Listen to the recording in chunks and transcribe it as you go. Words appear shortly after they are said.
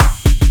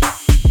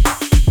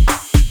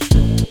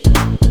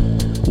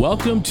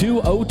Welcome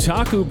to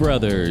Otaku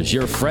Brothers,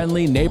 your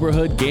friendly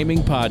neighborhood gaming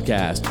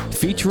podcast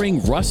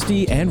featuring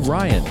Rusty and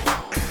Ryan.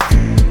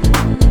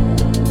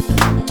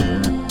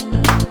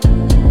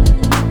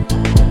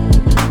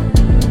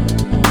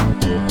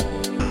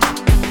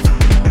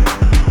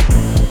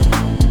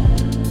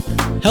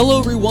 Hello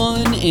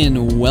everyone,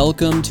 and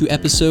welcome to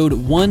episode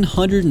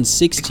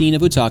 116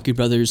 of Otaku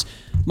Brothers.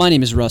 My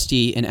name is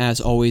Rusty, and as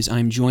always,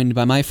 I'm joined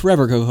by my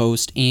forever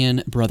co-host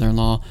and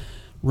brother-in-law,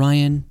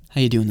 Ryan.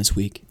 How you doing this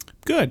week?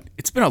 Good.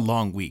 It's been a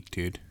long week,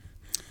 dude.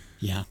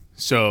 Yeah.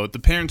 So the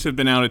parents have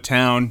been out of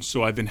town,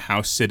 so I've been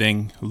house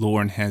sitting.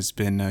 Lauren has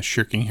been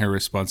shirking her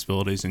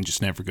responsibilities and just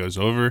never goes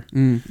over.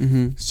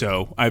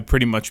 So I've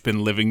pretty much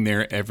been living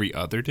there every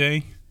other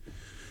day,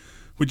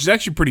 which is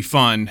actually pretty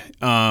fun.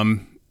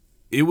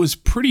 It was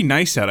pretty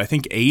nice out. I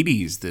think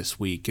 80s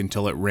this week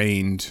until it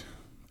rained.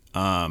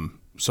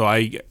 So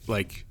I,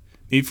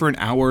 maybe for an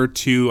hour or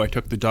two, I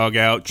took the dog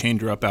out,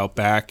 chained her up out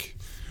back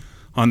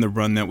on the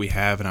run that we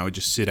have, and I would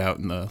just sit out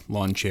in the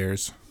lawn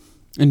chairs.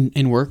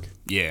 And work?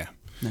 Yeah.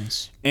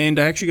 Nice. And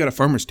I actually got a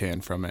farmer's tan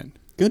from it.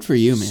 Good for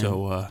you, man.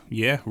 So,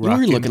 yeah. You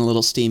were looking a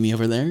little steamy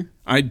over there.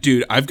 I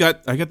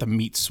got the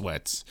meat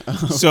sweats.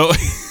 Oh. So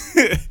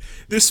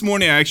this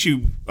morning I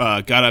actually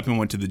got up and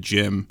went to the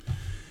gym.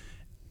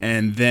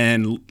 And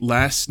then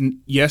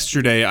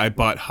yesterday I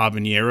bought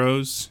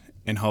habaneros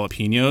and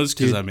jalapenos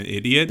because I'm an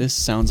idiot. This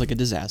sounds like a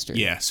disaster.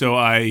 Yeah, so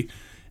I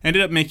ended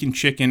up making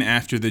chicken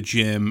after the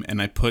gym, and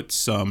I put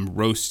some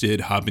roasted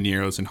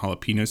habaneros and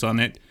jalapenos on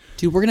it.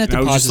 Dude, we're going to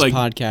have to pause this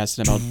podcast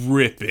in about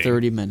dripping.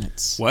 30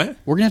 minutes. What?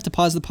 We're going to have to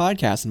pause the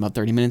podcast in about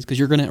 30 minutes because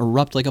you're going to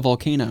erupt like a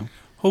volcano.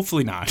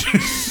 Hopefully not,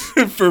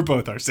 for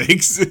both our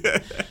sakes.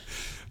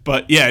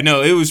 But yeah,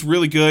 no, it was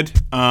really good.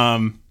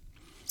 Yeah,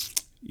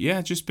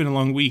 it's just been a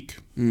long week.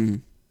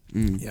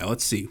 Yeah,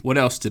 let's see. What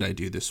else did I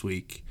do this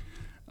week?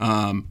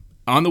 On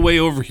the way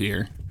over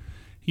here,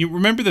 you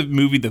remember the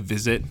movie The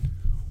Visit?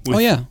 Oh,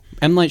 yeah.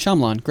 M. Night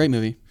Shyamalan. Great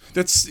movie.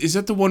 Is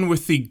that the one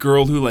with the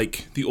girl who,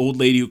 the old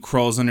lady who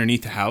crawls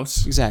underneath the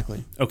house?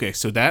 Exactly. Okay,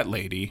 so that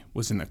lady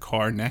was in the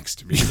car next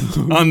to me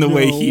on the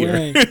way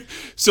here.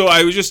 So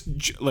I was just,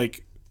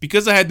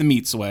 because I had the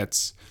meat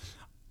sweats,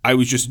 I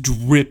was just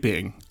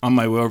dripping on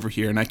my way over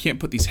here, and I can't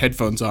put these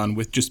headphones on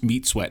with just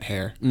meat sweat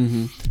hair.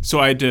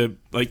 So I had to,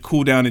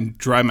 cool down and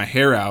dry my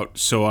hair out,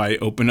 so I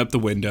opened up the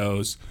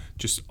windows,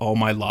 just all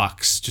my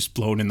locks just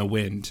blown in the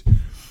wind.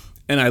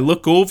 And I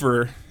look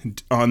over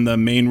on the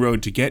main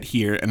road to get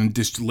here, and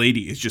this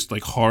lady is just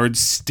hard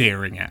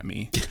staring at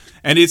me.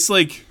 And it's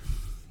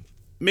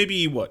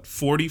maybe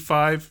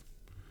 45,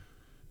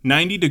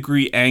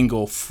 90-degree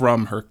angle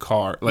from her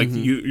car.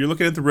 You're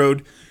looking at the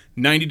road,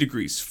 90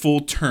 degrees,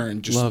 full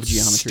turn, just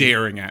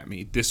staring at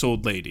me. This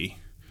old lady.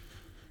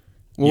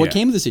 Well, what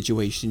came of the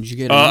situation? Did you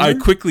get I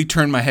quickly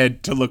turned my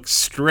head to look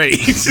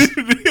straight,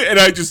 and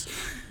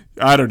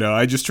I don't know.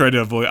 I just tried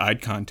to avoid eye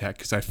contact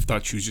because I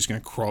thought she was just going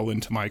to crawl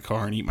into my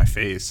car and eat my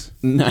face.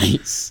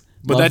 Nice.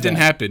 But that didn't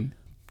happen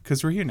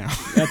because we're here now.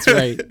 That's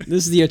right.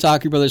 This is the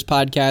Otaku Brothers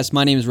podcast.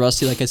 My name is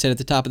Rusty, like I said at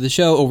the top of the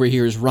show. Over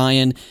here is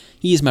Ryan.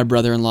 He's my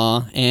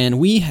brother-in-law, and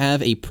we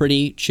have a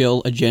pretty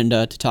chill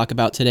agenda to talk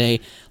about today.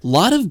 A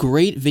lot of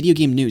great video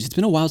game news. It's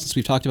been a while since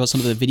we've talked about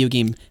some of the video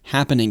game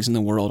happenings in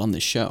the world on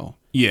this show.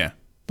 Yeah.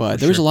 But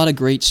there was a lot of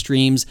great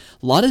streams,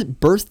 a lot of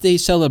birthday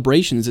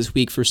celebrations this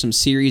week for some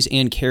series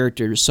and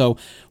characters. So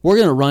we're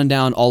going to run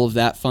down all of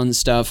that fun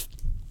stuff.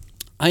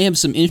 I have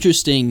some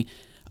interesting,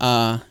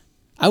 I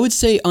would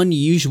say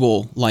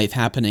unusual life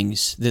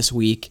happenings this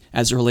week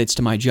as it relates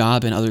to my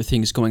job and other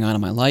things going on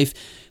in my life.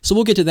 So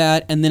we'll get to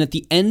that. And then at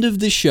the end of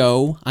the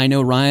show, I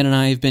know Ryan and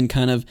I have been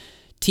kind of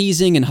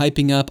teasing and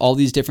hyping up all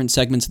these different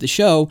segments of the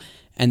show,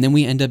 and then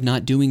we end up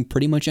not doing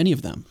pretty much any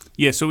of them.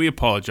 Yeah, so we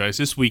apologize.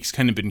 This week's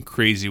kind of been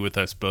crazy with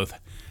us both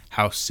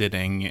house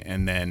sitting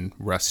and then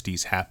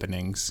Rusty's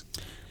happenings,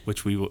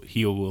 which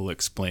he will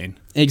explain.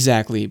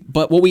 Exactly.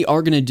 But what we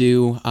are going to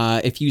do,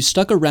 if you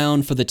stuck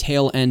around for the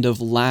tail end of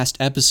last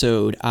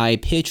episode, I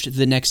pitched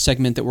the next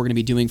segment that we're going to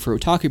be doing for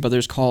Otaku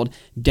Brothers called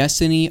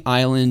Destiny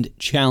Island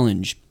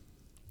Challenge.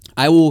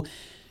 I will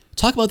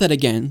talk about that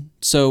again.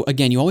 So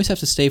again, you always have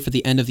to stay for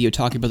the end of the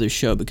Otaku Brothers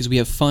show because we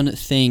have fun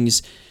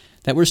things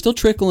that we're still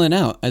trickling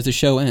out as the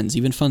show ends,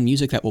 even fun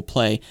music that we'll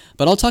play.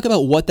 But I'll talk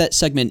about what that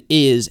segment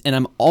is, and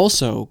I'm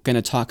also going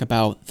to talk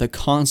about the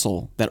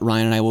console that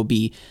Ryan and I will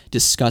be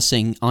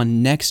discussing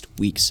on next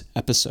week's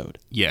episode.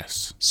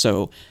 Yes.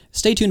 So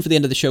stay tuned for the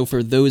end of the show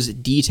for those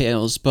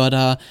details. But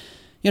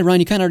yeah, Ryan,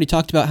 you kind of already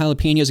talked about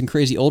jalapenos and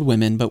crazy old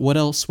women, but what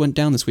else went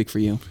down this week for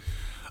you?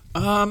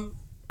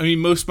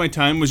 Most of my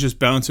time was just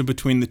bouncing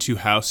between the two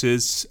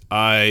houses.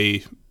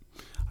 I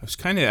was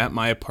kind of at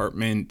my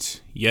apartment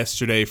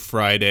yesterday,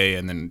 Friday,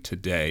 and then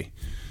today.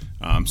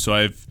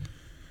 So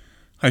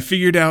I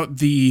figured out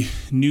the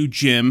new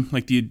gym.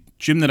 The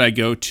gym that I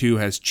go to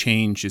has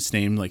changed its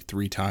name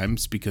 3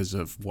 times because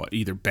of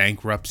either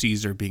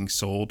bankruptcies or being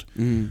sold.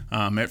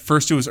 At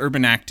first it was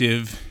Urban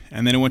Active,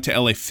 and then it went to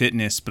LA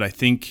Fitness, but I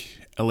think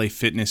LA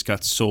Fitness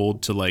got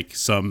sold to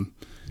some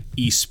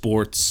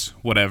esports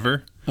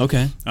whatever.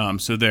 Okay.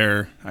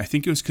 So I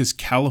think it was because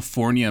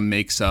California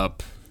makes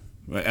up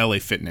LA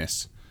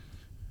Fitness.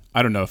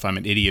 I don't know if I'm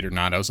an idiot or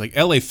not. I was like,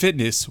 LA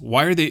Fitness,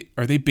 why are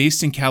they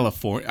based in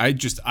California?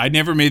 I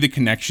never made the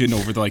connection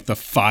over the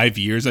 5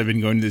 years I've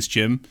been going to this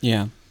gym.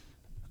 Yeah.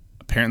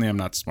 Apparently I'm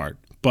not smart,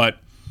 but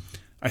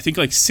I think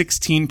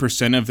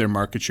 16% of their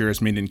market share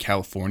is made in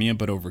California,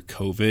 but over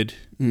COVID,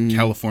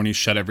 California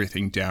shut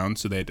everything down,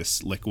 so they had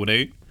to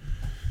liquidate.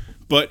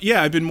 But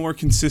yeah, I've been more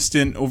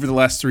consistent over the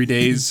last 3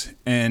 days,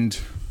 and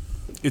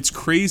it's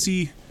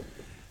crazy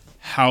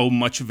how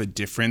much of a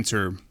difference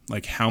or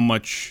how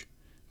much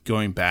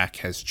going back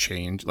has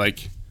changed,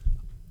 like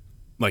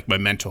my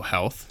mental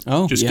health.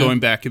 Oh, just yeah.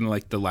 Going back in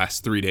the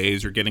last 3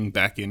 days or getting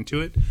back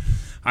into it.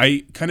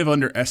 I kind of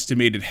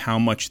underestimated how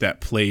much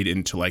that played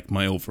into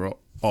my overall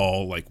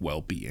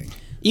well-being.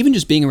 Even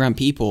just being around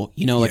people,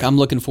 I'm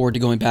looking forward to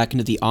going back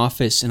into the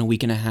office in a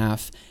week and a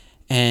half,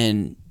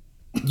 and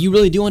you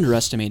really do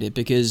underestimate it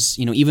because,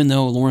 even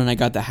though Lauren and I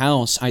got the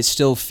house, I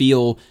still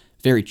feel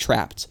very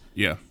trapped.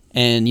 Yeah.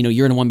 And,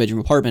 you're in a one-bedroom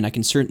apartment. I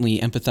can certainly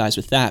empathize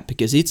with that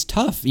because it's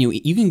tough.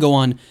 You can go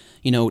on,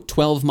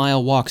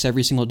 12-mile walks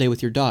every single day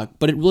with your dog,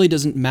 but it really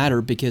doesn't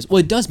matter because,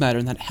 it does matter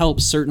and that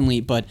helps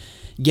certainly, but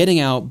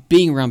getting out,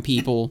 being around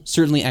people,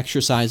 certainly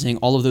exercising,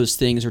 all of those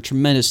things are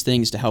tremendous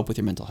things to help with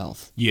your mental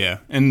health. Yeah.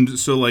 And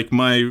so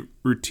my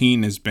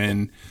routine has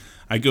been,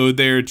 I go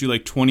there, do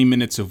 20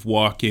 minutes of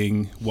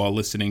walking while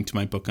listening to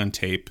my book on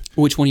tape.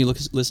 Which one are you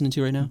listening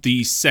to right now?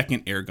 The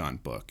second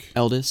Eragon book.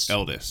 Eldest?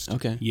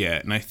 Okay. Yeah.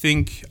 And I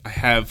think I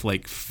have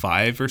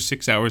 5 or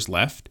 6 hours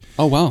left.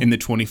 Oh, wow. In the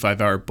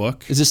 25-hour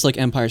book. Is this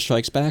Empire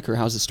Strikes Back or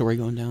how's the story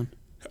going down?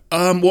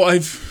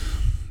 The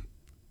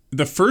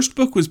first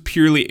book was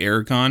purely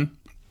Eragon.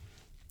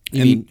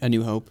 You mean A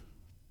New Hope?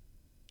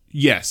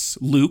 Yes,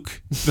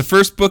 Luke. The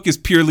first book is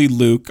purely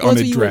Luke on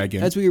a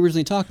dragon. That's what you were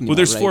originally talking about. Well,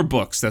 there's right? 4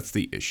 books. That's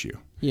the issue.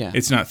 Yeah.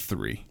 It's not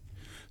 3.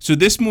 So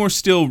this more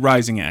still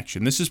Rising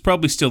Action. This is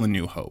probably still A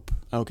New Hope.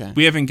 Okay.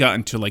 We haven't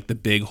gotten to the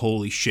big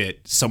holy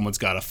shit, someone's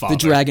got a father.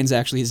 The dragon's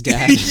actually his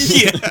dad.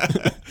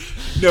 Yeah.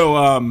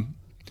 No,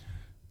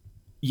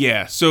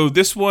 yeah. So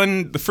this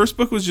one, the first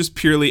book was just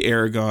purely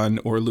Eragon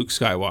or Luke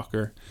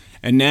Skywalker.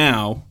 And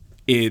now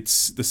the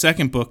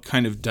second book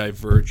kind of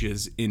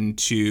diverges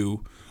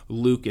into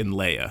Luke and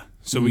Leia.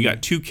 So we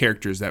got 2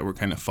 characters that we're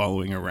kind of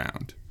following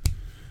around.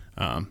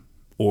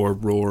 Or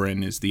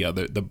Roran is the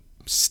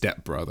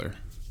stepbrother.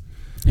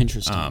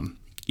 Interesting.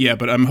 Yeah,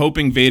 but I'm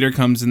hoping Vader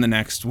comes in the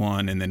next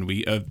one, and then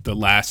the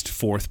last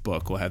 4th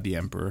book will have the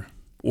Emperor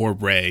or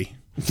Rey.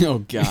 Oh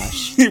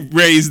gosh.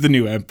 Rey's the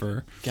new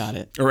Emperor. Got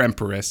it. Or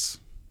Empress.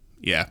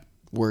 Yeah.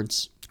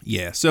 Words.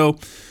 Yeah. So,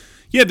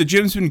 yeah, the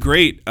gym's been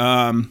great.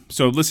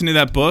 So listen to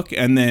that book,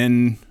 and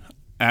then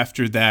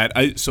after that,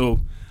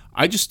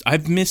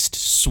 I've missed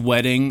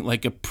sweating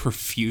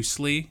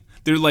profusely.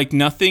 They're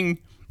nothing.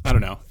 I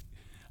don't know.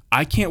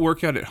 I can't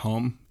work out at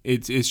home.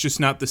 It's just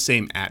not the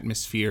same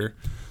atmosphere.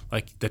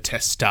 The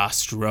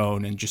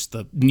testosterone and just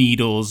the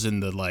needles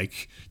and the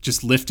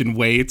just lifting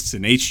weights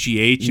and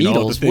HGH and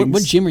all the things.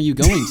 What gym are you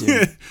going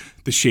to?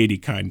 The shady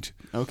kind.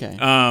 Okay.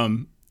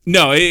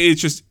 No,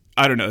 it's just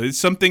I don't know. It's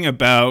something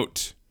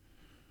about.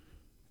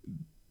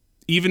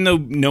 Even though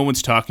no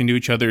one's talking to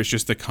each other, it's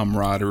just the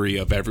camaraderie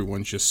of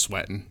everyone's just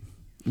sweating.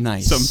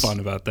 Nice. Something fun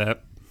about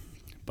that.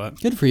 But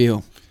good for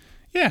you.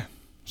 Yeah.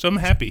 So I'm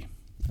happy.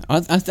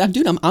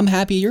 Dude, I'm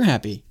happy you're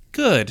happy.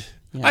 Good.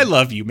 Yeah. I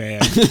love you,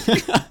 man.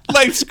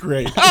 Life's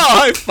great. Oh,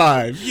 high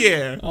five.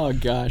 Yeah. Oh,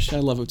 gosh. I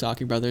love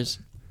Otaku Brothers.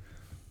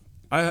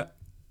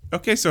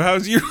 Okay, so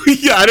how's your week?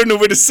 Yeah, I don't know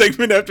where to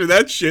segment after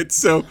that shit.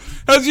 So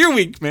how's your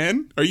week,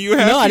 man? Are you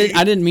happy? No,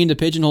 I didn't mean to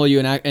pigeonhole you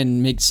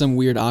and make some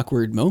weird,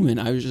 awkward moment.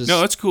 I was just...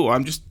 No, that's cool.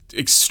 I'm just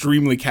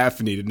extremely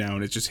caffeinated now,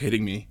 and it's just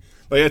hitting me.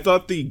 I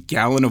thought the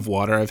gallon of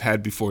water I've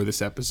had before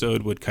this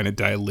episode would kind of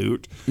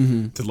dilute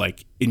the,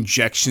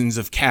 injections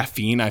of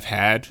caffeine I've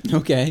had.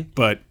 Okay.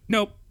 But,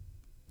 nope.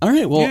 All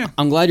right, well, yeah.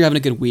 I'm glad you're having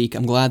a good week.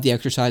 I'm glad the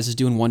exercise is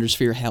doing wonders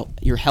for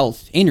your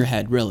health and your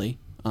head, really.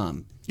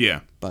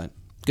 Yeah. But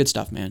good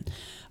stuff, man.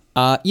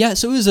 Yeah,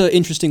 so it was an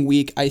interesting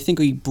week. I think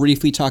we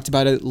briefly talked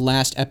about it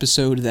last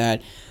episode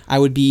that I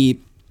would be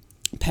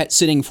pet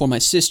sitting for my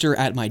sister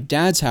at my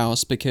dad's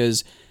house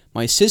because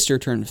my sister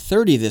turned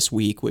 30 this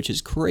week, which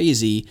is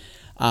crazy.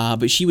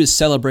 But she was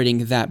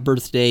celebrating that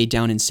birthday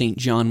down in St.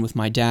 John with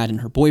my dad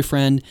and her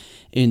boyfriend.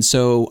 And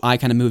so I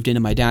kind of moved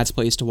into my dad's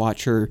place to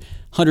watch her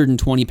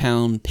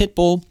 120-pound pit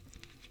bull.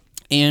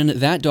 And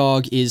that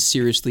dog is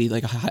seriously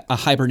like a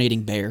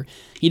hibernating bear.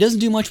 He doesn't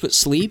do much but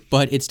sleep,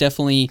 but it's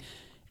definitely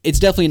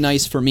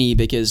nice for me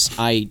because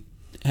I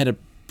had a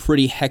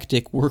pretty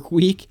hectic work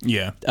week.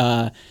 Yeah.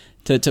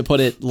 To put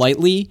it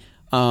lightly.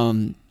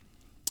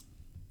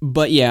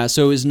 But yeah,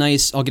 so it was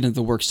nice. I'll get into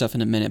the work stuff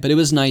in a minute, but it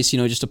was nice,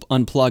 just to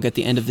unplug at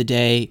the end of the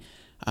day,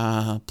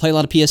 play a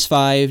lot of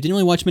PS5, didn't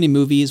really watch many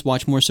movies,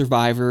 watch more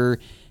Survivor,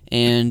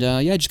 and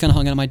yeah, just kind of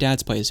hung out at my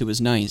dad's place. It was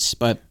nice,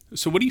 but...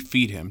 So what do you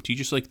feed him? Do you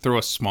just throw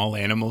a small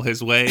animal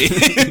his way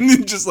and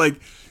then just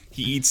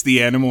he eats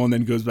the animal and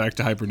then goes back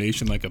to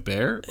hibernation like a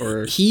bear,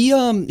 or he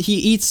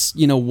eats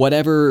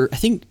whatever. I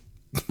think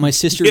my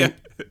sister. Yeah.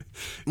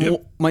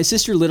 Yep. My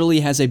sister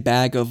literally has a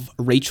bag of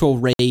Rachel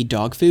Ray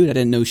dog food. I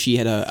didn't know she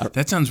had a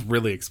That sounds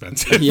really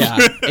expensive. yeah,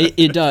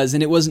 it does,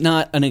 and it was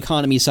not an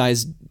economy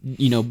size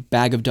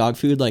bag of dog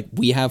food like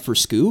we have for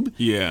Scoob.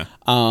 Yeah.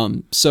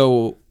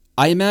 So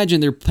I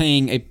imagine they're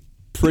paying a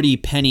pretty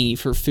penny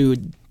for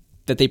food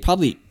that they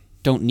probably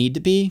don't need to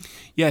be.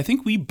 Yeah, I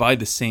think we buy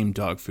the same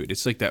dog food.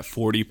 It's like that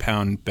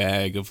 40-pound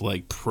bag of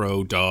like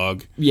Pro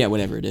Dog. Yeah,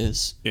 whatever it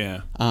is.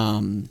 Yeah.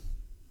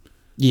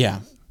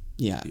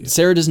 Yeah.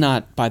 Sarah does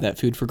not buy that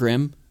food for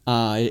Grim.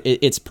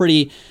 It's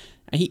pretty.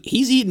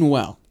 He's eating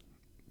well.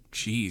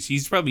 Jeez,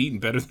 he's probably eating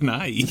better than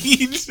I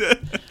eat.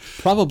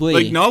 Probably.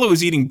 Like Nala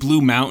was eating Blue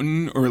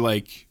Mountain or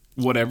like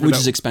whatever, which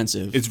is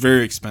expensive. It's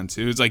very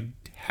expensive. It was like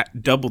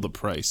double the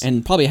price,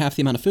 and probably half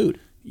the amount of food.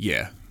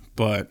 Yeah,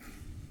 but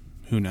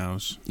who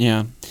knows?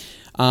 Yeah.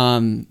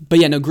 But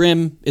yeah, no,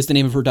 Grim is the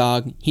name of her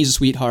dog. He's a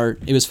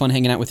sweetheart. It was fun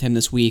hanging out with him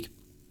this week.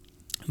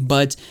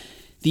 But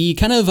the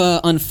kind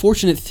of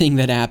unfortunate thing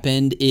that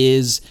happened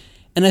is,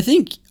 and I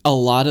think a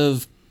lot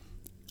of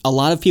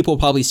people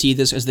probably see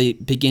this as they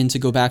begin to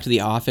go back to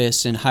the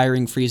office and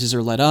hiring freezes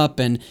are let up,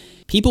 and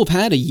people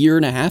have had a year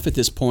and a half at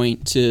this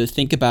point to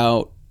think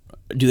about,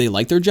 do they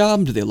like their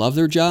job? Do they love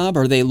their job?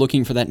 Are they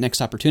looking for that next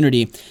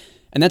opportunity?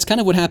 And that's kind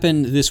of what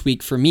happened this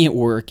week for me at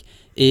work.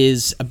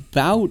 Is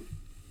about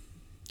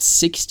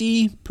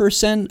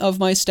 60% of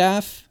my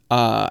staff,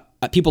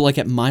 people like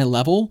at my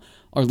level,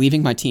 are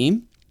leaving my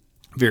team.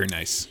 Very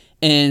nice.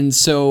 And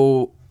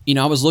so,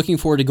 I was looking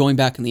forward to going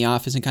back in the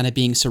office and kind of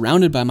being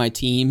surrounded by my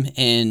team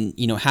and,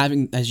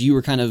 having, as you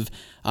were kind of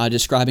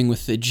describing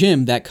with the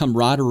gym, that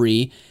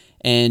camaraderie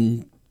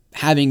and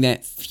having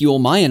that fuel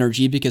my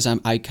energy, because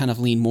I kind of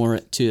lean more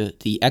to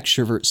the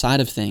extrovert side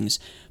of things.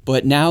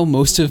 But now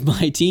most of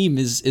my team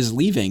is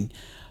leaving.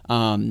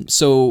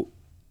 So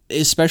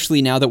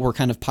especially now that we're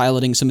kind of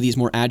piloting some of these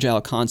more agile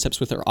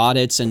concepts with our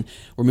audits and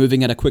we're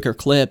moving at a quicker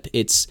clip,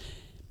 it's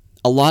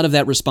a lot of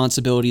that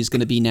responsibility is going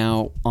to be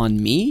now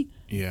on me.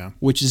 Yeah.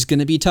 Which is going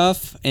to be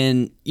tough.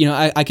 And,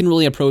 I can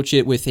really approach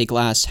it with a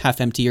glass half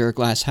empty or a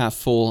glass half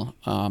full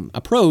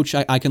approach.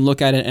 I can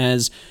look at it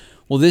as,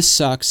 well, this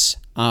sucks.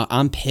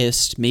 I'm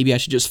pissed. Maybe I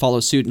should just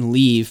follow suit and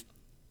leave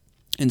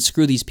and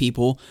screw these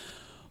people.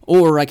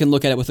 Or I can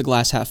look at it with a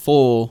glass half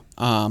full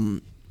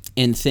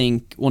and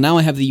think, well, now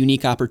I have the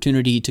unique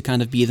opportunity to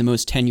kind of be the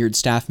most tenured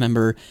staff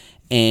member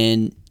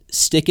and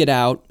stick it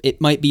out. It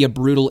might be a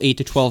brutal 8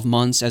 to 12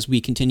 months as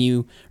we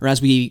continue, or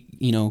as we,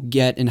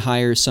 get and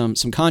hire some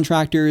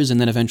contractors and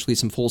then eventually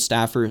some full-time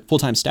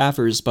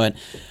staffers. But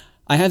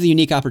I have the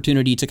unique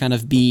opportunity to kind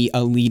of be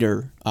a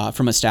leader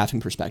from a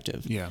staffing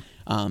perspective. Yeah.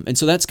 And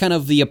so that's kind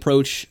of the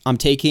approach I'm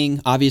taking.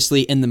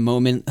 Obviously, in the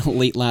moment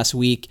late last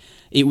week,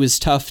 it was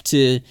tough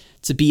to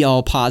be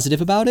all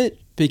positive about it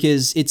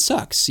because it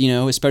sucks,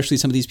 especially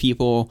some of these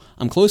people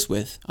I'm close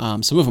with.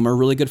 Some of them are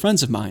really good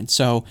friends of mine.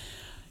 So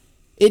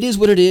it is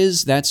what it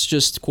is. That's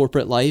just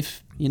corporate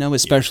life,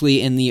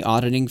 especially in the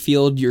auditing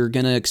field. You're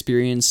going to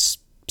experience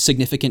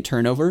significant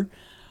turnover.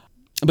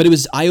 But it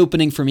was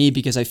eye-opening for me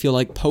because I feel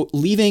like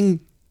leaving,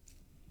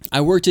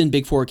 I worked in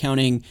Big Four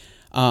accounting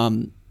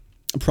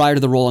prior to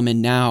the role I'm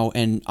in now,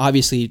 and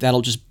obviously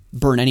that'll just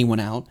burn anyone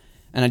out.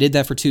 And I did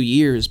that for 2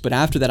 years, but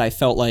after that I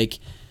felt like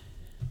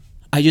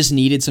I just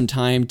needed some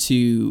time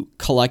to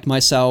collect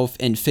myself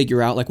and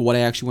figure out like what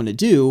I actually want to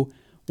do.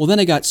 Well, then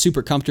I got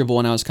super comfortable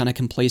and I was kind of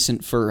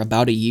complacent for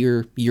about a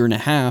year and a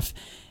half.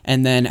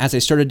 And then as I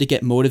started to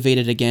get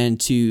motivated again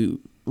to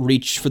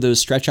reach for those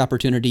stretch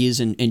opportunities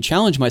and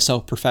challenge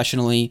myself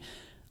professionally,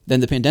 then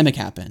the pandemic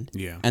happened.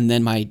 Yeah. And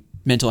then my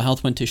mental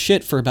health went to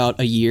shit for about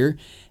a year.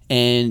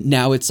 And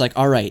now it's like,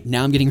 all right,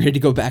 now I'm getting ready to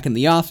go back in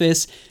the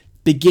office,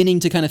 beginning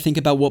to kind of think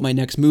about what my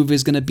next move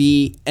is going to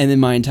be. And then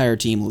my entire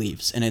team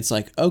leaves. And it's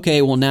like,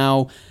 okay, well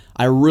now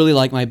I really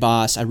like my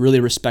boss. I really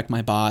respect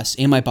my boss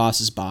and my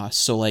boss's boss.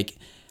 So like,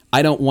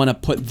 I don't want to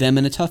put them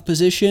in a tough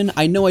position.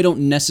 I know I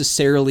don't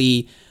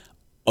necessarily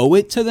owe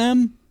it to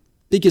them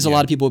because a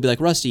lot of people will be like,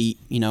 Rusty,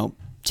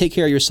 take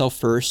care of yourself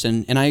first.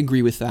 And I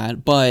agree with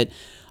that. But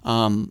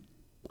I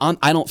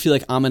don't feel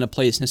like I'm in a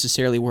place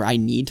necessarily where I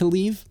need to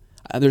leave.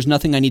 There's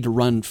nothing I need to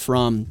run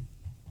from,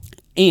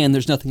 and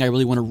there's nothing I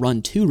really want to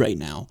run to right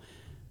now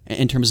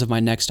in terms of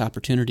my next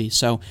opportunity.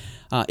 So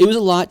it was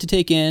a lot to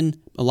take in,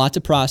 a lot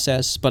to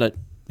process, but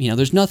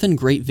there's nothing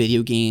great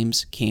video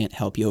games can't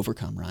help you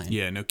overcome, Ryan.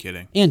 Yeah, no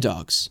kidding. And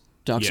dogs.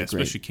 Dogs yeah, are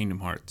great. Especially Kingdom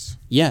Hearts.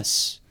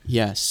 Yes.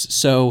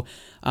 So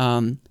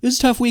it was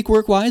a tough week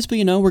work-wise, but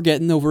we're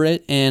getting over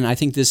it. And I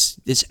think this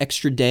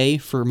extra day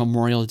for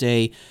Memorial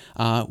Day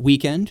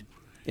weekend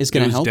is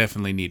going to help. It was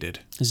definitely needed.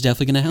 It's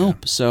definitely going to help.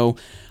 Yeah. So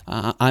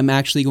I'm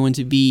actually going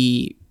to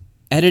be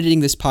editing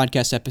this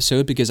podcast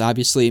episode because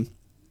obviously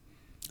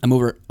I'm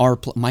over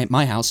at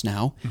my house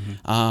now.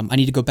 Mm-hmm. I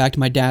need to go back to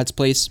my dad's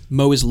place,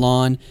 mow his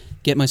lawn,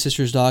 get my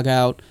sister's dog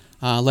out,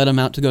 let him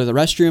out to go to the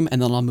restroom,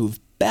 and then I'll move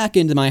back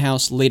into my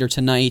house later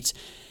tonight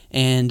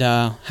and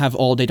have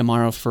all day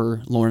tomorrow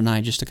for Lauren and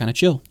I just to kind of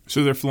chill.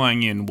 So they're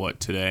flying in, what,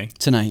 today?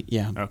 Tonight,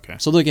 yeah. Okay.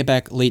 So they'll get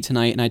back late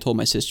tonight, and I told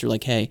my sister,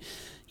 like, hey,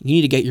 you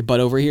need to get your butt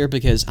over here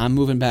because I'm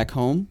moving back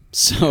home.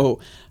 So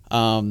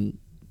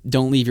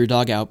don't leave your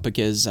dog out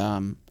because,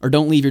 or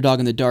don't leave your dog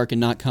in the dark and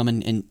not come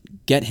and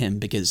get him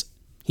because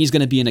he's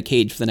going to be in a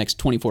cage for the next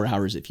 24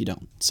 hours if you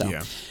don't. So,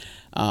 Yeah.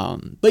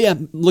 But yeah,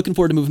 looking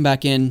forward to moving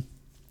back in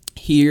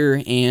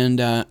here. And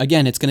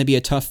again, it's going to be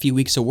a tough few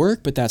weeks of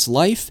work, but that's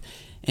life.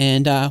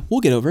 And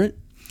we'll get over it.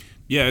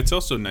 Yeah, it's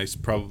also nice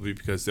probably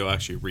because they'll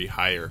actually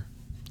rehire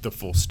the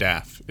full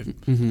staff.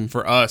 Mm-hmm.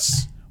 For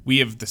us, we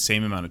have the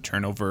same amount of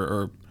turnover,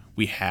 or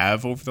we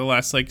have over the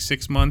last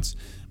 6 months,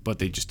 but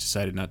they just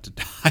decided not to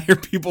hire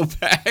people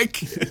back.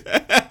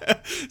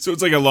 So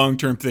it's like a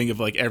long-term thing of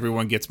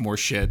everyone gets more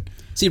shit.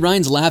 See,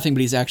 Ryan's laughing,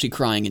 but he's actually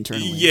crying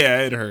internally. Yeah,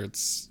 it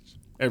hurts.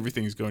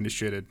 Everything's going to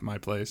shit at my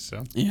place.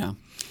 So Yeah.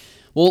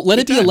 Well, let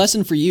it be a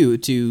lesson for you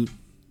to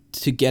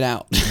get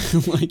out.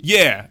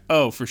 Yeah.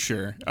 Oh, for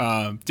sure.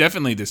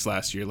 Definitely this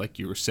last year, like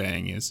you were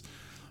saying, is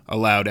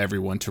allowed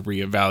everyone to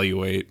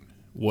reevaluate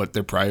what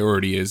their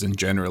priority is, and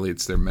generally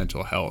it's their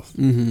mental health.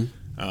 Mm-hmm.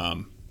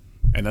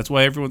 And that's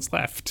why everyone's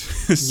left.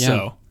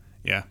 So,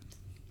 yeah,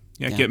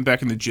 getting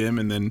back in the gym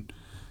and then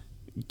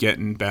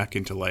getting back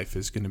into life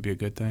is going to be a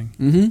good thing.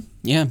 Mm-hmm.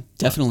 Yeah,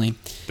 definitely.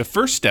 The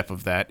first step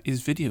of that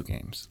is video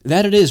games.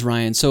 That it is,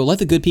 Ryan. So let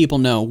the good people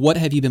know, what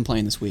have you been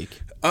playing this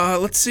week?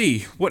 Let's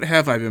see. What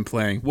have I been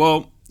playing?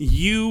 Well,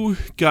 you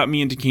got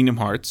me into Kingdom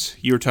Hearts.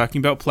 You were talking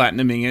about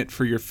platinuming it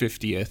for your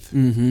 50th.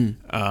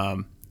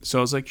 Mm-hmm. So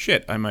I was like,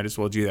 shit, I might as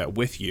well do that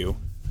with you.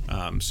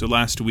 So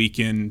last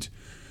weekend,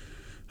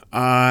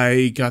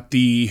 I got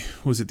the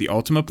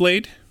Ultima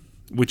Blade,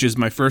 which is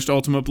my first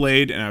Ultima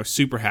Blade, and I was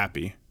super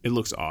happy. It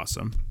looks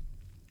awesome.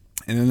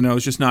 And then I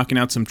was just knocking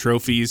out some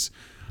trophies.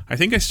 I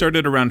think I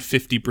started around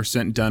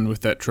 50% done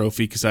with that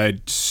trophy because I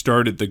had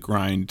started the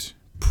grind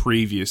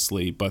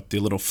previously, but the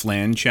little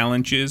flan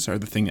challenges are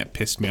the thing that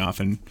pissed me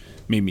off and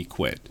made me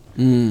quit.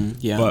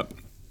 Yeah. But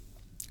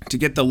to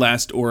get the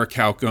last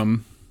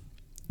orichalcum,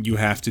 you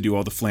have to do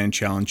all the flan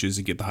challenges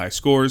and get the high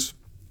scores.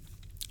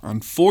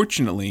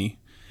 Unfortunately,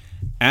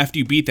 after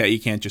you beat that, you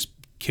can't just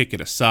kick it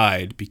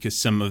aside because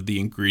some of the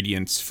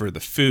ingredients for the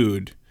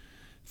food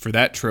for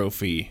that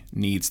trophy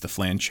needs the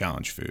flan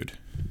challenge food.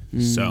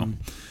 So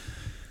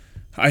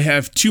I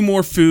have 2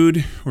 more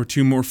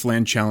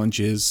flan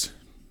challenges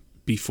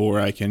before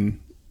I can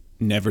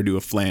never do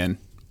a flan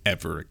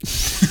ever again.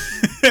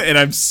 And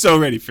I'm so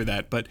ready for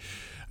that. But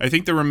I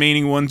think the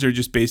remaining ones are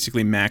just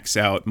basically max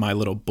out my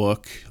little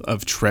book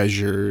of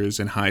treasures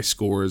and high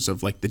scores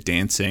of the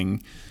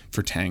dancing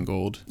for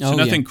Tangled. So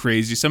nothing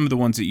crazy. Some of the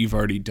ones that you've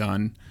already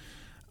done.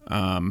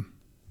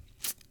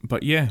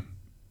 But yeah,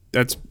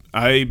 that's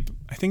I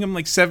think I'm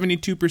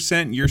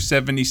 72%. You're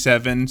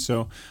 77%,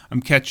 so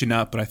I'm catching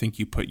up. But I think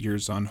you put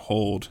yours on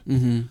hold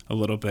a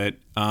little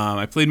bit.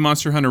 I played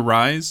Monster Hunter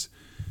Rise.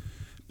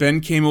 Ben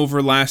came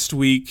over last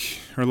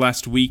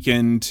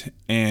weekend,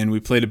 and we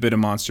played a bit of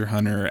Monster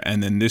Hunter.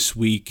 And then this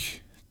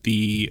week,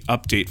 the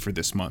update for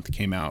this month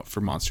came out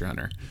for Monster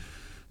Hunter.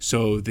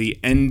 So they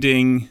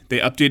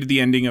updated the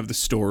ending of the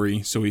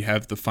story. So we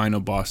have the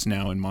final boss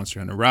now in Monster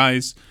Hunter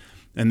Rise.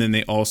 And then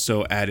they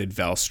also added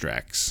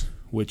Valstrax,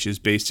 which is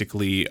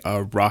basically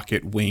a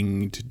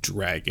rocket-winged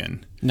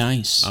dragon.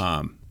 Nice.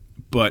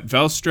 But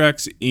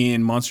Valstrax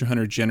in Monster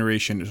Hunter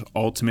Generation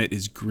Ultimate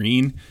is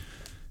green.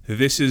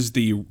 This is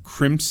the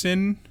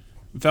Crimson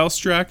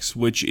Valstrax,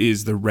 which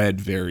is the red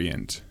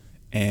variant.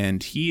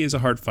 And he is a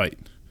hard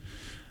fight.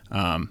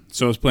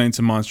 So I was playing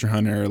some Monster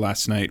Hunter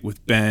last night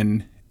with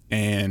Ben,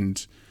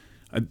 and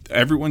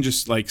everyone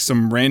just,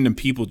 some random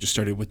people just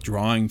started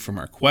withdrawing from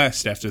our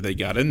quest after they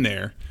got in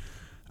there.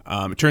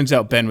 It turns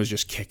out Ben was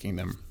just kicking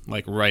them,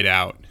 right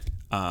out.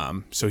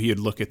 So he would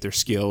look at their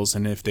skills,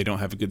 and if they don't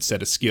have a good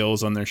set of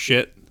skills on their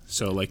shit,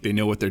 so, they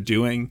know what they're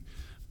doing,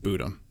 boot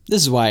them.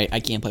 This is why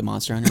I can't play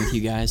Monster Hunter with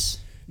you guys.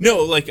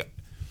 No,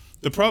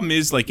 the problem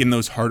is, in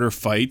those harder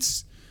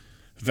fights,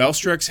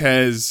 Valstrax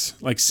has,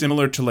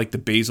 similar to, the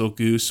Basil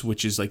Goose,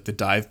 which is, the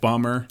dive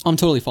bomber. I'm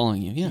totally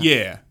following you, yeah.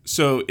 Yeah,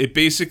 so it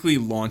basically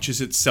launches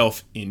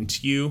itself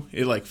into you.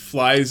 It,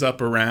 flies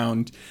up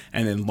around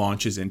and then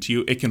launches into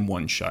you. It can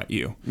one-shot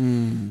you.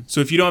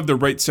 So if you don't have the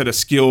right set of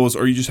skills,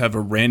 or you just have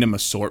a random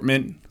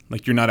assortment,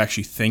 you're not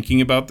actually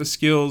thinking about the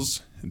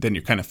skills, then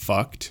you're kind of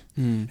fucked.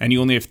 And you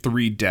only have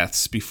 3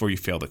 deaths before you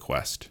fail the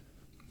quest.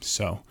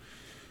 So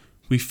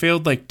we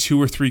failed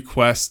 2 or 3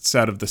 quests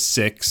out of the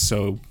 6,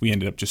 so we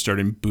ended up just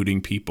starting booting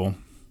people.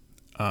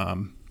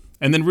 And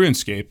then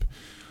RuneScape.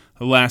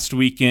 Last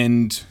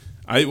weekend,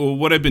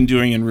 what I've been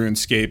doing in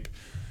RuneScape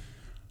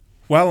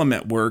while I'm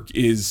at work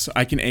is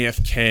I can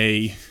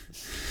AFK.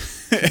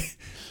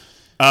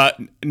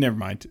 Never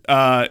mind.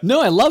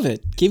 No, I love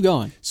it. Keep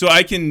going. So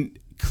I can,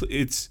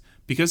 it's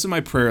because of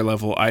my prayer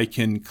level, I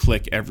can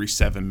click every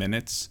 7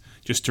 minutes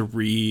just to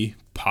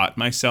re-pot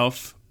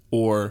myself,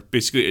 or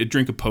basically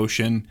drink a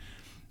potion,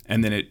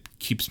 and then it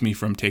keeps me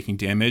from taking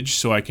damage.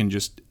 So I can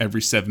just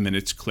every 7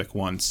 minutes click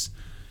once,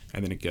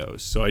 and then it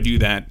goes. So I do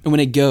that. And when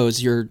it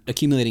goes, you're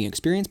accumulating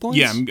experience points?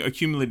 Yeah, I'm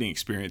accumulating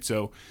experience.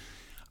 So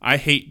I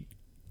hate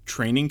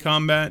training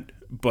combat,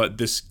 but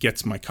this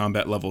gets my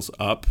combat levels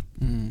up.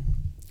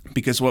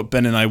 Because what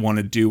Ben and I want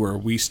to do, or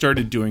we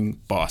started doing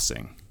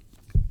bossing.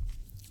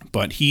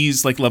 But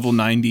he's like level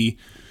 90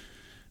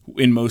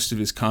 in most of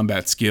his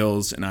combat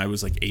skills, and I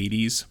was like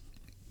 80s.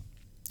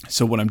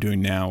 So what I'm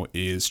doing now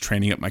is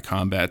training up my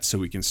combat so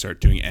we can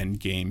start doing end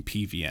game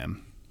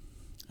PVM.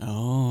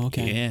 Oh,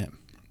 okay. Yeah.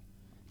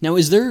 Now,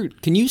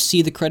 can you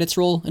see the credits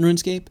roll in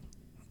RuneScape?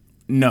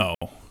 No,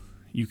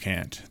 you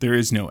can't. There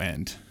is no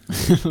end.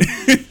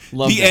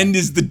 Love the that. end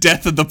is the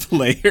death of the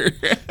player.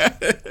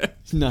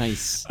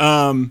 Nice.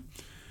 No,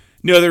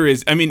 there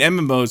is. I mean,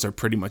 MMOs are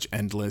pretty much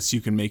endless.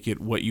 You can make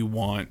it what you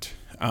want.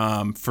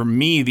 For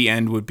me, the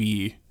end would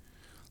be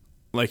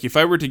like if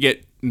I were to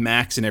get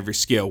max in every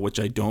skill, which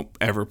I don't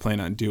ever plan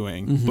on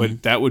doing,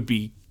 but that would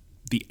be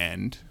the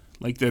end.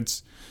 Like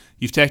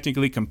you've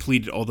technically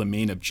completed all the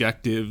main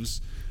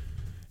objectives.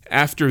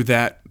 After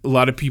that, a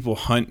lot of people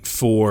hunt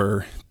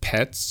for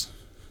pets.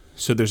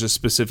 So there's a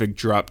specific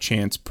drop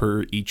chance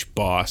per each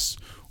boss,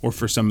 or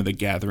for some of the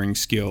gathering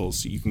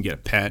skills, you can get a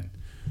pet.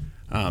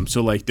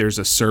 So like there's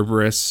a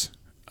Cerberus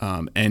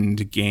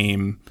end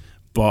game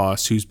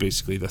boss who's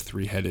basically the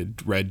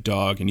 3-headed red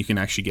dog, and you can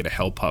actually get a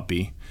hell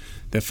puppy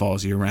that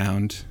follows you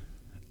around.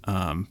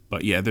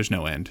 But yeah, there's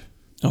no end.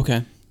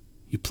 Okay.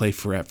 You play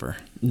forever.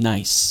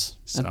 Nice.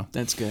 So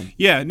That's good.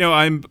 Yeah,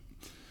 no,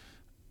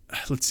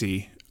 let's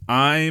see.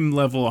 I'm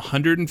level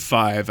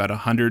 105 at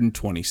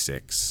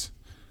 126.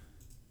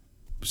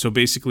 So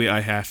basically I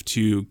have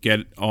to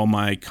get all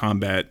my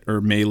combat or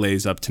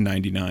melees up to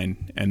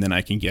 99, and then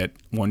I can get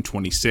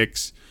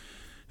 126.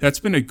 That's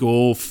been a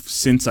goal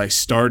since I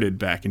started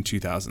back in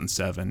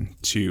 2007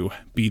 to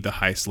be the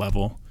highest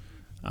level.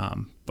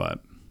 But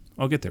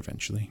I'll get there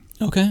eventually.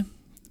 Okay.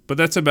 But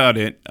that's about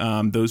it.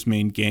 Those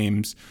main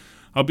games.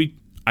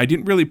 I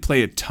didn't really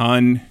play a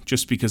ton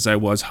just because I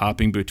was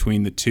hopping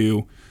between the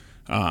two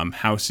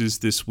houses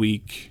this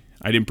week.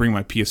 I didn't bring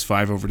my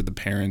PS5 over to the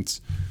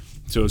parents,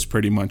 so it was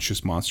pretty much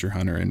just Monster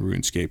Hunter and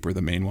RuneScape were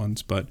the main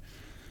ones. But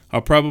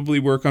I'll probably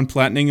work on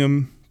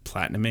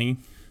platinuming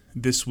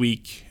this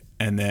week,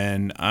 and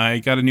then I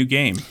got a new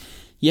game.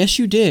 Yes,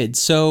 you did.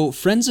 So,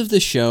 friends of the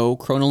show,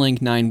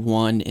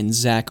 Chronolink91 and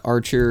Zach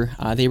Archer,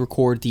 they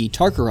record the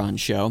Tarkaron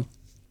show.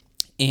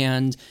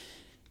 And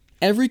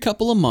every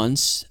couple of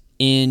months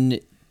in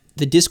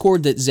the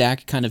Discord that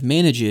Zach kind of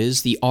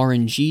manages, the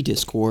RNG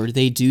Discord,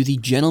 they do the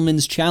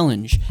Gentleman's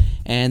Challenge.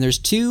 And there's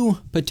two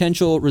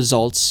potential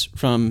results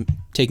from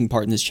taking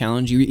part in this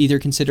challenge. You're either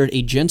considered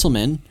a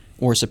gentleman,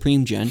 or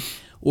Supreme Gen,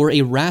 or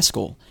a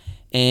rascal.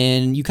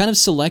 And you kind of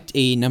select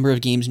a number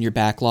of games in your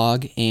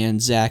backlog,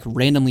 and Zach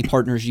randomly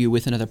partners you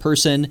with another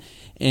person,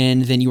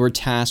 and then you are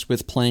tasked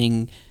with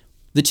playing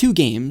the two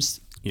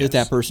games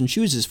that person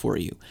chooses for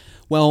you.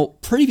 Well,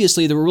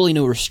 previously, there were really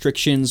no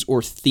restrictions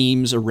or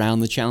themes around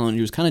the challenge.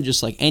 It was kind of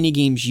just like any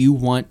games you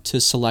want to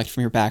select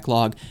from your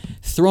backlog,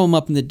 throw them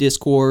up in the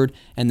Discord,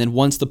 and then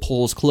once the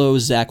polls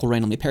close, Zach will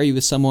randomly pair you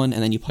with someone,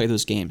 and then you play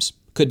those games.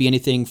 Could be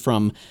anything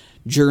from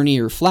Journey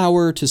or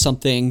Flower to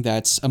something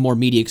that's a more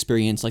meaty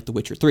experience like The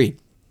Witcher 3.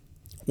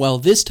 Well,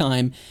 this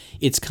time,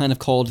 it's kind of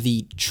called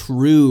the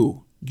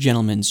True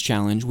Gentleman's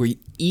Challenge, where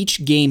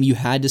each game you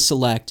had to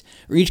select,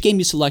 or each game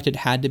you selected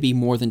had to be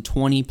more than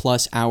 20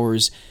 plus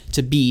hours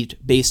to beat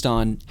based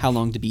on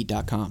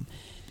howlongtobeat.com.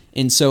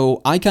 And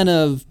so I kind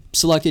of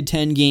selected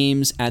 10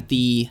 games at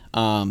the,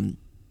 I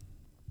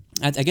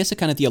guess at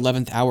kind of the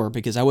 11th hour,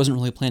 because I wasn't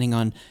really planning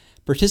on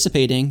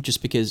participating,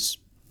 just because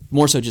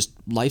more so just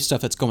life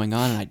stuff that's going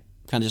on, and I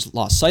kind of just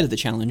lost sight of the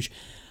challenge.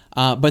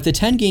 But the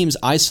 10 games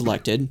I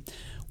selected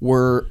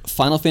were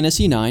Final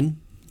Fantasy IX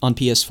on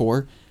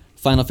PS4,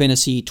 Final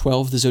Fantasy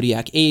XII The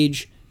Zodiac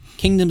Age,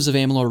 Kingdoms of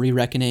Amalur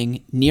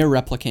Re-Reckoning, Nier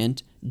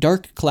Replicant,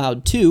 Dark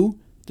Cloud 2,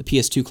 the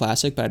PS2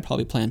 classic, but I'd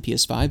probably play on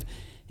PS5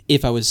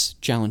 if I was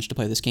challenged to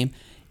play this game,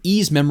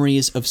 Ys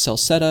Memories of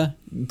Celceta,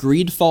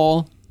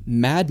 Greedfall,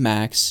 Mad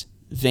Max,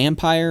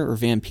 Vampire,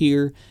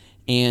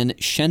 and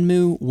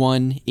Shenmue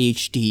 1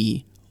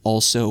 HD,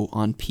 also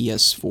on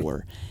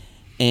PS4.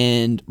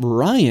 And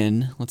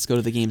Ryan, let's go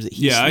to the games that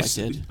he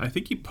selected. I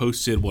think he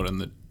posted one on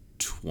the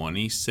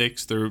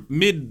 26th or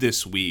mid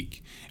this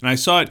week, and I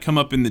saw it come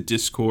up in the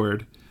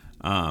Discord,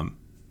 and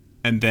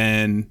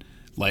then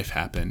life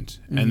happened,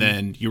 and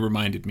then you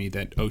reminded me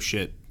that, oh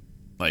shit,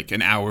 like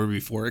an hour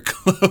before it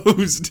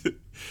closed,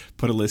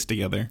 put a list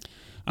together.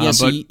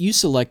 So you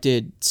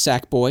selected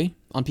Sackboy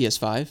on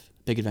PS5,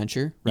 Big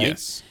Adventure, right?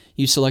 Yes.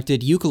 You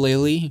selected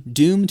Yooka-Laylee,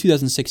 Doom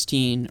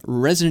 2016,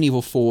 Resident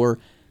Evil 4,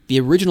 the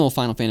original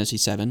Final Fantasy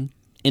VII,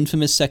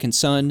 Infamous Second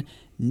Son,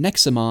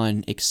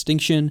 Nexamon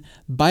Extinction,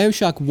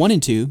 Bioshock 1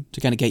 and 2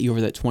 to kind of get you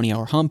over that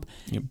 20-hour hump,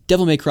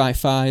 Devil May Cry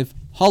 5,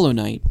 Hollow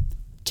Knight,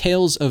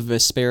 Tales of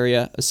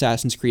Vesperia,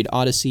 Assassin's Creed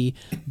Odyssey,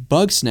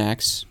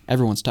 Bugsnax,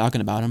 everyone's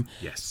talking about them,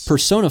 Yes.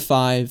 Persona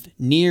 5,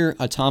 Nier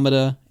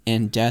Automata,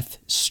 and Death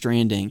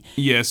Stranding.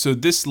 Yeah, so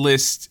this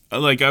list,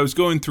 like I was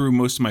going through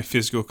most of my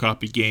physical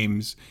copy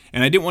games,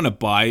 and I didn't want to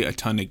buy a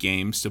ton of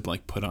games to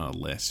like put on a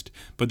list.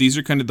 But these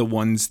are kind of the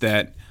ones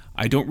that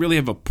I don't really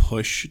have a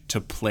push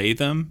to play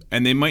them,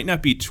 and they might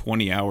not be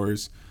 20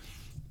 hours.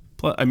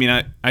 I mean,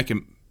 I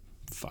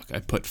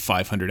put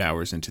 500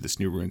 hours into this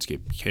new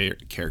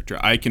RuneScape character.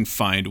 I can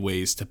find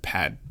ways to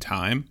pad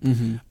time.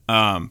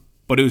 Mm-hmm.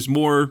 But it was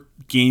more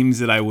games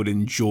that I would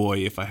enjoy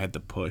if I had the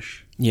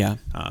push. Yeah.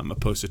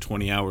 Opposed to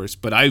 20 hours.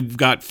 But I've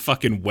got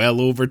fucking well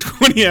over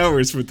 20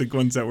 hours with the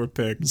ones that were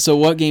picked. So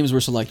what games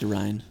were selected,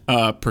 Ryan?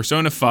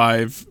 Persona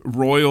 5,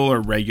 Royal or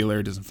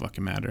regular, doesn't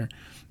fucking matter.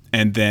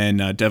 And then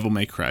Devil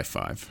May Cry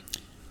 5.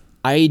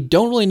 I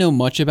don't really know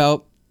much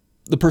about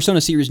the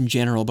Persona series in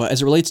general, but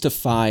as it relates to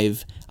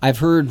 5, I've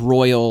heard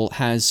Royal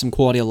has some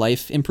quality of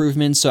life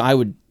improvements, so I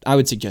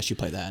would suggest you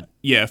play that.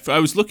 Yeah, if I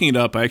was looking it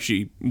up. I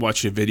actually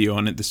watched a video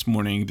on it this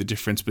morning, the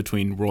difference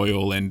between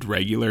Royal and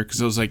regular,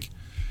 because I was like,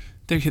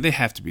 they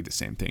have to be the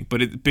same thing.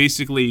 But it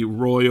basically,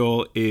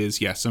 Royal is,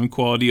 some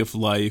quality of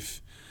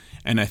life,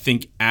 and I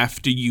think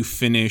after you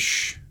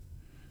finish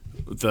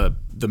the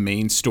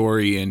main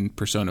story in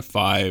Persona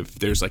 5,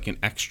 there's like an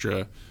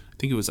extra, I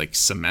think it was like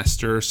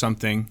semester or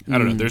something. I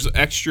don't know. There's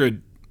extra,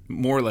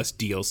 more or less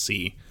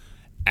DLC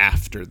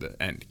after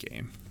the end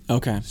game.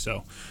 Okay.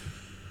 So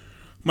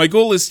my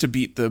goal is to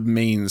beat the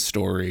main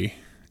story,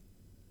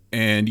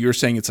 and you're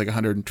saying it's like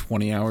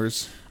 120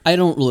 hours? I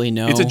don't really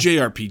know. It's a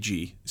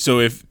JRPG, so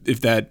if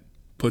that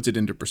puts it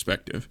into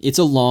perspective. It's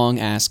a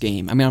long-ass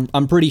game. I mean,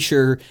 I'm pretty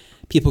sure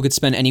people could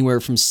spend anywhere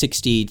from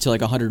 60 to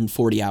like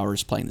 140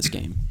 hours playing this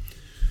game.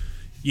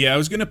 Yeah, I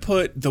was gonna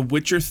put The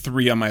Witcher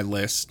 3 on my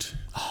list,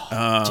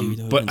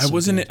 Dude, but I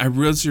wasn't. I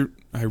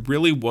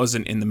really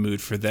wasn't in the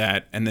mood for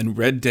that. And then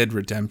Red Dead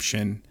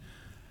Redemption,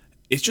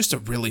 it's just a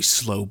really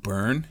slow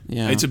burn.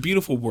 Yeah. It's a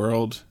beautiful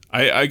world.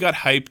 I got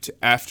hyped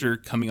after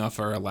coming off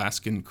our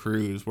Alaskan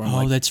cruise, where I'm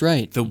like, that's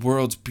right. The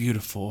world's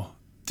beautiful.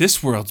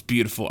 This world's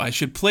beautiful. I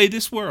should play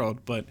this world,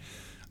 but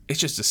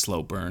it's just a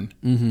slow burn.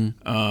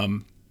 Mm-hmm.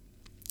 And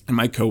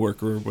my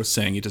coworker was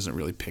saying he doesn't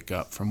really pick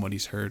up from what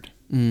he's heard.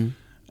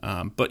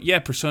 But yeah,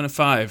 Persona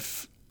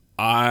 5,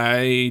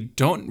 I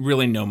don't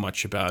really know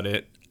much about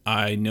it.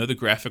 I know the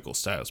graphical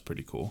style is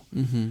pretty cool.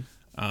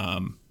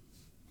 Mm-hmm.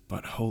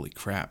 But holy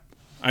crap.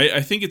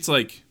 I think it's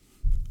like,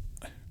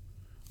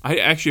 I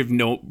actually have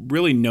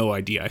no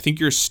idea. I think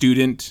you're a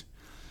student,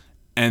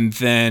 and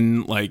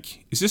then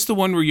like, is this the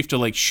one where you have to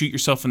like shoot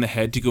yourself in the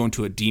head to go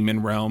into a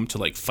demon realm to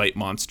like fight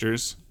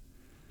monsters?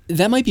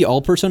 That might be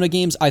all Persona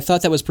games. I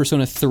thought that was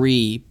Persona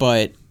 3,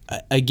 but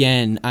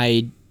again,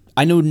 I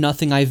know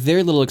nothing. I have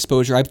very little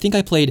exposure. I think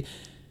I played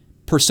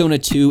Persona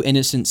 2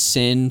 Innocent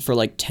Sin for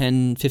like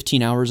 10,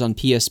 15 hours on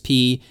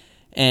PSP,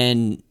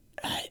 and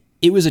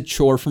it was a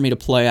chore for me to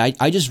play.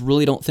 I just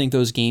really don't think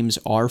those games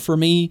are for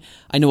me.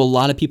 I know a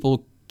lot of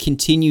people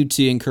continue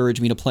to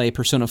encourage me to play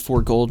Persona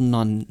 4 Golden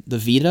on the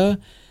Vita,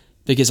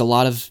 because a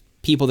lot of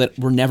people that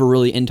were never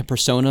really into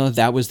Persona,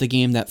 that was the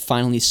game that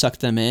finally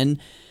sucked them in.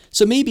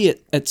 So maybe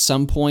at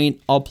some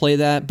point I'll play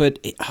that, but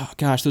oh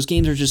gosh, those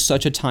games are just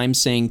such a time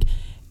sink.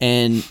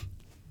 And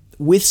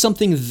with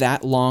something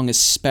that long,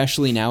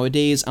 especially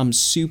nowadays, I'm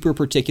super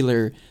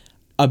particular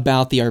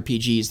about the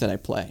RPGs that I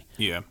play.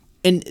 Yeah.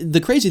 And the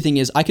crazy thing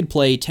is, I could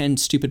play 10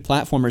 stupid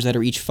platformers that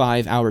are each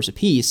 5 hours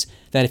apiece,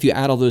 that if you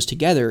add all those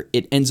together,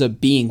 it ends up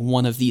being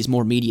one of these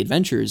more meaty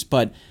adventures,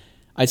 but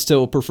I'd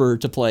still prefer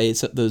to play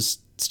those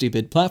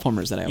stupid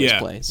platformers that I always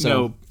play.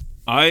 So no,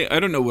 I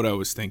don't know what I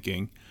was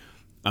thinking.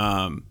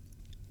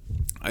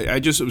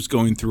 I just was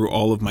going through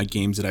all of my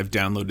games that I've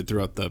downloaded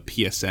throughout the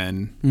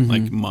PSN,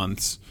 like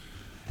months,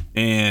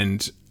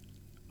 and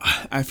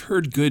I've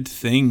heard good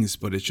things,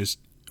 but it's just,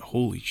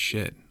 holy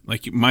shit.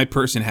 Like, my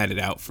person had it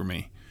out for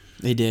me.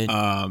 They did. So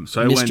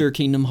I Mr.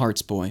 Kingdom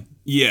Hearts boy.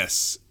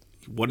 Yes.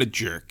 What a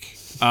jerk.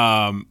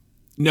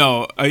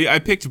 No, I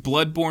picked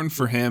Bloodborne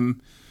for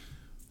him.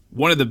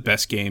 One of the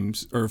best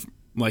games, or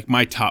like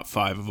my top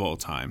 5 of all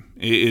time.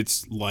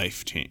 It's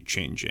life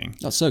changing.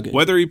 That's so good.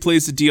 Whether he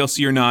plays the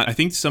DLC or not, I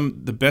think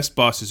the best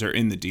bosses are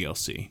in the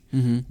DLC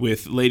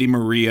with Lady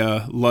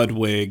Maria,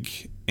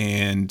 Ludwig,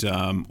 and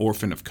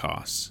Orphan of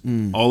Kos.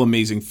 All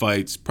amazing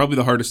fights. Probably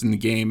the hardest in the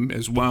game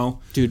as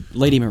well. Dude,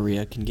 Lady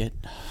Maria can get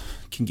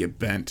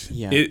bent.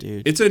 Yeah,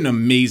 dude. It's an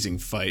amazing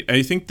fight.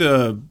 I think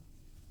the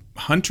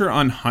Hunter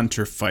on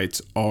Hunter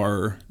fights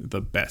are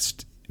the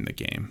best in the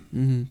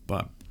game.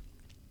 But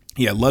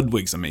yeah,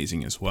 Ludwig's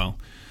amazing as well.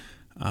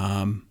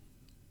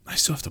 I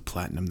still have to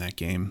platinum that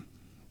game.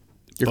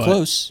 You're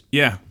close.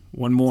 Yeah,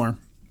 one more.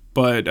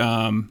 But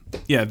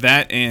yeah,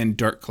 that and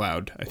Dark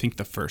Cloud. I think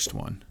the first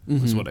one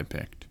was what I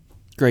picked.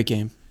 Great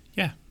game.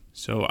 Yeah.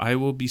 So I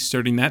will be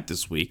starting that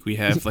this week. We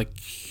have like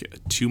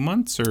 2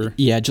 months or...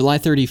 Yeah, July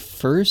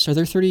 31st. Are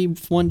there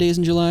 31 days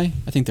in July?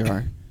 I think there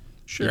are.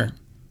 Sure.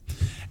 Yeah.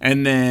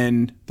 And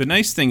then the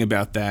nice thing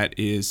about that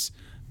is,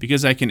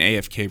 because I can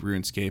AFK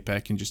RuneScape, I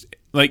can just...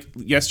 Like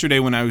yesterday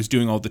when I was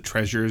doing all the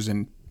treasures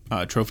and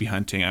trophy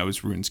hunting, I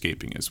was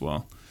RuneScaping as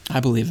well. I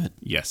believe it.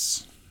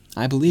 Yes.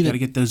 I believe Gotta it.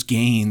 get those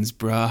gains,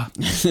 bruh.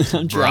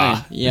 I'm trying.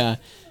 Bruh. Yeah.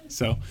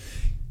 So,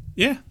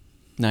 yeah.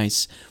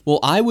 Nice. Well,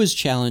 I was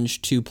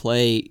challenged to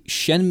play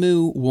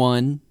Shenmue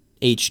 1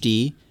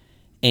 HD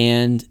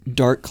and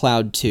Dark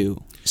Cloud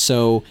 2.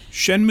 So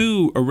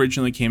Shenmue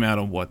originally came out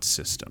on what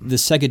system? the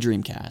Sega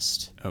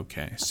Dreamcast.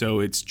 Okay, so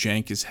it's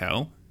jank as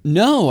hell?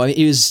 No,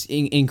 it was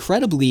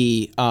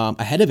incredibly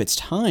ahead of its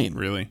time.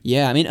 Really?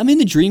 Yeah, I mean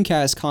the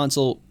Dreamcast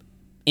console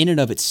in and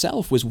of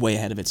itself was way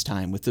ahead of its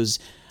time with those.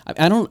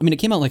 It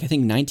came out like I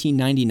think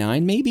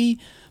 1999 maybe,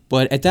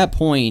 but at that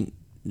point,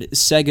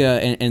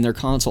 Sega and their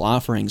console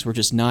offerings were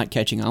just not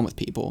catching on with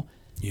people.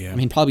 Yeah. I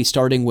mean, probably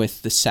starting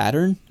with the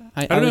Saturn.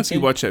 I don't know would if say.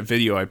 you watched that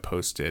video I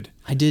posted.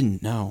 I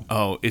didn't know.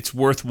 Oh, it's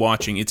worth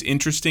watching. It's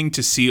interesting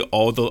to see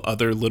all the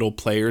other little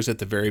players at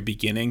the very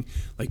beginning,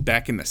 like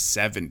back in the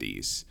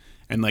 70s,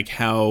 and like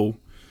how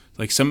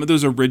like some of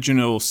those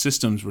original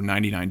systems were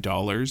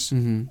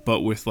 $99,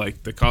 but with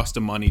like the cost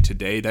of money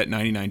today, that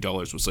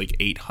 $99 was like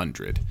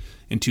 $800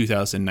 in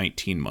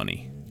 2019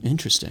 money.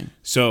 Interesting.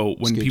 So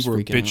when Scoops people were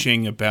freaking out.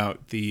 bitching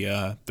about the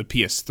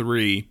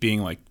PS3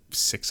 being like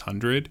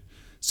 $600,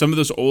 some of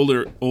those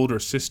older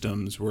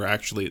systems were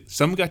actually,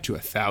 some got to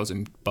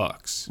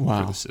 $1,000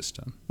 Wow. for the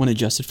system. When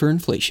adjusted for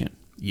inflation.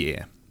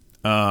 Yeah.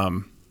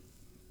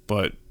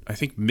 But I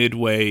think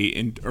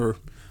midway or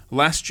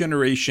last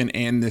generation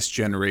and this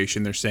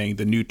generation, they're saying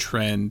the new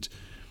trend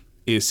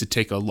is to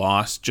take a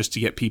loss just to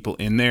get people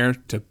in there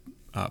to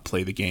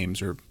play the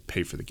games or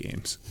pay for the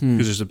games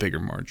because there's a bigger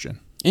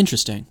margin.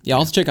 Interesting. Yeah,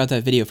 I'll have to check out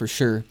that video for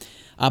sure.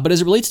 But as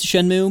it relates to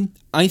Shenmue,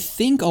 I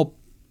think I'll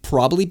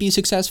probably be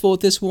successful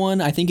with this one.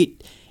 I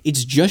think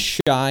it's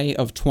just shy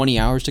of 20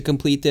 hours to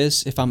complete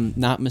this, if I'm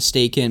not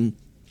mistaken.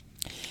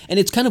 And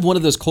it's kind of one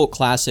of those cult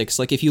classics.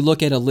 Like if you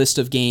look at a list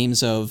of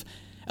games of,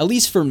 at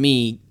least for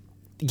me,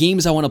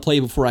 games I want to play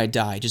before I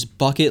die, just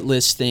bucket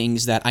list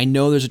things that I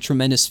know there's a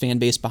tremendous fan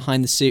base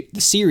behind the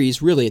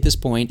series, really, at this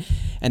point.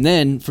 And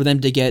then for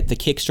them to get the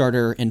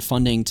Kickstarter and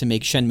funding to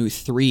make Shenmue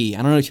 3,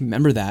 I don't know if you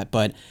remember that,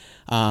 but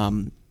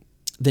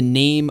the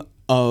name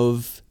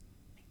of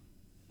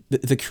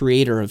the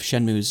creator of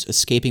Shenmue's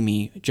escaping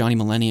me, Johnny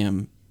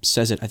Millennium,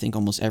 says it, I think,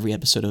 almost every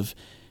episode of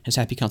his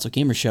Happy Console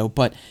Gamer show.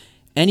 But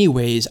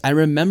anyways, I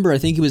remember, I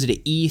think it was at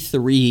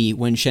E3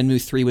 when Shenmue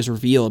 3 was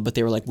revealed, but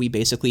they were like, we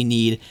basically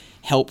need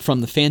help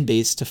from the fan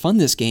base to fund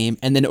this game.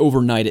 And then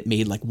overnight it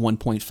made like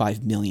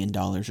 $1.5 million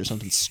or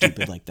something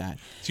stupid like that.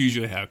 It's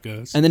usually how it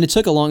goes. And then it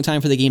took a long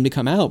time for the game to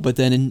come out, but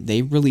then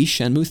they released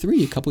Shenmue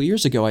 3 a couple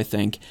years ago, I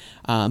think.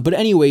 But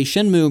anyway,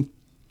 Shenmue,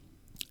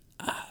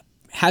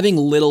 having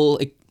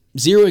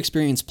zero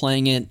experience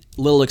playing it,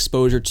 little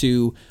exposure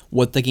to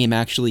what the game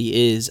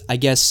actually is, I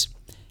guess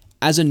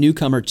as a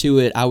newcomer to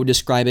it, I would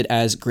describe it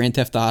as Grand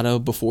Theft Auto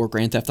before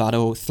Grand Theft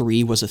Auto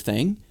 3 was a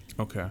thing.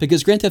 Okay.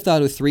 Because Grand Theft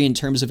Auto 3, in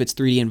terms of its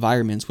 3D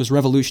environments, was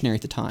revolutionary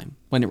at the time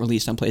when it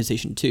released on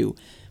PlayStation 2.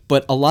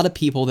 But a lot of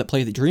people that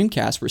play the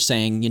Dreamcast were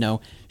saying,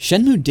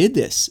 Shenmue did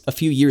this a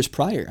few years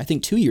prior, I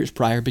think 2 years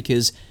prior,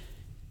 because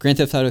Grand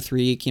Theft Auto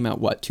 3 came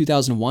out,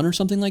 2001 or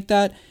something like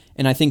that?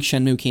 And I think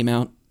Shenmue came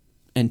out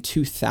in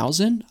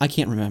 2000? I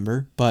can't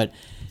remember, but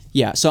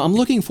yeah, so I'm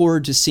looking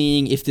forward to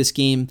seeing if this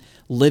game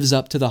lives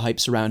up to the hype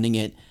surrounding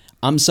it.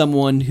 I'm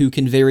someone who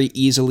can very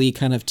easily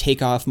kind of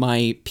take off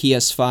my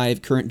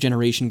PS5 current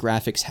generation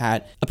graphics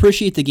hat,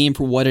 appreciate the game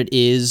for what it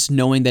is,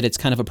 knowing that it's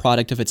kind of a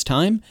product of its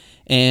time,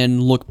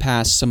 and look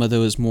past some of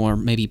those more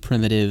maybe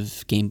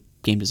primitive game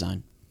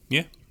design.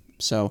 Yeah.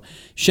 So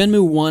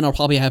Shenmue 1, I'll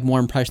probably have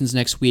more impressions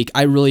next week.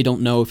 I really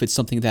don't know if it's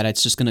something that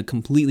it's just going to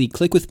completely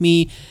click with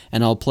me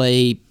and I'll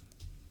play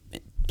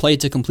it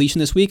to completion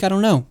this week. I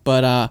don't know.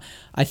 But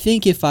I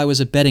think if I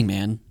was a betting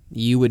man,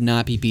 you would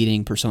not be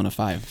beating Persona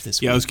 5 this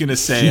week. Yeah, I was going to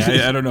say,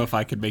 I don't know if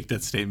I could make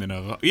that statement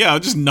of, I'll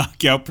just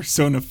knock out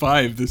Persona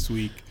 5 this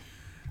week.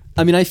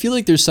 I mean, I feel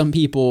like there's some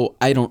people,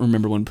 I don't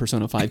remember when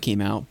Persona 5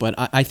 came out, but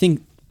I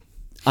think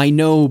I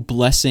know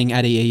Blessing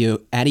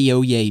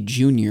Adeoye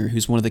Jr.,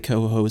 who's one of the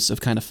co-hosts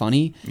of Kind of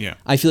Funny. Yeah.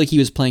 I feel like he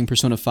was playing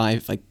Persona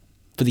 5 like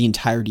for the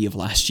entirety of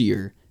last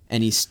year,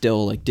 and he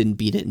still like didn't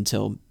beat it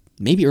until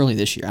maybe early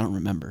this year. I don't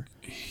remember.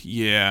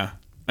 Yeah.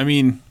 I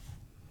mean,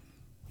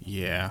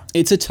 yeah.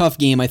 It's a tough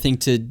game, I think,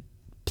 to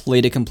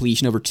play to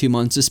completion over 2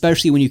 months,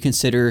 especially when you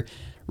consider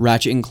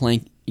Ratchet and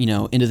Clank,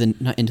 not into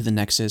the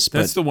Nexus.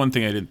 That's but the one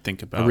thing I didn't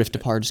think about. A Rift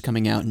Apart is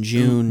coming out in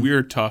June. We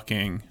were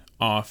talking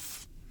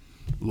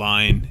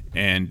offline,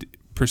 and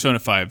Persona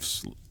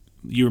 5's,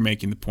 you were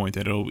making the point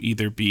that it'll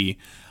either be,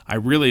 I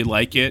really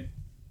like it,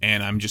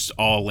 and I'm just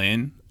all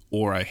in,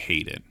 or I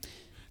hate it.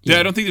 Yeah.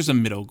 I don't think there's a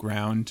middle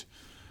ground.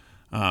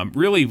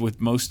 Really, with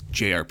most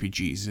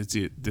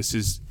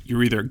JRPGs,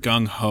 you're either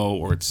gung-ho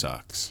or it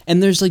sucks.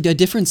 And there's like a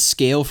different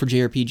scale for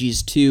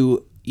JRPGs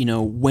too,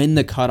 when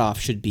the cutoff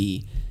should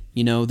be.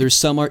 There's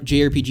some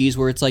JRPGs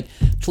where it's like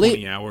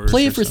play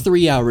it for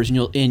 3 hours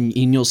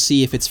and you'll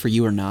see if it's for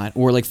you or not.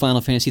 Or like Final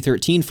Fantasy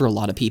 13 for a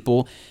lot of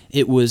people,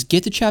 it was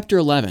get to chapter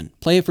 11,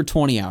 play it for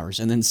 20 hours,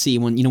 and then see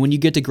when you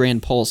get to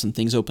Grand Pulse and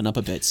things open up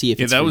a bit, see if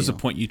it's for you. Yeah, that was the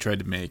point you tried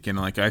to make, and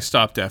like I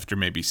stopped after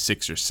maybe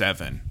 6 or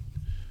 7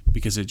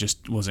 because it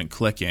just wasn't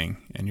clicking,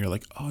 and you're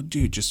like, oh,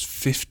 dude, just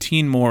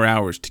 15 more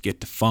hours to get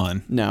to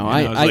fun. No,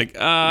 and I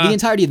was the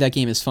entirety of that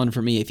game is fun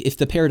for me. If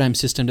the paradigm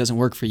system doesn't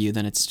work for you,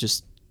 then it's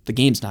just the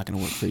game's not going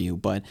to work for you.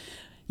 But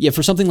yeah,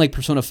 for something like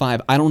Persona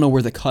 5, I don't know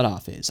where the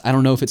cutoff is. I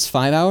don't know if it's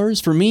 5 hours.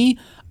 For me,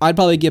 I'd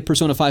probably give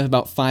Persona 5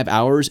 about 5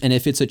 hours, and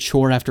if it's a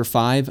chore after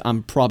 5,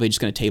 I'm probably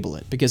just going to table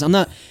it, because I'm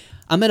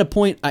at a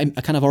point, I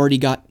kind of already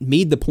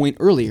made the point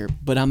earlier,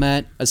 but I'm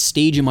at a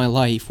stage in my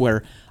life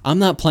where I'm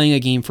not playing a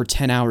game for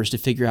 10 hours to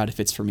figure out if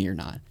it's for me or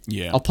not.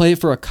 Yeah. I'll play it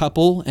for a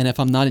couple, and if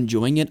I'm not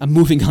enjoying it, I'm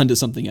moving on to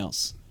something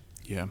else.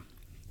 Yeah.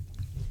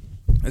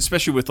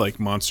 Especially with like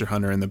Monster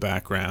Hunter in the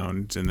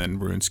background, and then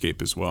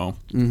RuneScape as well.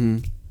 Mm-hmm.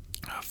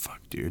 Oh, fuck,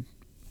 dude.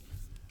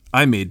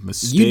 I made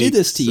mistakes. You did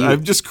this to you.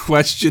 I'm just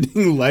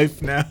questioning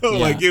life now. Yeah.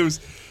 Like, it was...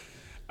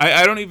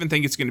 I don't even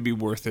think it's going to be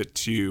worth it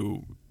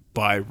to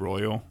buy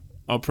Royal.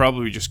 I'll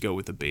probably just go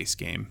with the base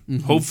game.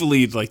 Mm-hmm.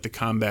 Hopefully, like, the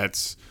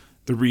combat's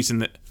the reason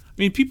that... I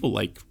mean, people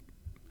like...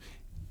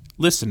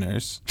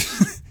 Listeners,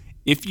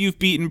 if you've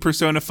beaten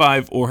Persona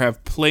 5 or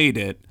have played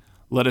it,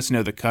 let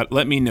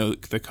me know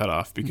the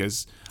cutoff,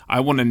 because I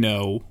want to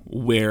know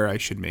where I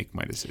should make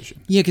my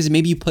decision. Yeah, because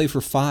maybe you play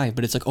for 5,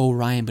 but it's like, oh,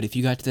 Ryan, but if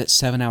you got to that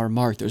 7-hour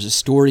mark, there's a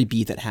story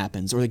beat that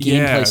happens, or the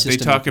gameplay system. Yeah,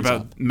 they talk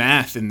about up.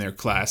 math in their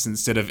class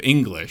instead of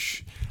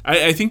English.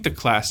 I think the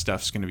class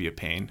stuff's going to be a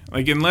pain.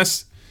 Like,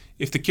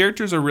 if the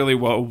characters are really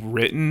well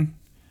written,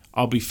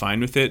 I'll be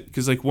fine with it.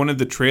 Because, like, one of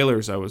the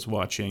trailers I was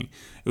watching,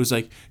 it was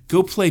like,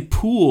 go play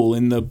pool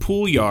in the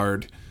pool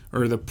yard,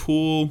 or the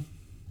pool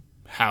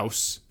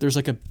house. There's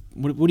like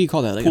what do you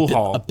call that? Like pool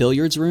hall. A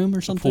billiards room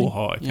or something? Pool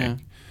hall, I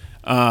think.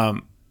 Yeah.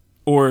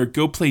 Or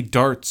go play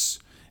darts,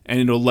 and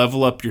it'll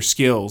level up your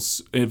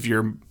skills of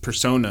your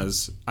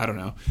personas. I don't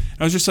know.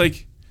 I was just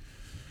like...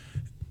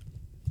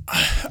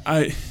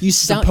 the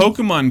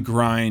Pokemon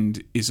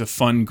grind is a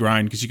fun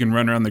grind because you can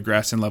run around the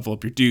grass and level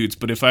up your dudes.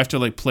 But if I have to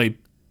like play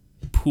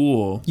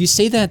pool, you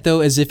say that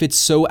though as if it's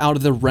so out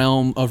of the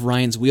realm of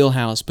Ryan's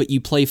wheelhouse. But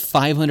you play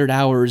 500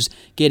 hours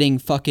getting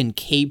fucking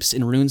capes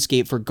in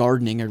RuneScape for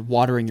gardening or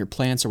watering your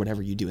plants or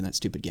whatever you do in that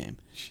stupid game.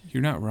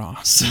 You're not wrong.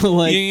 So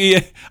like,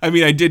 yeah. I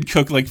mean, I did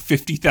cook like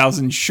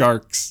 50,000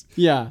 sharks.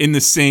 Yeah. In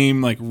the same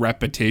like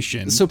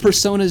repetition. So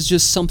Persona is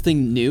just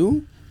something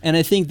new, and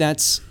I think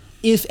that's.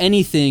 If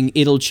anything,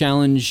 it'll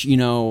challenge, you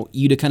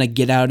to kind of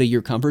get out of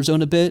your comfort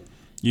zone a bit.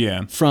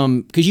 Yeah.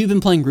 Because you've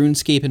been playing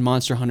RuneScape and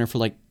Monster Hunter for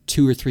like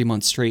 2 or 3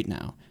 months straight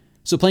now.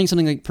 So playing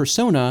something like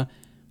Persona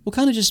will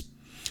kind of just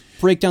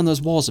break down those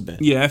walls a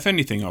bit. Yeah, if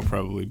anything, I'll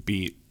probably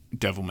beat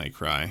Devil May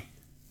Cry.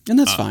 And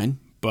that's fine.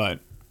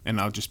 And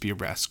I'll just be a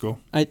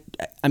rascal. I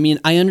mean,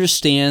 I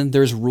understand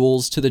there's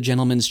rules to the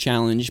Gentleman's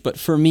Challenge, but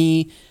for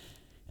me...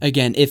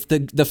 Again, if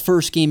the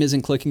first game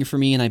isn't clicking for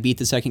me and I beat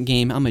the second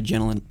game, I'm a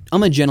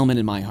gentleman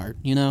in my heart,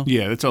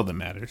 Yeah, that's all that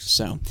matters.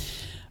 So,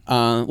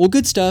 well,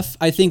 good stuff.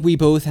 I think we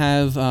both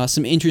have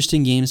some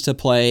interesting games to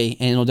play,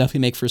 and it'll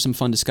definitely make for some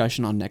fun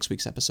discussion on next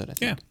week's episode, I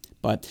think. Yeah.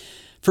 But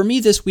for me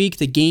this week,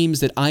 the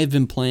games that I've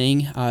been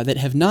playing that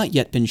have not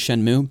yet been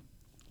Shenmue,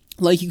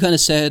 like you kind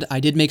of said, I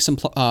did make some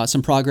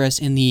progress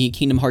in the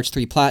Kingdom Hearts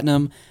 3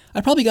 Platinum.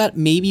 I probably got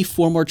maybe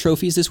 4 more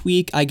trophies this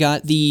week. I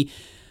got the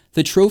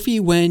trophy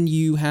when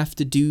you have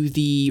to do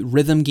the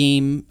rhythm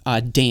game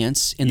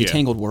dance in the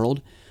Tangled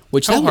World.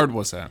 How hard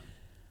was that?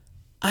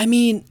 I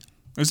mean...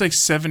 It was like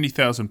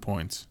 70,000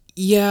 points.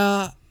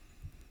 Yeah.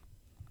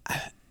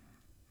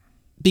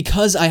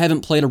 Because I haven't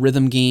played a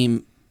rhythm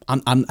game... I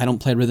don't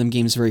play rhythm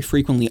games very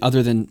frequently,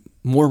 other than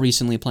more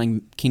recently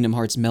playing Kingdom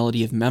Hearts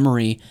Melody of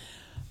Memory.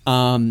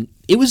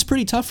 It was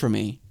pretty tough for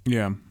me.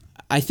 Yeah.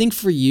 I think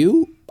for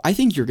you, I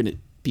think you're going to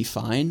be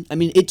fine. I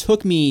mean, it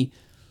took me...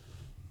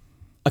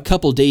 a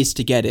couple days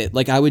to get it.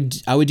 Like I would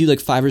do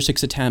like 5 or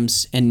 6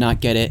 attempts and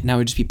not get it, and I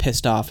would just be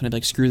pissed off and I'd be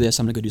like, screw this,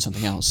 I'm gonna go do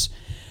something else.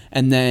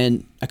 And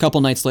then a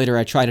couple nights later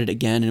I tried it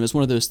again, and it was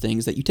one of those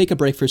things that you take a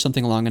break for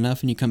something long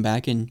enough and you come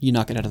back and you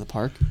knock it out of the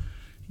park.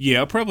 Yeah,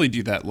 I'll probably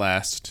do that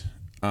last.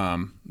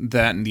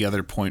 That and the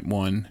other point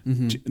one.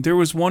 Mm-hmm. There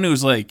was one who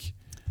was like...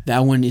 That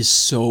one is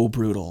so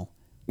brutal.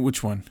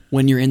 Which one?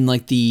 When you're in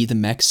like the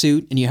mech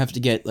suit and you have to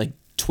get like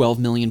 12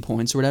 million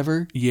points or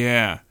whatever.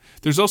 Yeah.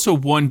 There's also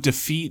one,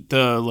 defeat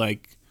the,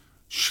 like,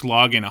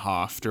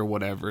 Schlagenhoft or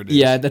whatever it is.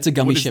 Yeah, that's a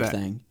gummy ship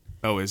thing.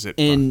 Oh, is it?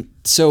 And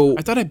so...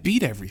 I thought I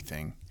beat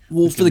everything.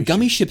 Well, for the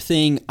gummy ship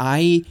thing,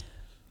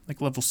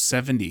 like level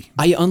 70.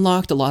 I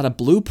unlocked a lot of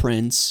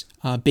blueprints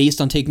based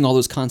on taking all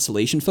those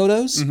constellation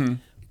photos. Mm-hmm.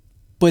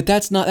 But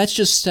that's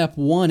just step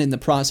 1 in the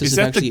process of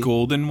actually... Is that the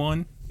golden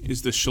one?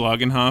 Is the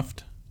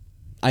Schlagenhoft?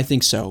 I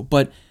think so.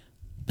 But...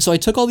 So I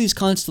took all these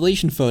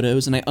constellation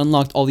photos and I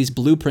unlocked all these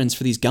blueprints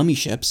for these gummy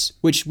ships,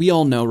 which we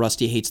all know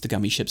Rusty hates the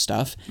gummy ship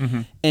stuff.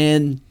 Mm-hmm.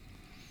 And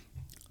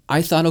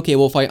I thought, okay,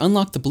 well, if I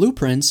unlock the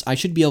blueprints, I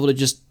should be able to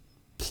just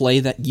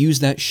use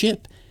that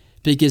ship,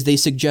 because they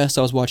suggest,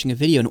 I was watching a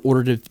video, in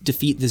order to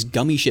defeat this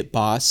gummy ship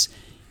boss,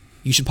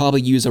 you should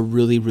probably use a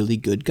really, really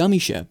good gummy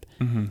ship.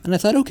 Mm-hmm. And I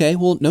thought, okay,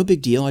 well, no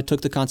big deal. I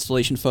took the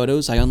constellation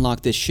photos. I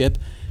unlocked this ship.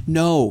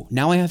 No,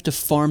 now I have to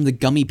farm the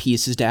gummy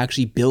pieces to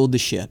actually build the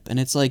ship. And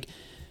it's like...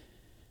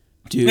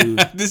 Dude,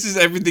 This is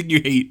everything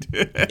you hate.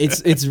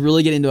 it's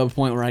really getting to a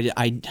point where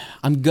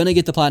I'm gonna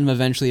get the platinum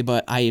eventually,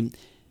 but I'm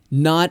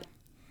not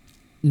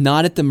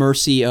at the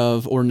mercy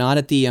of, or not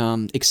at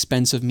the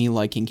expense of me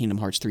liking Kingdom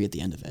Hearts 3 at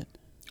the end of it.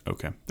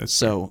 Okay, that's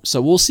So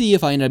we'll see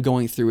if I end up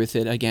going through with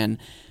it again.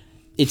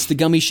 It's the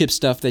gummy ship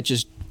stuff that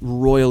just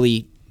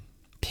royally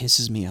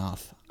pisses me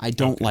off. I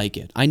don't like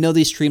it. I know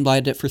they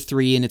streamlined it for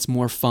 3 and it's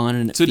more fun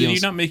and it So feels... did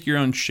you not make your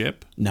own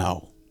ship?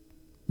 No.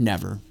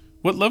 Never.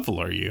 What level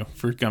are you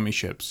for gummy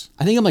ships?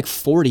 I think I'm like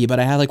 40, but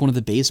I had like one of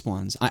the base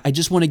ones. I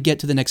just want to get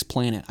to the next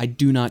planet. I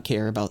do not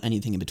care about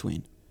anything in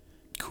between.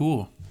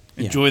 Cool.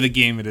 Enjoy the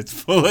game at its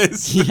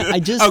fullest. Yeah, I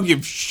don't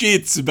give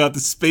shits about the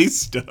space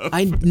stuff.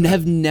 I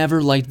have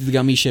never liked the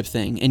gummy ship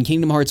thing, and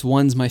Kingdom Hearts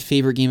 1's my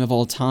favorite game of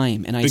all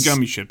time. And the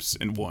gummy ships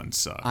in 1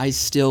 suck. I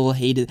still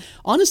hate it.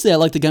 Honestly, I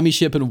like the gummy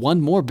ship in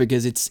 1 more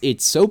because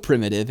it's so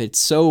primitive. It's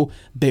so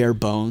bare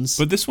bones.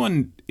 But this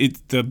one,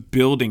 the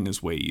building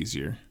is way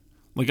easier.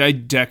 Like, I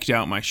decked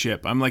out my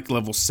ship. I'm like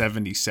level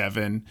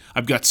 77.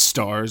 I've got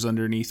stars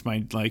underneath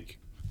my like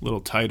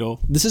little title.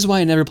 This is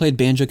why I never played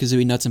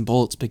Banjo-Kazooie Nuts and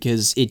Bolts,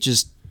 because it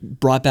just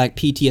brought back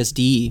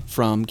PTSD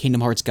from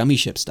Kingdom Hearts gummy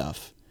ship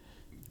stuff.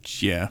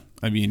 Yeah,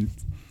 I mean,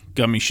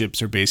 gummy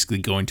ships are basically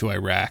going to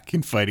Iraq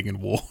and fighting in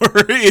war.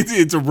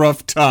 It's a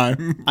rough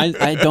time.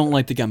 I don't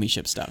like the gummy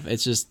ship stuff.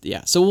 It's just,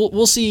 yeah. So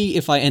we'll see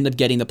if I end up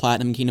getting the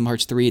Platinum Kingdom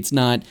Hearts 3. It's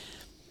not...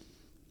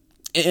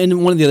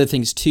 And one of the other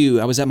things, too,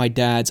 I was at my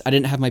dad's. I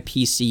didn't have my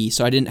PC,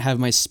 so I didn't have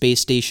my space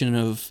station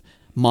of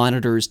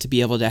monitors to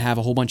be able to have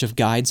a whole bunch of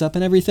guides up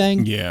and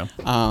everything. Yeah.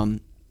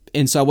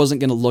 And so I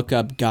wasn't going to look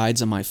up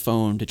guides on my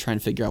phone to try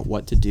and figure out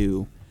what to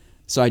do.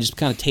 So I just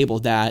kind of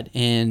tabled that,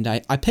 and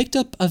I picked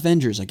up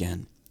Avengers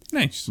again.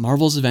 Nice.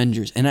 Marvel's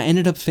Avengers, and I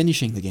ended up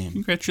finishing the game.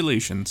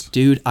 Congratulations.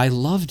 Dude, I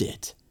loved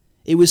it.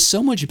 It was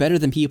so much better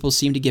than people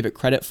seem to give it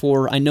credit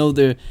for. I know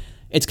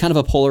it's kind of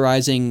a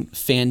polarizing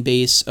fan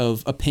base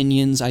of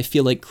opinions. I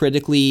feel like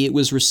critically it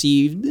was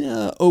received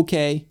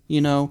okay,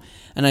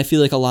 and I feel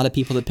like a lot of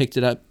people that picked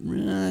it up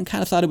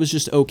kind of thought it was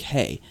just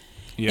okay.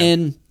 Yeah.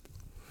 And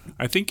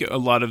I think a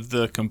lot of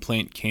the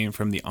complaint came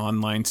from the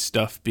online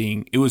stuff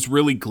it was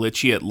really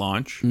glitchy at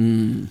launch.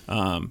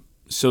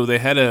 So they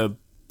had a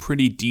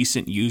pretty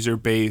decent user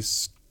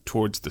base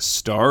towards the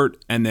start,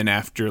 and then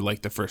after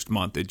like the first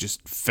month, it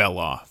just fell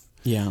off.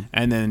 yeah.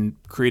 And then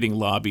creating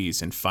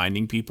lobbies and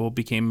finding people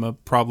became a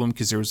problem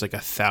because there was like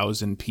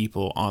 1,000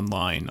 people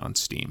online on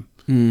Steam.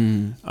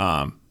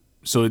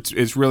 So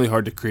it's really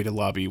hard to create a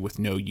lobby with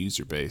no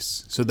user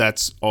base. So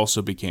that's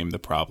also became the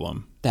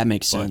problem. That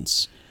makes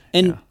sense.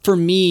 And for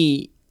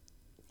me,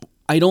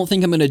 I don't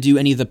think I'm going to do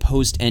any of the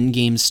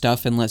post-endgame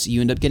stuff unless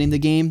you end up getting the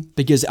game,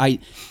 because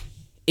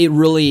it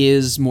really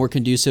is more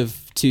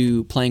conducive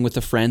to playing with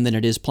a friend than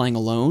it is playing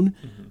alone.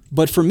 Mm-hmm.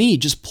 But for me,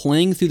 just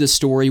playing through the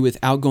story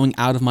without going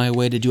out of my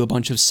way to do a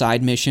bunch of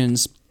side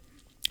missions,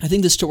 I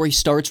think the story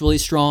starts really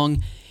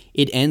strong.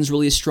 It ends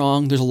really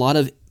strong. There's a lot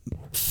of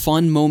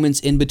fun moments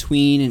in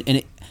between.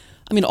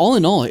 And all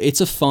in all,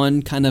 it's a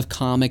fun kind of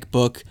comic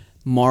book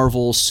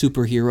Marvel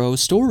superhero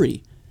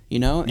story.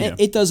 Yeah.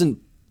 It doesn't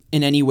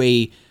in any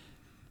way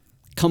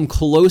come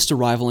close to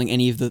rivaling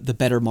any of the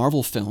better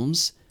Marvel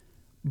films,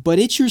 but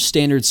it's your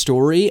standard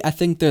story. I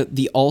think that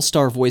the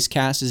all-star voice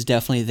cast is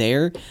definitely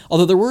there,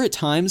 although there were at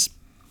times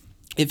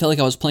it felt like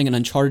I was playing an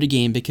Uncharted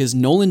game, because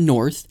Nolan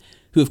North,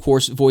 who of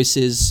course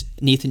voices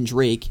Nathan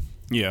Drake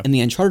in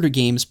the Uncharted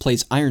games,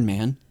 plays Iron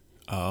Man.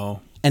 Oh.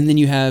 And then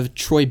you have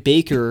Troy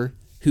Baker,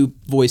 who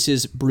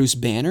voices Bruce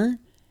Banner.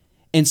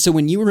 And so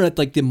when you were at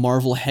like the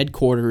Marvel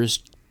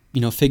headquarters,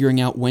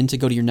 figuring out when to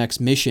go to your next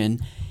mission,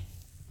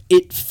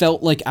 it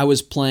felt like I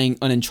was playing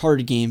an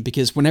Uncharted game,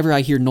 because whenever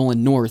I hear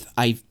Nolan North,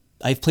 I've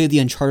played the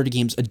Uncharted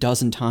games a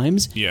dozen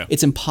times. Yeah.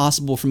 It's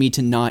impossible for me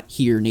to not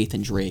hear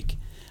Nathan Drake.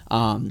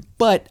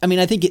 But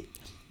I think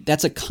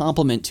that's a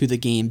compliment to the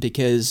game,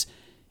 because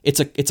it's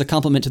a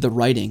compliment to the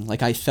writing.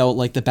 Like, I felt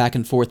like the back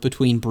and forth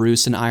between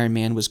Bruce and Iron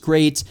Man was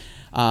great.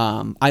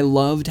 I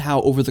loved how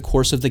over the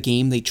course of the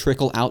game they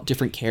trickle out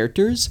different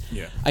characters.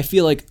 Yeah. I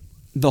feel like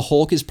the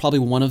Hulk is probably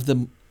one of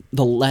the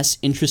less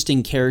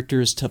interesting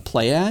characters to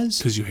play as.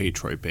 Because you hate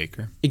Troy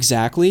Baker.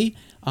 Exactly.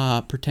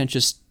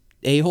 Pretentious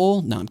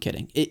a-hole? No, I'm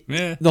kidding.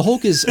 The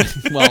Hulk is,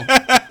 well...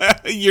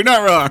 You're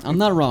not wrong. I'm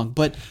not wrong,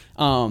 but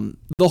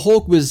the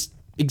Hulk was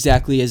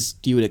exactly as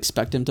you would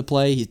expect him to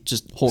play. He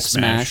just Hulk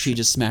smash. He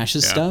just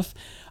smashes stuff.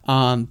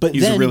 But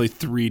he's a really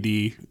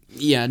 3D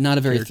not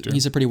a very...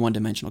 he's a pretty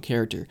one-dimensional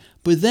character.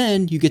 But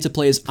then you get to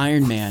play as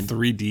Iron Man.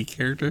 3D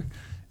character?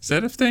 Is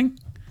that a thing?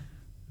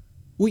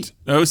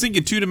 I was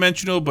thinking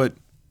two-dimensional, but...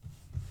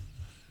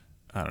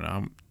 I don't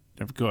know.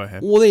 Go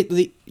ahead. Well,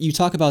 you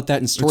talk about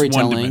that in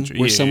storytelling,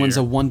 where someone's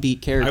a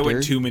one-beat character. I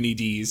went too many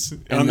Ds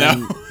on that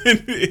one.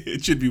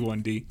 It should be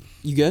 1D.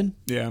 You good?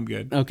 Yeah, I'm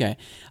good. Okay.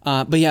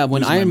 But yeah,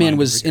 when Iron Man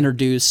was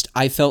introduced,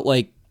 I felt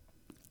like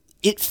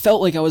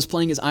I was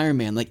playing as Iron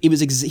Man. Like, it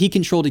was he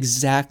controlled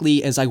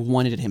exactly as I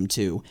wanted him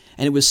to,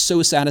 and it was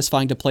so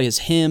satisfying to play as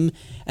him.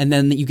 And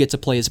then you get to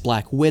play as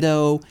Black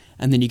Widow,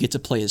 and then you get to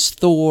play as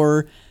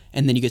Thor.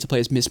 and then you get to play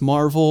as Miss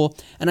Marvel.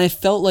 And I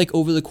felt like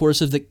over the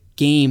course of the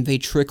game, they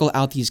trickle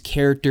out these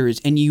characters,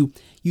 and you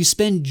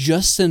spend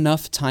just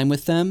enough time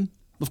with them.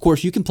 Of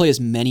course, you can play as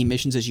many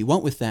missions as you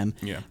want with them,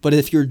 but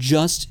if you're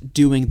just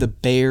doing the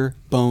bare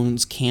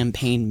bones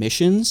campaign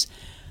missions,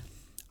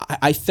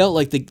 I felt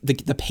like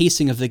the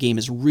pacing of the game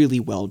is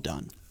really well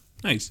done.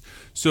 Nice.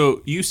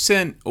 So you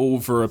sent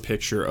over a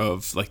picture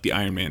of like the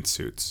Iron Man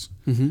suits,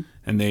 and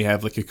they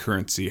have like a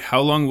currency.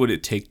 How long would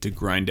it take to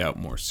grind out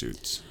more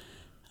suits?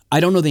 I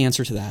don't know the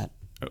answer to that.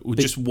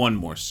 Just one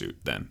more suit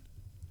then.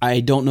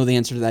 I don't know the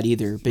answer to that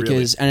either,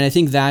 because, Really? and I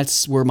think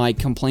that's where my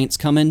complaints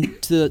come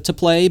into to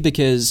play,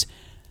 because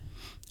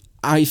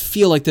I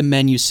feel like the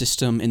menu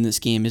system in this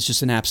game is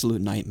just an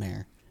absolute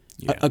nightmare.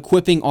 Yeah.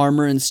 Equipping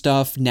armor and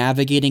stuff,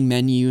 navigating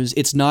menus,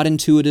 it's not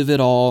intuitive at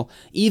all.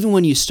 Even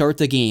when you start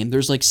the game,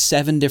 there's like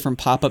 7 different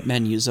pop-up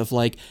menus of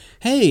like,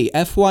 hey,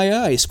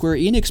 FYI, Square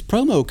Enix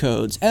promo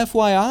codes,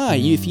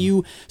 FYI, if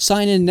you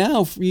sign in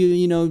now,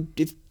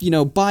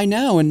 buy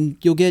now and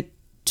you'll get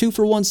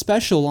 2-for-1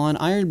 special on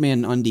Iron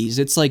Man undies.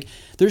 It's like,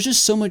 there's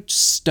just so much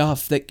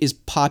stuff that is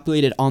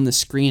populated on the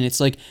screen. It's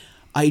like,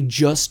 I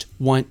just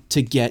want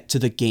to get to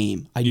the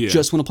game. I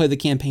just want to play the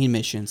campaign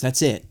missions.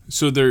 That's it.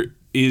 So there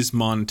is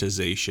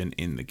monetization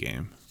in the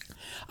game.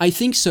 I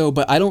think so,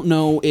 but I don't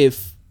know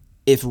if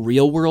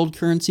real world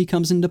currency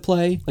comes into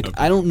play. Like,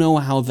 I don't know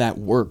how that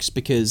works,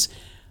 because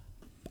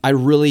I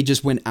really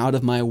just went out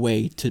of my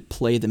way to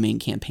play the main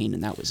campaign,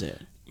 and that was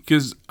it.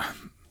 Because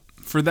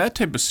for that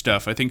type of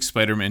stuff, I think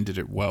Spider-Man did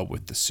it well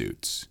with the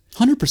suits.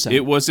 100%.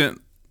 It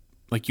wasn't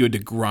like you had to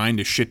grind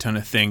a shit ton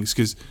of things,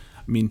 because,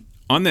 I mean,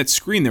 on that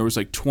screen there was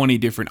like 20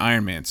 different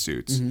Iron Man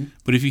suits.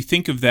 But if you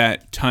think of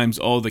that times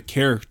all the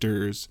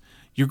characters,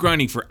 you're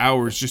grinding for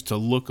hours just to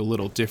look a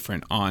little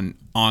different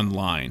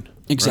online.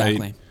 Exactly.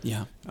 Right?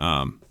 Yeah.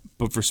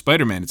 But for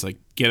Spider-Man, it's like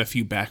get a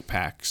few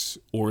backpacks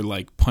or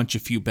like punch a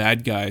few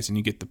bad guys and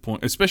you get the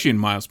point, especially in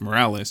Miles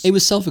Morales. It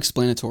was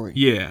self-explanatory.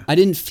 Yeah. I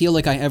didn't feel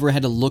like I ever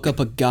had to look up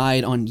a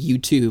guide on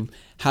YouTube.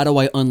 How do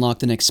I unlock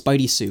the next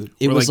Spidey suit?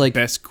 It or was like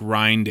best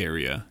grind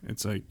area.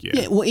 It's like,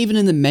 yeah. Well, even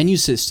in the menu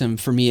system,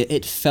 for me,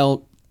 it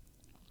felt.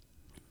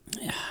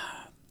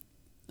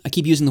 I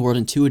keep using the word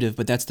intuitive,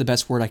 but that's the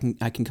best word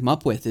I can come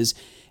up with. Is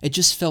it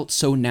just felt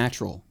so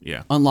natural?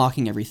 Yeah.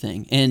 Unlocking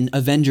everything, and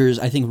Avengers,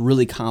 I think,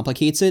 really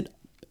complicates it,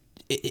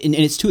 and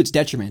it's to its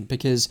detriment,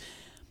 because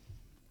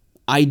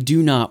I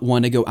do not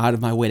want to go out of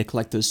my way to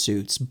collect those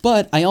suits.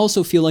 But I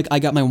also feel like I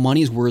got my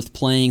money's worth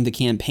playing the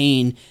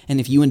campaign,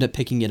 and if you end up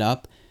picking it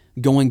up,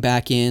 going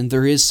back in,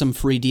 there is some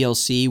free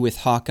DLC with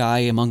Hawkeye,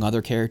 among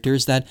other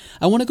characters, that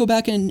I want to go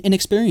back and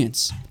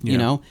experience, you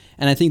know?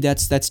 And I think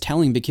that's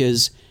telling,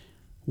 because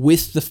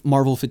with the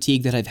Marvel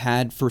fatigue that I've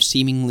had for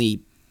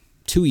seemingly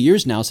 2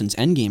 years now since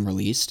Endgame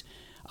released,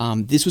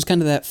 this was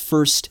kind of that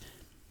first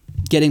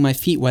getting my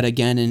feet wet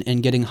again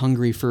and getting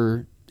hungry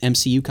for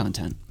MCU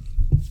content.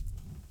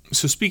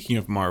 So speaking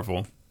of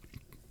Marvel,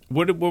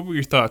 what were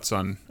your thoughts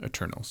on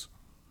Eternals?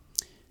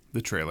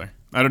 The trailer.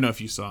 I don't know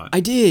if you saw it. I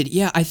did,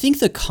 yeah. I think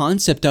the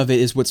concept of it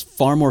is what's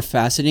far more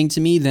fascinating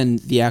to me than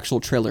the actual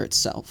trailer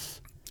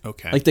itself.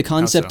 Okay. Like the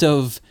concept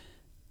of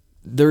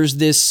there's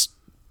this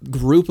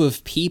group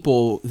of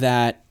people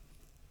that,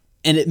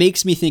 and it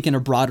makes me think in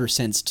a broader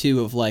sense too,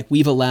 of like,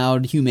 we've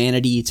allowed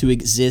humanity to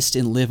exist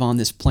and live on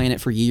this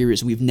planet for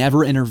years. We've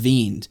never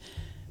intervened,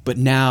 but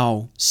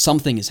now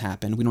something has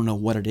happened. We don't know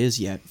what it is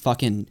yet.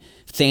 Fucking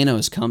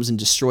Thanos comes and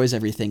destroys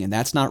everything, and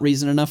that's not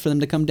reason enough for them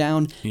to come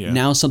down. Yeah.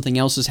 Now something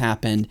else has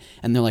happened,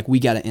 and they're like, we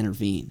got to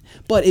intervene.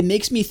 But it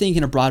makes me think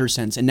in a broader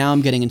sense, and now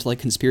I'm getting into like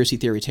conspiracy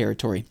theory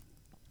territory,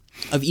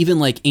 of even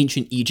like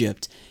ancient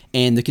Egypt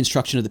and the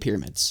construction of the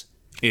pyramids.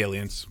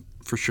 Aliens,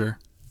 for sure.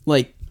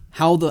 Like,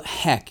 how the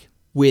heck,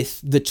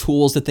 with the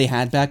tools that they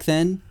had back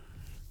then,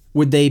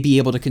 would they be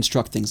able to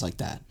construct things like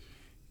that?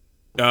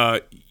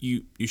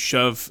 You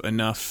shove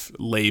enough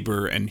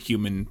labor and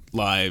human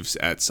lives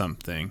at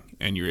something,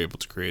 and you're able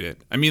to create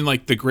it. I mean,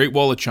 like the Great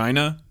Wall of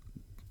China,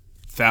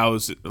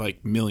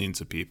 millions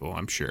of people,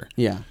 I'm sure.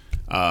 Yeah.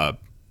 What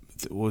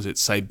was it,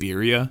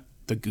 Siberia?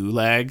 The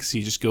gulags?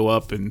 You just go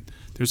up and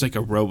there's like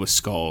a row of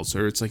skulls,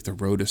 or it's like the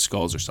road of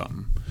skulls or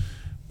something.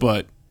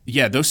 But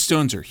yeah, those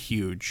stones are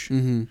huge.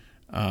 Mm-hmm.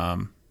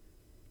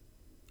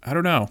 I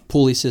don't know.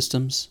 Pulley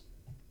systems.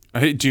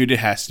 Dude, it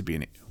has to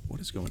be what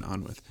is going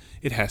on with?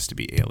 It has to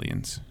be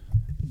aliens.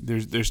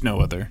 There's no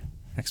other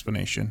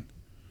explanation.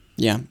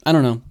 Yeah, I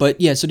don't know. But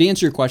yeah, so to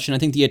answer your question, I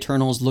think the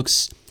Eternals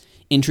looks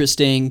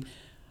interesting.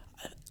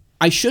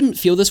 I shouldn't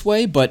feel this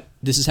way, but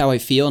this is how I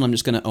feel, and I'm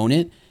just going to own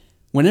it.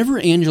 Whenever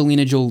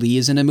Angelina Jolie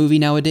is in a movie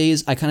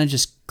nowadays, I kind of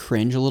just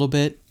cringe a little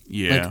bit.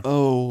 Yeah. Like,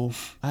 oh,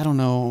 I don't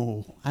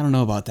know. I don't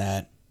know about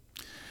that.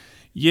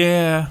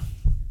 Yeah.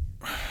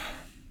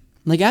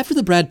 Like, after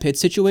the Brad Pitt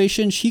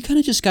situation, she kind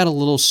of just got a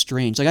little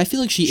strange. Like, I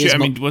feel like she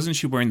is... wasn't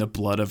she wearing the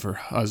blood of her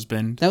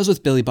husband? That was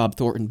with Billy Bob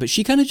Thornton, but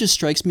she kind of just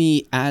strikes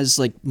me as,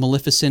 like,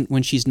 Maleficent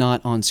when she's not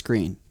on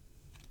screen.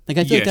 Like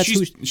I feel like that's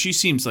who she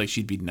seems like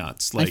she'd be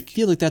nuts. I Like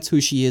feel like that's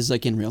who she is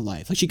like in real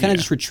life. Like she kind of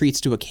just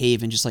retreats to a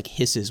cave and just like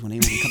hisses when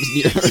anyone comes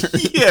near her.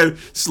 yeah,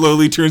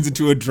 slowly turns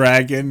into a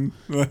dragon.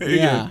 Like,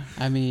 yeah,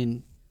 I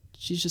mean,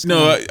 she's just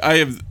No, kinda, I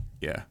have.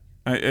 Yeah,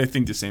 I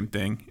think the same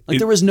thing. like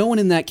there was no one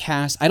in that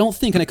cast. I don't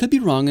think, and I could be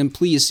wrong. And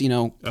please,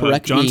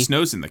 correct Jon me.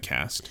 Snow's in the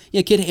cast.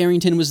 Yeah, Kit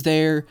Harington was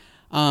there,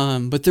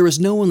 but there was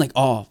no one like,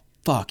 oh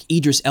fuck,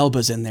 Idris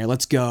Elba's in there.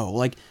 Let's go.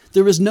 Like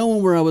there was no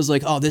one where I was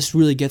like, oh, this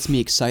really gets me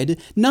excited.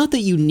 Not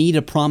that you need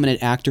a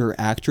prominent actor or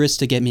actress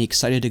to get me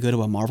excited to go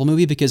to a Marvel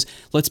movie, because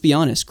let's be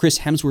honest, Chris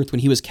Hemsworth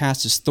when he was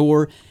cast as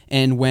Thor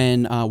and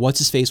when what's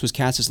his face was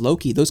cast as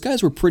Loki, those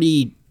guys were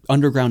pretty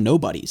underground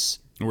nobodies.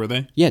 Were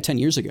they? Yeah, 10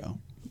 years ago.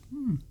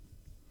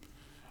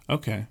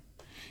 Okay.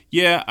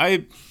 Yeah,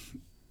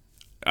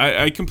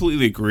 I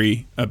completely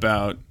agree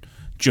about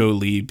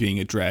Jolie being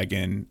a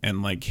dragon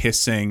and like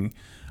hissing.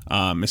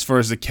 As far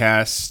as the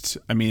cast,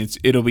 I mean,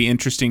 it'll be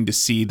interesting to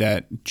see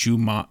that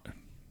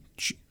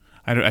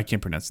I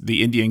can't pronounce it,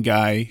 the Indian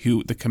guy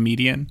the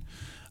comedian,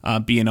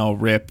 being all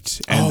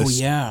ripped.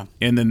 And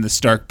and then the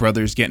Stark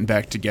brothers getting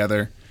back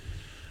together.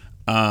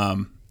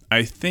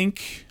 I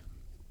think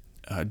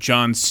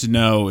Jon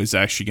Snow is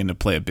actually going to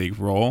play a big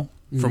role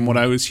from what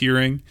I was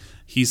hearing.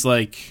 He's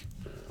like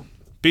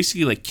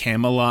basically like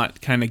Camelot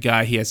kind of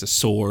guy. He has a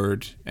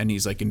sword and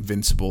he's like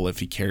invincible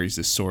if he carries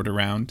this sword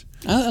around.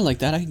 I like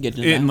that. I can get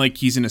into that. And like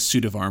he's in a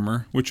suit of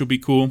armor, which will be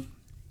cool.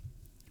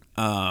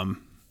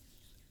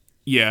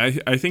 Yeah,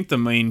 I think the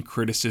main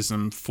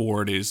criticism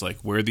for it is like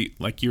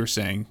like you were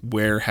saying,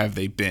 where have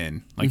they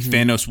been? Like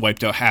Thanos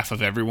wiped out half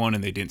of everyone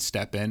and they didn't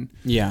step in.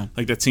 Yeah.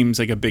 Like that seems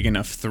like a big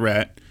enough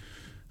threat.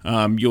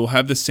 You'll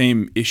have the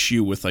same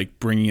issue with like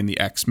bringing in the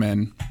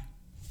X-Men.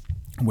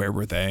 Where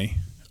were they?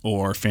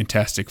 Or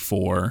Fantastic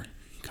Four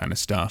kind of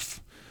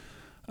stuff.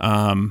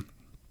 I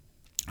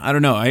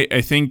don't know.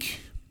 I think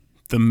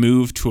the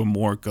move to a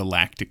more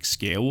galactic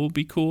scale will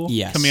be cool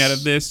coming out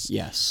of this.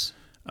 Yes.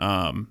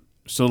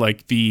 So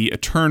like the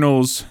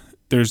Eternals,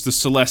 there's the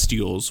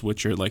Celestials,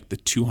 which are like the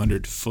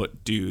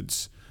 200-foot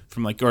dudes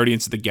from like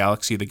Guardians of the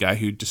Galaxy, the guy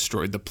who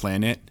destroyed the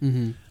planet.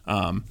 And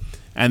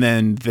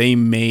then they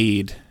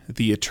made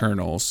the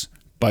Eternals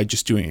by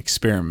just doing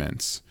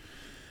experiments.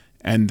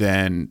 And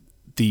then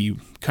the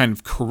kind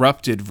of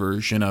corrupted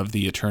version of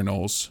the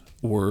Eternals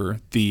were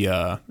the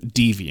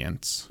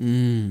Deviants.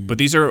 But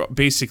these are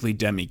basically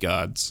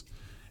demigods.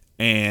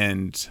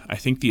 And I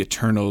think the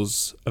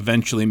Eternals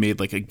eventually made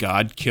like a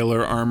god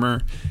killer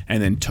armor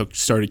and then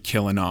started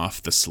killing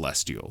off the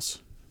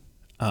Celestials.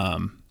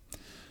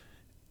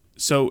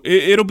 So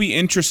it'll be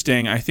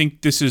interesting. I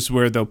think this is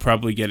where they'll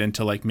probably get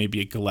into like maybe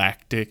a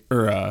galactic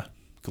or a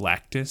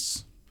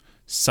Galactus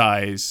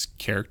size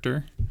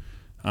character,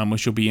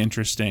 which will be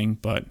interesting,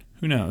 but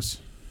who knows?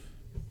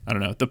 I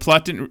don't know. The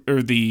plot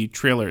the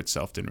trailer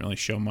itself didn't really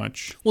show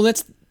much. Well,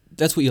 that's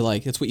what you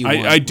like. That's what you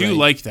want. I do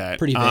like that.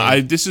 Pretty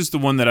vague. This is the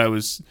one that I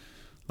was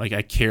like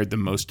I cared the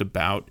most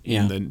about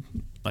in the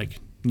like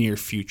near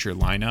future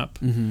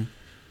lineup.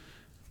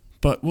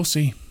 But we'll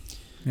see.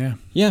 Yeah.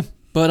 Yeah.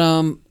 But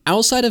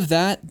outside of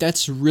that,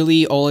 that's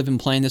really all I've been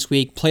playing this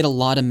week. Played a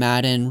lot of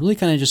Madden, really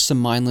kind of just some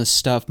mindless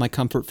stuff, my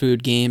comfort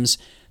food games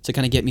to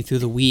kind of get me through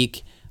the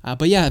week.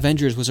 But yeah,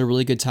 Avengers was a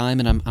really good time,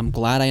 and I'm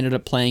glad I ended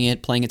up playing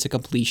it to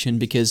completion,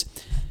 because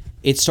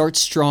it starts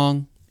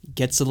strong,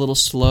 gets a little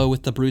slow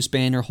with the Bruce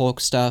Banner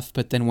Hulk stuff,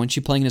 but then once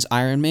you're playing as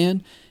Iron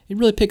Man, it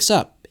really picks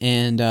up,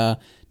 and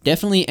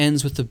definitely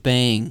ends with a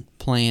bang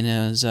playing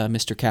as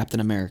Mr. Captain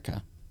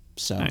America.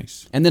 So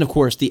nice. And then of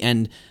course the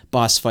end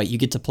boss fight, you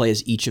get to play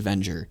as each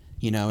Avenger.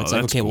 It's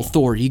like, okay, cool. Well,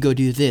 Thor, you go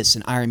do this,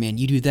 and Iron Man,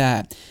 you do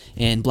that,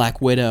 and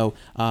Black Widow.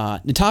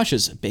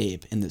 Natasha's a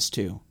babe in this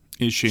too.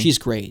 Is she? She's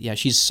great. Yeah,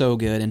 she's so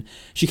good, and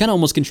she kind of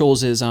almost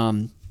controls as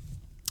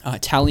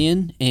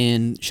Talion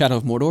in Shadow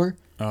of Mordor.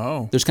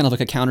 Oh. There's kind of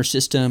like a counter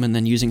system, and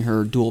then using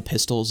her dual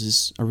pistols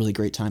is a really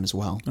great time as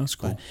well. That's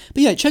cool.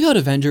 But yeah, check out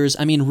Avengers.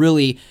 I mean,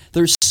 really,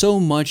 there's so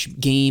much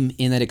game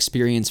in that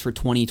experience for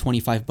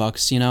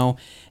 $20-$25,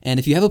 And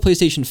if you have a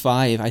PlayStation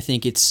 5, I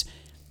think it's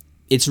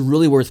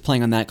really worth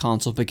playing on that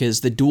console,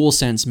 because the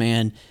DualSense,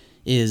 man,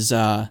 is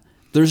there's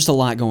just a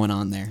lot going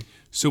on there.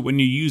 So when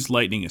you use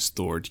lightning as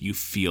Thor, do you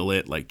feel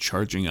it like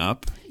charging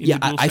up? Yeah,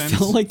 I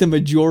feel like the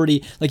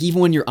majority, like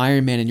even when you're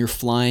Iron Man and you're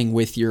flying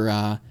with your,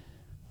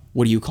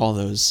 what do you call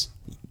those?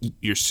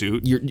 Your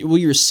suit?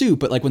 Your suit,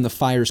 but like when the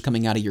fire's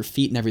coming out of your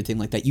feet and everything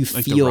like that, you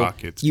like feel the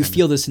rockets,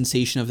 feel the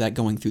sensation of that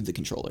going through the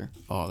controller.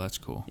 Oh, that's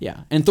cool.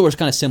 Yeah, and Thor's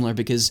kind of similar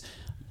because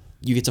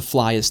you get to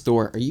fly as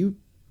Thor. Are you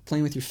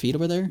playing with your feet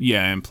over there?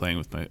 Yeah, I'm playing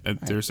with my...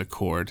 there's a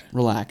cord.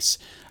 Relax.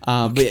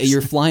 But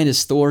you're flying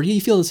as Thor.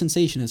 You feel the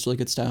sensation. It's really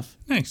good stuff.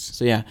 Nice.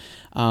 So yeah.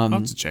 I'll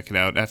have to check it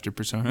out after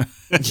Persona.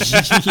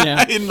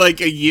 Yeah. In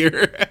like a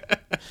year.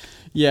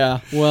 Yeah.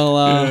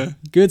 Well,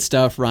 good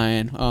stuff,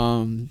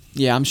 Ryan.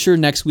 Yeah, I'm sure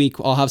next week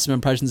I'll have some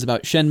impressions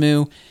about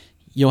Shenmue.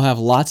 You'll have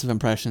lots of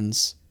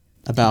impressions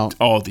about...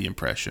 all the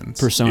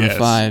impressions. Persona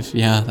 5.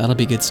 Yeah, that'll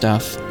be good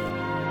stuff.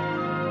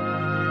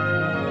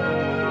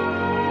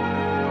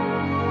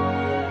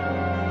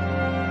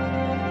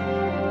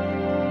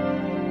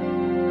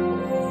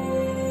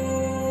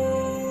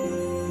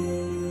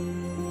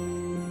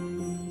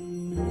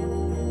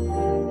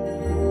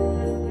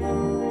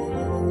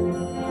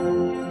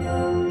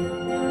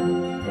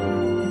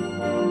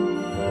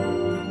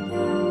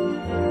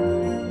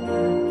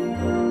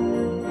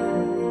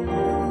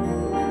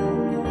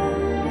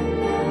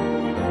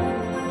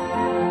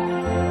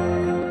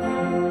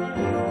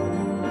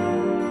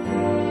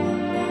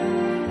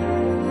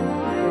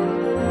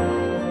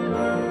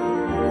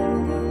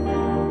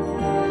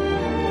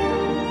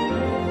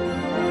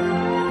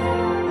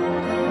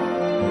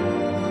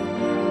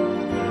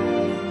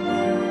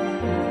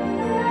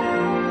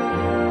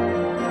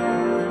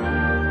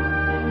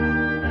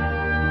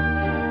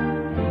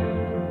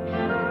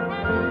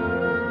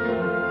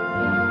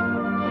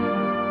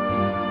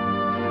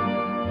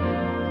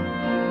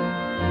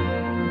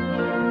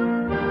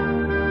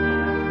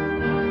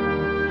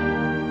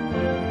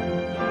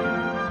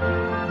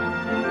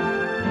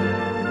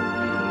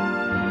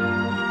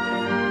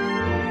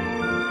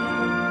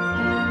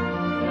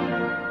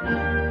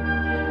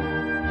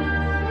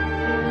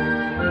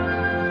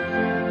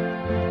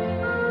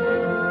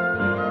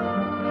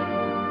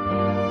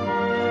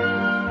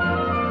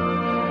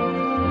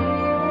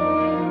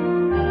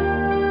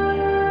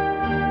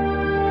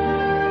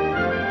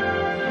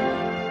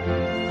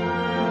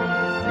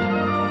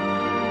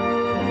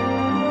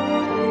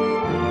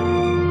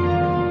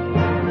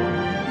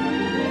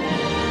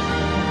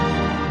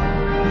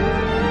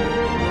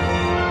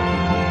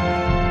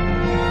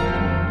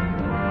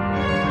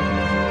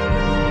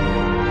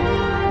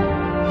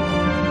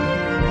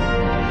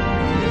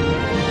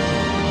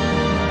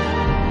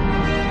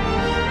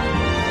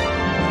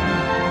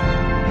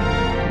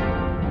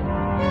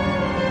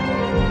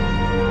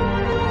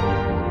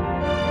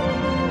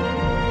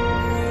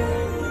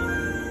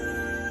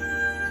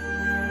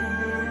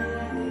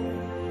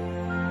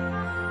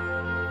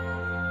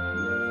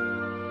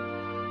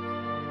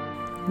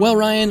 Well,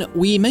 Ryan,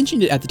 we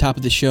mentioned it at the top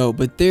of the show,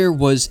 but there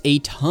was a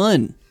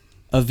ton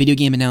of video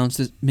game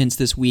announcements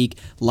this week.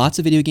 Lots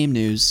of video game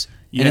news.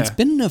 Yeah. And it's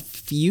been a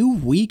few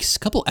weeks,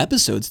 couple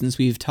episodes since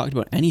we've talked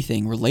about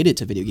anything related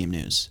to video game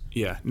news.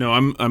 Yeah, no,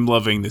 I'm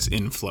loving this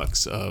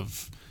influx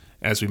of,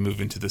 as we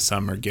move into the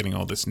summer, getting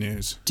all this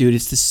news. Dude,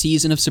 it's the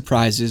season of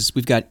surprises.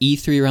 We've got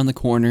E3 around the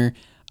corner.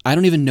 I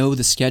don't even know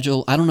the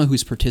schedule. I don't know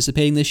who's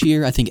participating this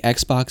year. I think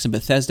Xbox and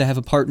Bethesda have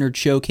a partnered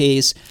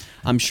showcase.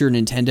 I'm sure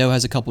Nintendo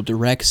has a couple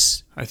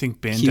directs. I think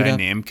queued up.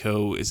 Bandai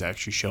Namco is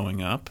actually showing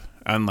up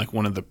on like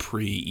one of the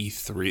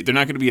pre-E3. They're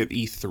not going to be at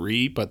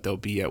E3, but they'll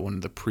be at one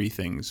of the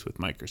pre-things with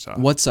Microsoft.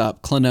 What's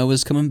up?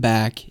 Klonoa's coming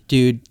back.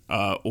 Dude,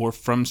 Or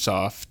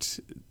FromSoft,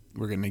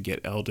 we're going to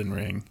get Elden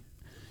Ring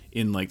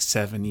in like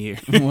 7 years.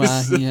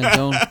 well, yeah,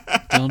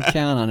 don't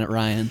count on it,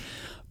 Ryan.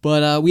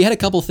 But we had a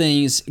couple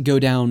things go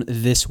down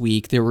this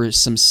week. There were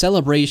some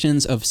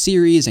celebrations of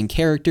series and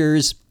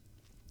characters,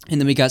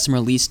 and then we got some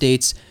release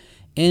dates.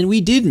 And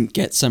we didn't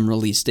get some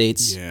release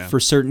dates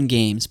for certain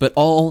games, but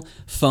all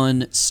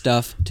fun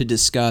stuff to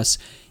discuss.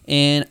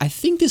 And I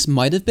think this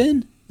might have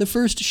been the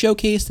first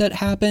showcase that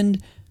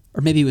happened,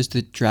 or maybe it was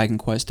the Dragon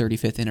Quest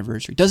 35th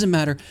anniversary. Doesn't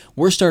matter.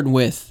 We're starting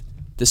with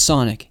the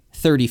Sonic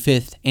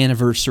 35th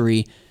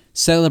anniversary,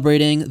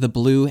 celebrating the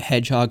Blue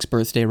Hedgehog's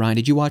birthday. Ryan,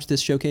 did you watch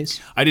this showcase?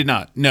 I did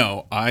not.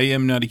 No, I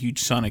am not a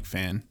huge Sonic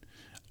fan.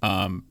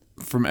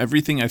 From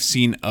everything I've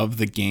seen of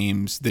the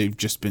games, they've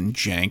just been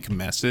jank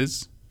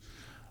messes.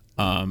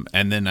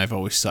 And then I've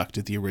always sucked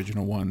at the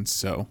original ones,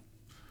 so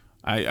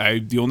I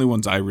the only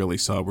ones I really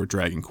saw were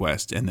Dragon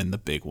Quest and then the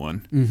big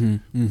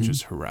one, which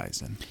was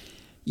Horizon.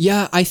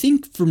 Yeah, I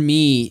think for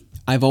me,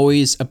 I've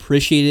always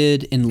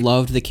appreciated and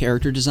loved the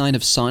character design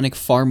of Sonic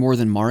far more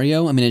than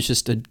Mario. I mean, it's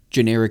just a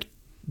generic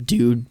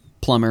dude,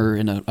 plumber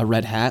in a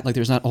red hat. Like,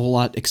 there's not a whole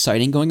lot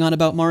exciting going on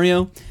about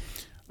Mario.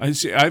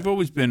 I've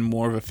always been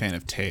more of a fan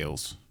of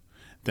Tails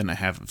than I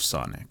have of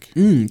Sonic.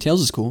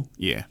 Tails is cool.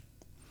 Yeah.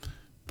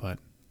 But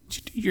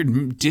you're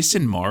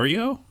dissing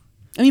Mario?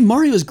 I mean,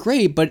 Mario is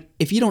great, but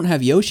if you don't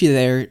have Yoshi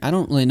there, I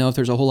don't really know if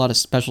there's a whole lot of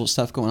special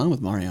stuff going on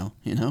with Mario,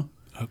 you know?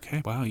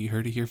 Okay. Wow, you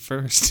heard it here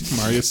first.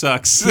 Mario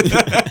sucks.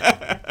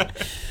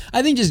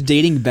 I think just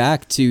dating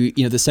back to,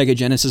 the Sega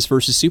Genesis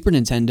versus Super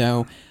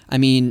Nintendo, I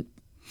mean,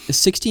 the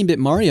 16-bit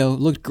Mario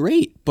looked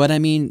great, but I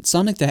mean,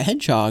 Sonic the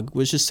Hedgehog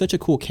was just such a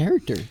cool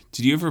character.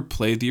 Did you ever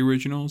play the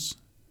originals?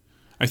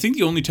 I think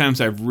the only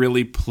times I've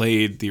really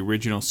played the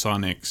original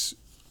Sonics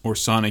or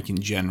Sonic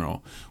in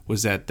general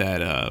was at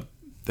that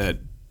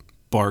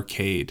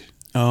barcade.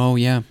 Oh,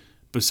 yeah.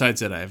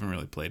 Besides that, I haven't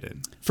really played it.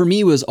 For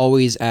me, it was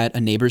always at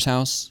a neighbor's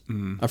house,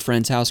 a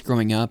friend's house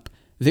growing up.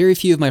 Very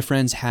few of my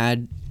friends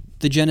had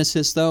the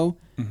Genesis, though.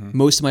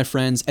 Most of my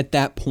friends, at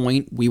that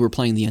point, we were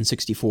playing the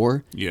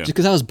N64. Yeah. Just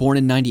because I was born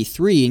in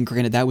 93, and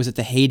granted, that was at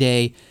the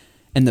heyday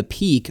and the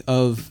peak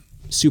of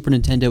Super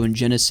Nintendo and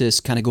Genesis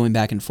kind of going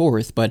back and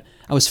forth, but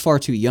I was far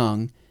too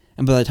young.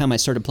 And by the time I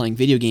started playing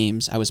video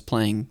games, I was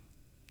playing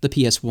the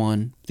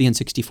PS1, the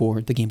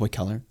N64, the Game Boy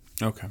Color.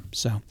 Okay.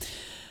 So,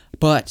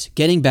 but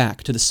getting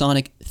back to the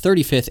Sonic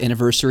 35th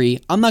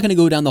anniversary, I'm not going to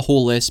go down the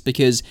whole list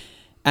because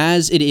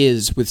as it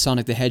is with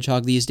Sonic the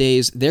Hedgehog these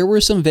days, there were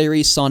some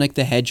very Sonic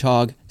the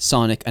Hedgehog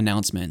Sonic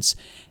announcements.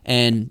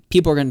 And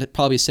people are going to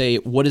probably say,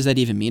 what does that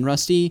even mean,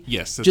 Rusty?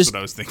 Yes, that's Just what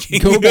I was thinking.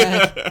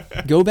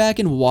 go back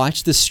and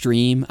watch the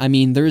stream. I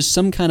mean, there's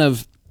some kind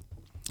of,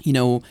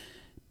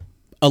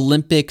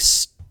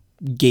 Olympics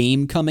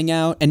game coming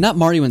out, and not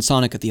Mario and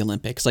Sonic at the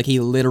Olympics, like a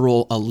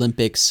literal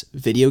Olympics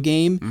video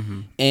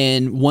game.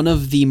 And one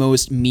of the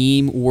most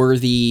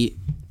meme-worthy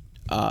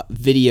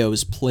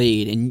videos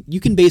played, and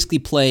you can basically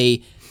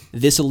play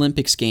this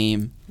Olympics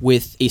game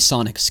with a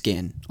Sonic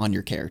skin on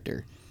your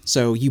character.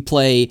 So you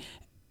play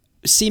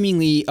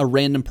seemingly a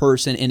random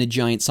person in a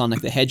giant Sonic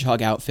the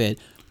Hedgehog outfit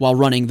while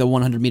running the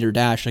 100-meter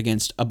dash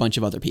against a bunch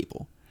of other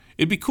people.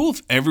 It'd be cool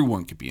if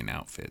everyone could be in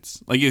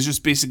outfits. Like, it's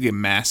just basically a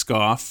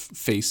mask-off,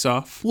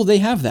 face-off. Well, they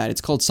have that.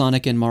 It's called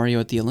Sonic and Mario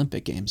at the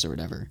Olympic Games or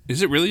whatever.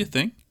 Is it really a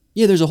thing?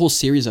 Yeah, there's a whole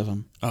series of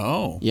them.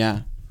 Oh.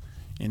 Yeah.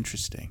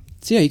 Interesting.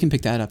 So yeah, you can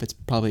pick that up. It's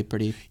probably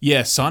pretty...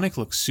 Yeah, Sonic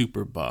looks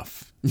super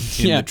buff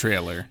in the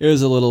trailer. It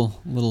was a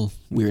little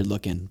weird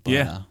looking, but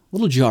a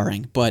little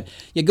jarring. But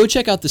yeah, go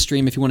check out the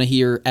stream if you want to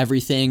hear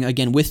everything.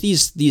 Again, with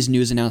these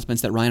news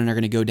announcements that Ryan and I are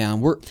going to go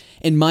down,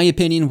 in my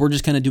opinion, we're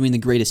just kind of doing the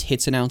greatest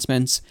hits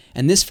announcements.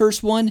 And this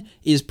first one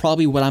is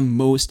probably what I'm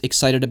most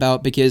excited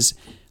about because,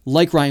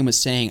 like Ryan was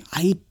saying,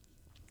 I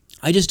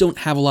just don't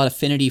have a lot of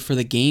affinity for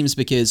the games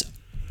because,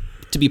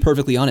 to be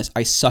perfectly honest,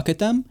 I suck at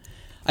them.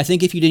 I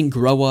think if you didn't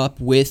grow up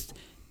with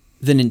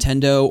the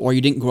Nintendo or you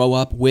didn't grow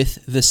up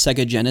with the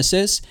Sega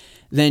Genesis,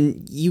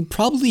 then you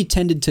probably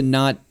tended to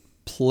not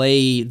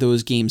play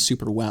those games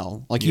super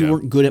well. Like you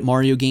weren't good at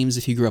Mario games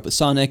if you grew up with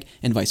Sonic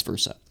and vice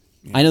versa.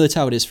 Yeah. I know that's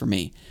how it is for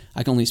me.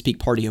 I can only speak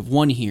party of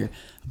one here.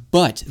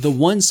 But the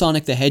one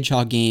Sonic the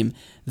Hedgehog game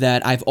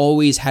that I've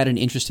always had an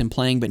interest in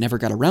playing but never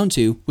got around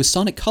to was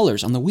Sonic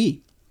Colors on the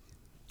Wii.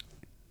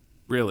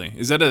 Really?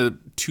 Is that a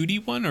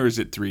 2D one or is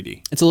it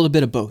 3D? It's a little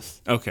bit of both.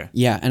 Okay.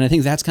 Yeah, and I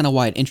think that's kind of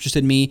why it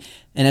interested me.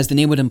 And as the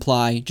name would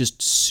imply, just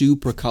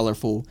super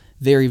colorful,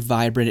 very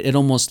vibrant. It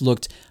almost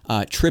looked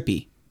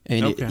trippy.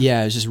 And Okay.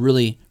 it was just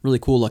really, really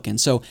cool looking.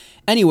 So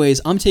anyways,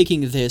 I'm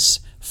taking this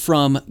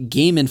from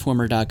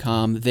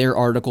GameInformer.com, their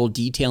article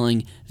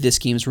detailing this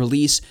game's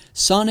release,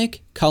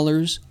 Sonic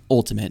Colors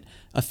Ultimate,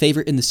 a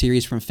favorite in the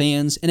series from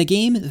fans, and a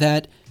game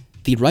that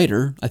the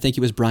writer, I think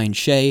it was Brian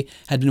Shea,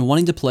 had been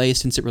wanting to play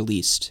since it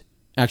released.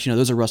 Actually, no,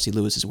 those are Rusty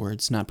Lewis's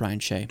words, not Brian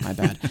Shea. My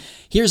bad.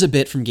 Here's a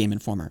bit from Game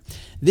Informer.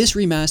 This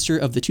remaster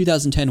of the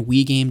 2010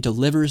 Wii game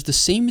delivers the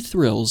same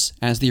thrills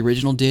as the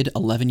original did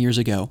 11 years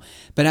ago,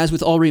 but as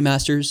with all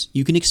remasters,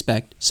 you can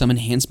expect some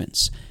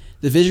enhancements.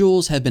 The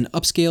visuals have been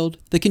upscaled,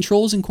 the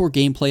controls and core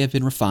gameplay have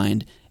been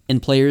refined,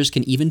 and players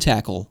can even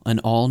tackle an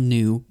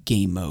all-new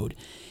game mode.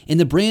 In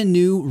the brand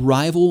new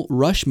Rival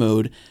Rush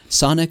mode,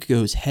 Sonic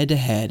goes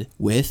head-to-head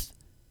with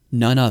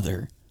none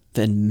other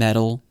than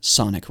Metal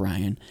Sonic,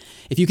 Ryan.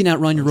 If you can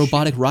outrun your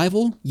robotic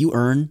rival, you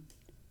earn,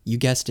 you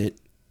guessed it,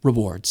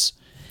 rewards.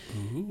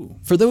 Ooh.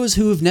 For those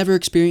who have never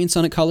experienced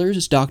Sonic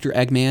Colors, Dr.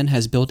 Eggman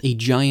has built a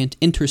giant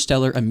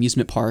interstellar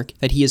amusement park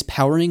that he is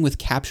powering with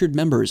captured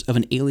members of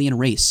an alien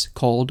race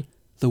called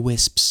the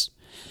Wisps.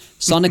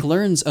 Sonic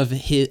learns of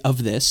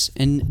this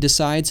and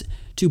decides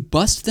to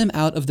bust them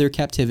out of their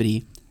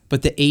captivity,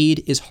 but the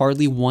aid is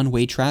hardly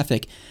one-way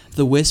traffic.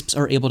 The Wisps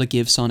are able to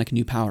give Sonic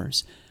new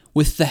powers.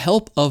 With the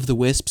help of the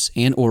Wisps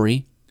and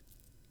Ori,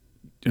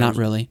 not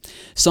really,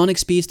 Sonic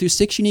speeds through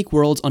 6 unique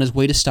worlds on his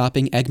way to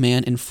stopping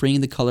Eggman and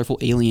freeing the colorful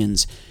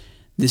aliens.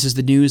 This is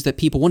the news that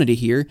people wanted to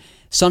hear.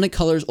 Sonic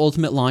Colors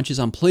Ultimate launches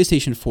on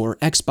PlayStation 4,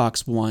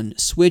 Xbox One,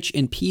 Switch,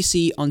 and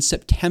PC on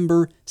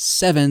September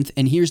 7th.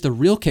 And here's the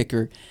real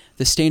kicker.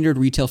 The standard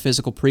retail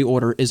physical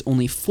pre-order is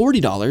only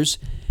 $40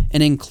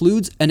 and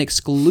includes an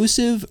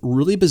exclusive,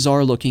 really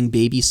bizarre-looking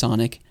Baby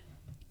Sonic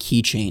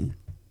keychain.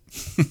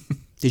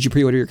 Did you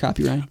pre-order your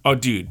copy, Ryan? Oh,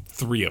 dude,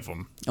 3 of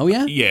them. Oh,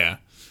 yeah? Yeah.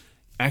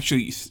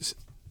 Actually,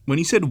 when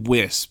he said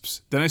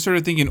Wisps, then I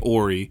started thinking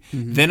Ori.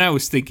 Mm-hmm. Then I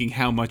was thinking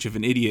how much of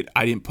an idiot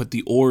I didn't put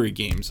the Ori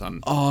games on.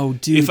 Oh,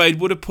 dude. If I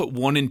would have put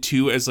 1 and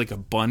 2 as like a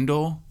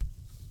bundle,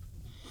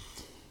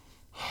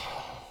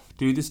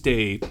 dude, this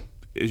day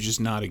is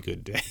just not a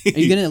good day. Are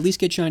you going to at least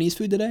get Chinese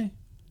food today?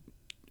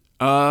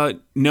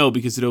 No,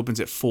 because it opens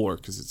at 4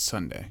 because it's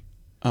Sunday.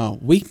 Oh,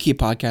 we can keep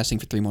podcasting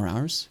for 3 more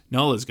hours.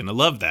 Nola's gonna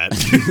love that.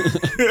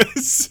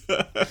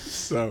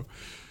 so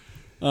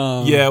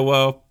yeah,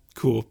 well,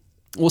 cool.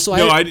 Well, so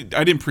No, I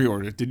didn't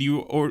pre-order. Did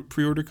you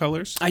pre-order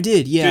Colors? I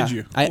did, yeah. Did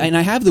you? And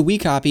I have the Wii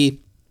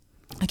copy.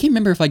 I can't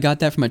remember if I got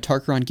that from a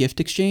Tarkaron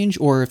gift exchange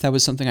or if that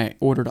was something I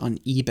ordered on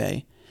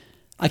eBay.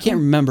 I can't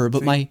remember,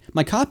 but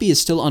my copy is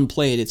still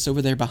unplayed. It's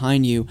over there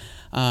behind you.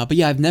 But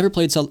yeah, I've never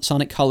played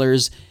Sonic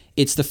Colors.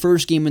 It's the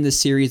first game in this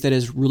series that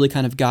has really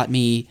kind of got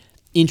me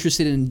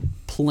interested in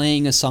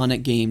playing a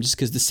Sonic game just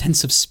because the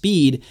sense of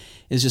speed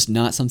is just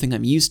not something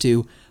I'm used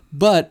to.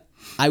 But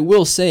I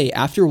will say,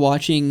 after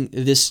watching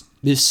this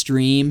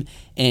stream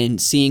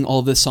and seeing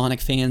all the Sonic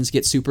fans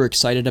get super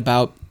excited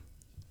about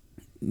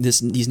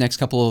these next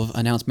couple of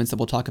announcements that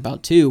we'll talk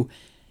about too,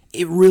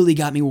 it really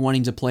got me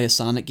wanting to play a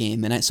Sonic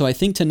game. And so I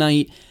think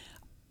tonight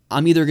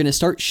I'm either going to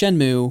start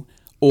Shenmue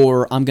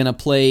or I'm going to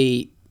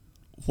play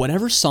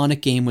whatever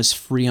Sonic game was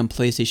free on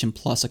PlayStation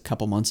Plus a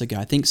couple months ago.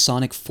 I think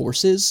Sonic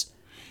Forces.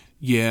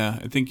 Yeah,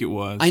 I think it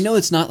was. I know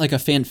it's not like a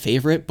fan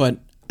favorite, but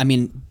I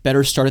mean,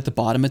 better start at the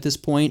bottom at this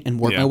point and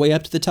work my way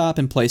up to the top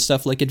and play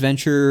stuff like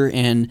Adventure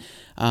and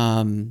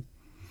I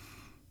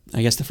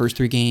guess the first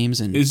 3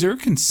 games. And is there a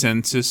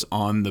consensus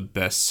on the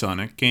best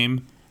Sonic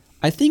game?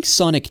 I think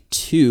Sonic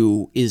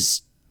 2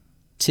 is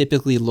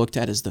typically looked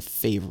at as the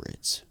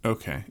favorite.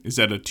 Okay. Is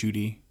that a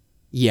 2D?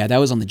 Yeah, that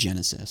was on the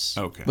Genesis.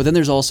 Okay. But then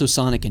there's also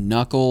Sonic and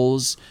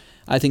Knuckles.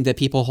 I think that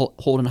people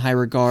hold in high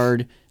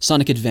regard.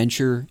 Sonic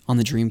Adventure on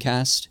the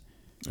Dreamcast.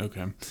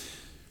 Okay.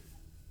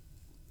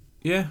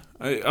 Yeah,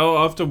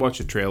 I'll have to watch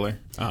a trailer.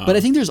 But I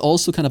think there's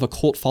also kind of a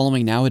cult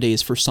following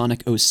nowadays for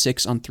Sonic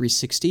 06 on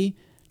 360.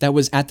 That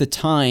was at the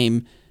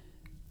time,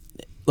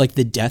 like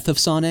the death of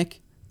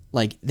Sonic.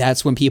 Like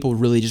that's when people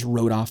really just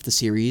wrote off the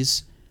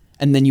series.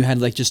 And then you had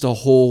like just a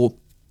whole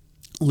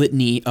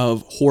litany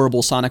of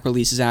horrible Sonic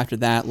releases after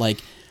that, like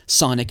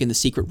Sonic and the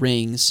Secret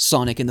Rings,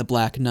 Sonic and the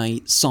Black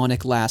Knight,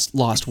 Sonic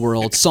Lost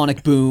World,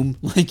 Sonic Boom.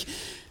 Like,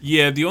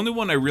 yeah, the only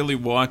one I really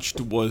watched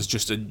was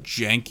just a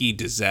janky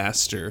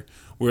disaster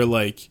where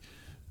like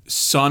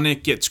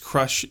Sonic gets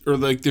crushed, or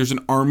like there's an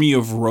army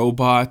of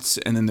robots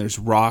and then there's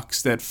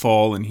rocks that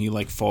fall and he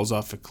like falls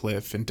off a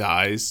cliff and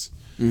dies.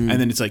 And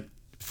then it's like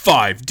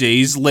 5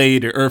 days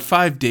later or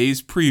 5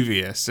 days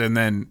previous, and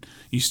then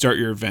you start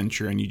your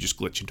adventure and you just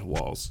glitch into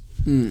walls.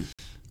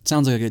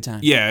 Sounds like a good time.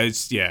 Yeah,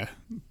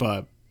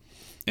 but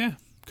yeah,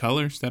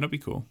 Colors, that'll be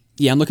cool.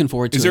 Yeah, I'm looking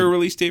forward to it. Is there a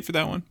release date for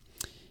that one?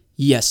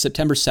 Yes,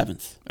 September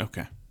 7th.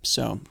 Okay.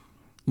 So,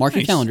 mark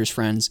your Nice. calendars,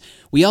 friends.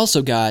 We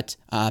also got,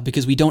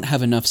 because we don't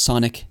have enough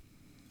Sonic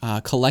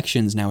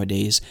collections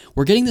nowadays,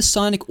 we're getting the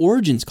Sonic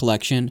Origins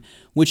collection,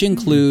 which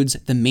includes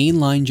the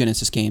mainline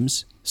Genesis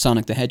games,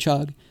 Sonic the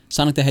Hedgehog,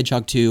 Sonic the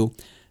Hedgehog 2,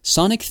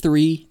 Sonic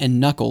 3, and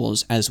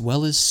Knuckles, as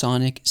well as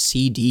Sonic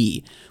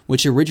CD,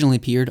 which originally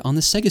appeared on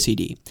the Sega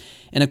CD.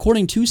 And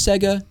according to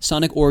Sega,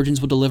 Sonic Origins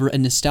will deliver a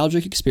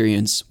nostalgic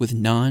experience with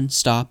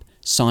non-stop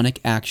Sonic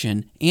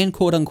action and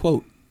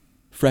quote-unquote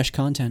fresh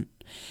content.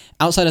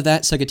 Outside of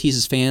that, Sega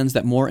teases fans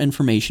that more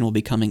information will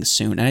be coming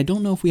soon, and I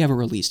don't know if we have a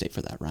release date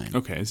for that, Ryan.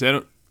 Okay, is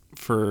that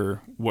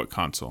for what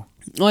console?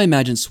 Well, I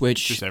imagine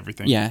Switch. Just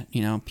everything? Yeah,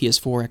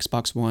 PS4,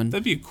 Xbox One.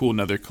 That'd be a cool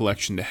another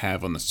collection to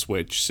have on the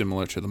Switch,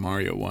 similar to the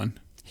Mario one.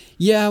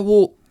 Yeah,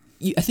 well,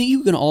 I think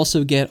you can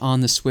also get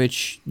on the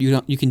Switch,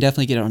 you can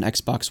definitely get it on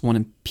Xbox One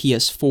and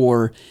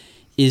PS4,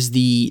 is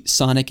the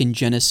Sonic and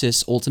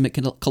Genesis Ultimate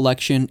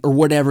Collection, or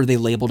whatever they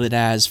labeled it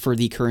as for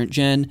the current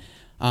gen.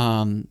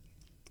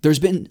 There's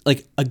been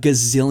like a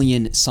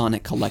gazillion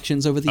Sonic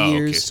collections over the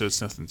years. Okay, so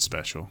it's nothing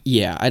special.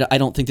 Yeah, I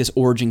don't think this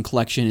Origin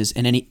collection is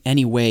in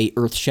any way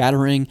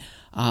earth-shattering.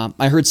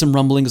 I heard some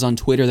rumblings on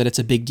Twitter that it's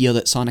a big deal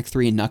that Sonic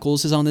 3 and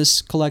Knuckles is on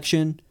this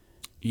collection.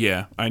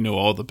 Yeah, I know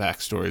all the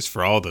backstories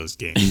for all those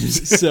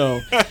games. So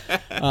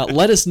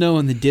let us know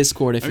in the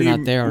Discord if you're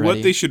not there already.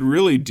 What they should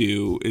really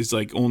do is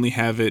like only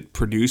have it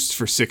produced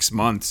for 6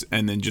 months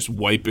and then just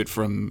wipe it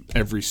from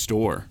every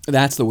store.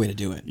 That's the way to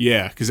do it.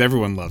 Yeah, because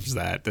everyone loves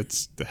that.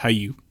 That's how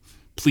you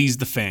please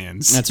the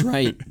fans. That's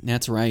right.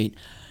 That's right.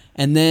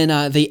 And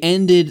then they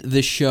ended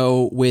the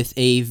show with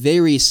a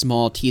very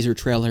small teaser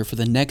trailer for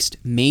the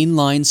next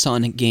mainline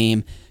Sonic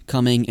game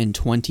coming in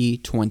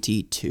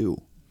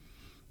 2022.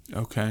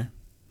 Okay.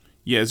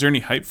 Yeah, is there any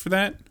hype for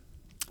that?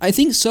 I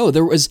think so.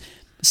 There was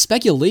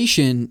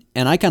speculation,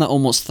 and I kind of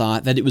almost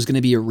thought that it was going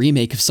to be a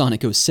remake of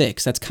Sonic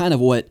 06. That's kind of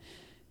what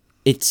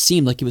it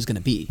seemed like it was going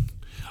to be.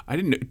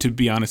 To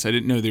be honest, I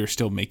didn't know they were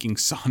still making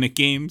Sonic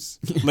games.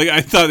 Like, I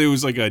thought it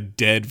was like a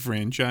dead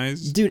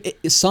franchise. Dude,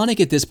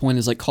 Sonic at this point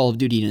is like Call of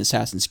Duty and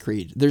Assassin's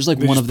Creed. There's like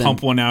they one just of them.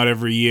 Pump one out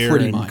every year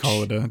pretty and much.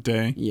 Call it a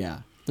day.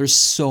 Yeah. There's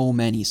so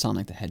many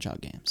Sonic the Hedgehog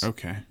games.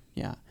 Okay.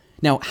 Yeah.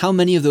 Now, how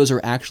many of those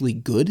are actually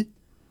good?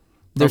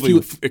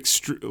 Probably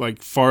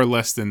far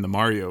less than the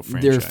Mario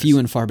franchise. They're few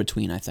and far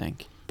between, I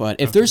think. But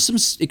if there's some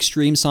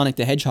extreme Sonic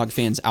the Hedgehog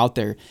fans out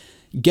there,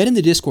 get in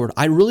the Discord.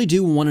 I really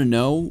do want to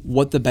know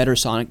what the better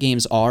Sonic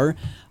games are.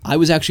 I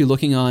was actually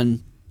looking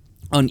on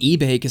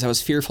eBay because I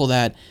was fearful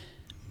that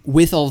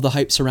with all the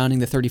hype surrounding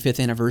the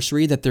 35th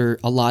anniversary, that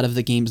a lot of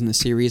the games in the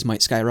series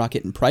might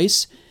skyrocket in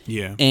price.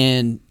 Yeah.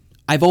 And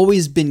I've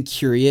always been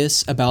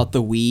curious about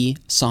the Wii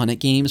Sonic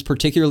games,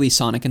 particularly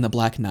Sonic and the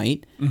Black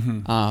Knight.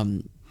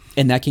 Mm-hmm.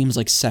 And that game's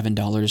like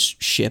 $7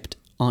 shipped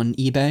on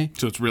eBay.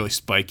 So it's really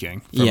spiking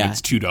from its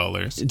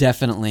 $2.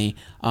 Definitely.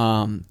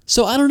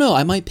 So I don't know.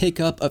 I might pick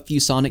up a few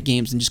Sonic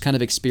games and just kind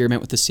of experiment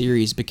with the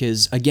series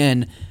because,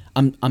 again,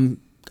 I'm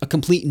a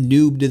complete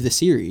noob to the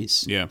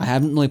series. Yeah. I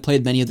haven't really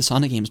played many of the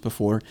Sonic games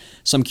before,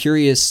 so I'm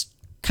curious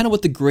kind of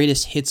what the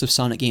greatest hits of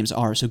Sonic games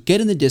are. So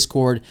get in the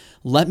Discord.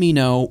 Let me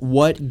know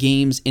what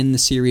games in the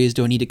series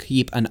do I need to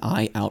keep an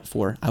eye out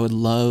for. I would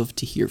love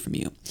to hear from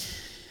you.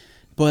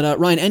 But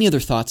Ryan, any other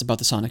thoughts about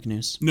the Sonic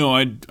news? No,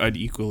 I'd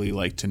equally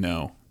like to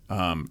know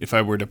if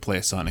I were to play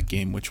a Sonic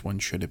game, which one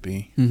should it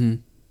be?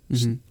 Mm-hmm.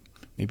 Mm-hmm.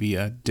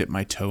 Maybe dip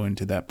my toe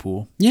into that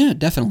pool. Yeah,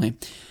 definitely.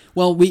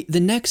 Well,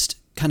 the next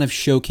kind of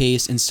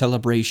showcase and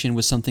celebration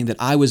was something that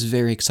I was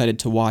very excited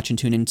to watch and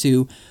tune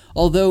into,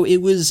 although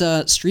it was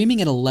streaming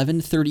at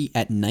 11:30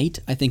 at night,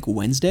 I think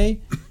Wednesday.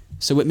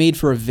 So it made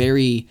for a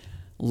very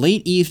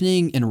late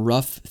evening and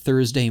rough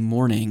Thursday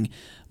morning.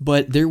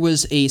 But there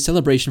was a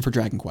celebration for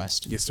Dragon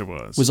Quest. Yes, there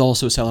was. Was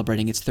also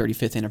celebrating its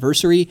 35th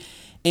anniversary.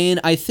 And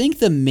I think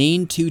the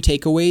main two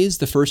takeaways,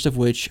 the first of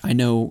which I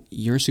know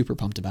you're super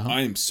pumped about.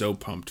 I am so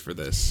pumped for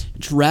this.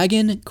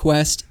 Dragon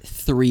Quest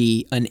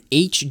 3, an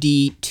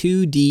HD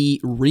 2D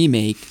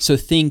remake. So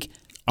think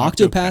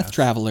Octopath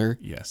Traveler,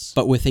 yes,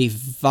 but with a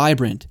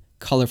vibrant,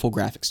 colorful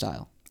graphic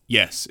style.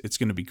 Yes, it's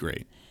going to be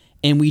great.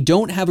 And we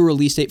don't have a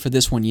release date for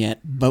this one yet,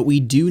 but we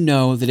do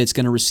know that it's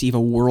going to receive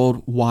a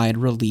worldwide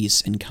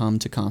release and come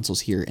to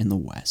consoles here in the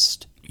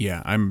West.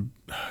 Yeah,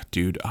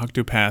 dude,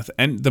 Octopath,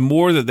 and the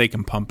more that they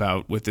can pump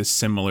out with this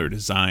similar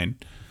design,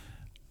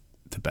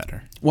 the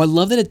better. Well, I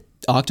love that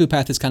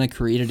Octopath has kind of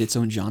created its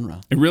own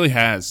genre. It really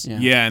has.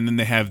 Yeah, and then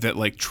they have that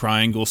like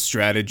triangle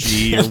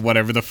strategy or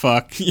whatever the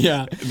fuck.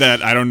 Yeah.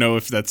 That I don't know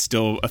if that's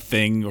still a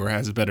thing or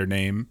has a better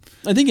name.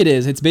 I think it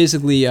is. It's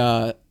basically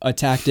a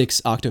tactics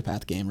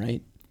Octopath game,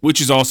 right? Which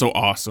is also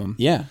awesome.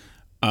 Yeah.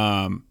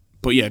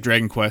 But yeah,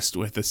 Dragon Quest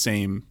with the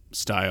same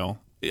style.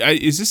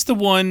 Is this the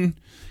one?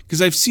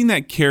 Because I've seen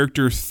that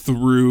character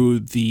through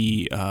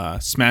the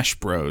Smash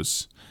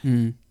Bros.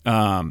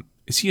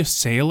 Is he a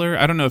sailor?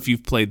 I don't know if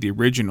you've played the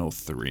original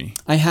 3.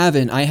 I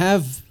haven't. I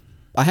have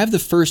the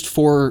first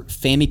 4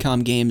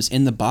 Famicom games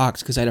in the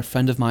box because I had a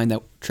friend of mine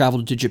that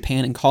traveled to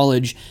Japan in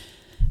college,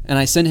 and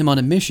I sent him on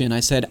a mission.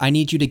 I said, I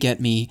need you to get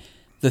me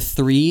the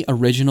 3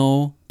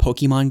 original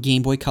Pokemon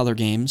Game Boy Color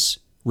games,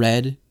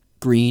 Red,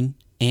 Green,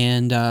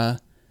 and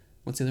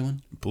What's the other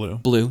one?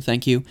 Blue.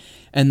 Thank you.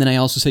 And then I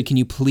also said, can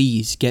you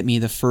please get me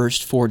the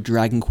first 4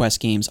 Dragon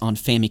Quest games on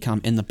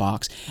Famicom in the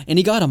box? And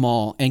he got them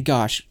all. And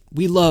gosh,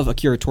 we love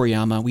Akira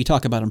Toriyama. We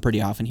talk about him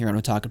pretty often here on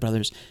Otaku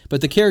Brothers. But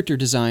the character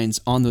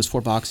designs on those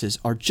 4 boxes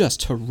are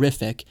just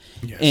terrific.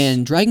 Yes.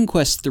 And Dragon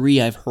Quest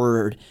 3, I've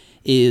heard,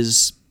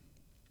 is...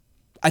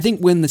 I think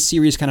when the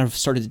series kind of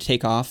started to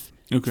take off,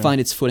 find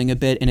its footing a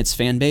bit in its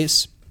fan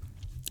base.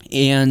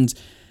 And...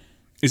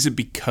 Is it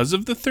because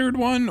of the third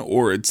one,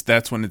 or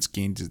that's when it's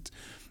gained its...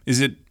 Is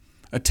it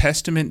a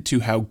testament to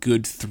how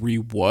good 3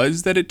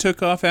 was that it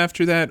took off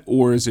after that,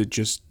 or is it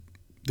just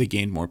they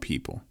gained more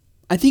people?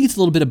 I think it's a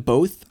little bit of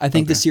both. I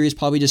think the series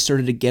probably just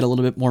started to get a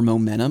little bit more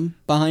momentum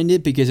behind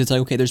it because it's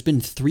like, okay, there's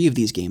been 3 of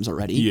these games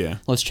already. Yeah.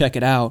 Let's check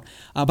it out.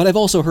 But I've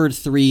also heard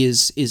 3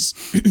 is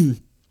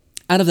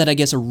out of that, I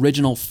guess,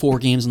 original 4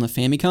 games on the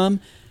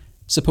Famicom,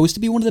 supposed to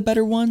be one of the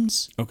better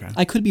ones. Okay.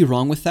 I could be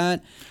wrong with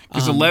that.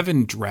 Because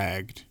 11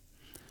 dragged.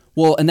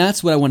 Well, and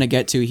that's what I want to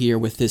get to here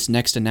with this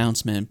next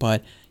announcement.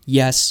 But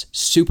yes,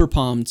 super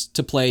pumped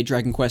to play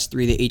Dragon Quest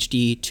III, the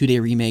HD 2-day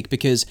remake,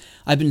 because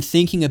I've been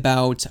thinking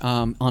about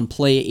on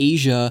Play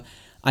Asia,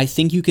 I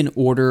think you can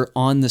order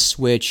on the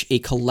Switch a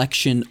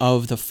collection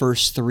of the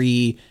first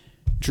 3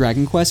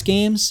 Dragon Quest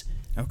games,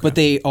 but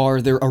they are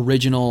their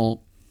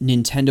original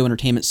Nintendo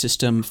Entertainment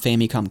System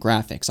Famicom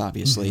graphics,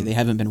 obviously. They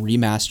haven't been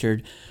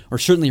remastered or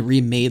certainly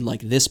remade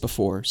like this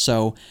before.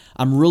 So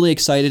I'm really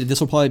excited. This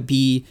will probably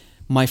be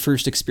my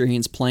first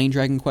experience playing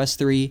Dragon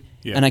Quest III,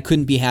 and I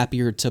couldn't be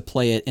happier to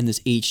play it in this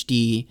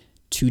HD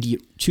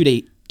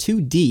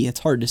 2D, it's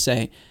hard to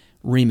say,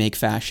 remake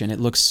fashion. It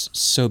looks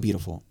so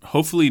beautiful.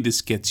 Hopefully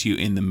this gets you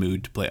in the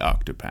mood to play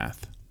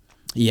Octopath.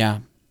 Yeah.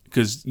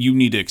 Because you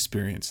need to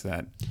experience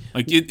that.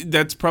 Like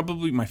that's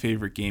probably my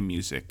favorite game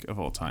music of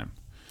all time.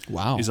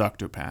 Wow. Is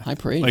Octopath. High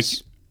praise. Like,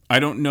 I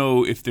don't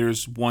know if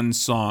there's one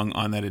song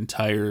on that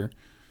entire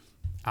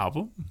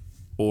album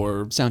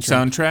or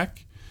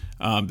soundtrack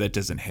that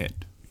doesn't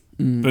hit.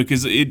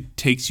 Because it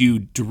takes you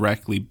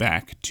directly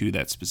back to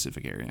that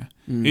specific area.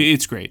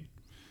 It's great.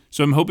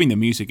 So I'm hoping the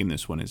music in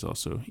this one is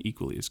also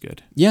equally as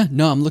good. Yeah,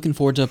 no, I'm looking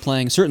forward to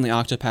playing certainly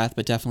Octopath,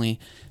 but definitely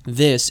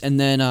this. And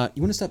then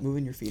you want to stop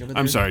moving your feet over there?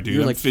 I'm sorry, dude.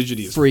 You're I'm like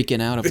fidgety.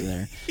 Freaking out over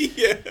there.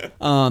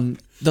 Yeah.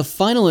 The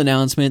final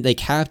announcement, they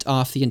capped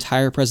off the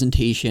entire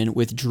presentation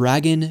with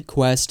Dragon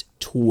Quest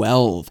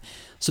XII.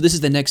 So this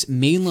is the next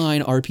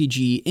mainline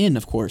RPG in,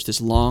 of course,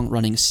 this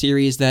long-running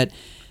series that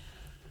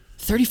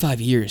 35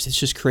 years, it's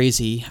just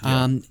crazy.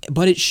 Yeah.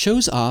 But it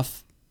shows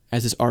off,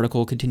 as this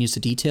article continues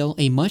to detail,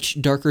 a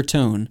much darker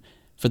tone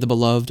for the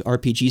beloved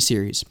RPG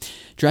series.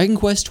 Dragon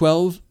Quest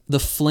XII, The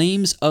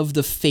Flames of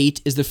the Fate,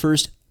 is the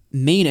first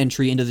main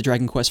entry into the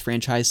Dragon Quest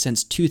franchise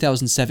since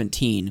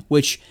 2017,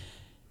 which...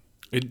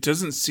 It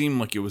doesn't seem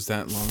like it was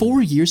that long.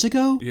 4 years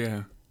ago?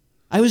 Yeah.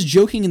 I was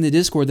joking in the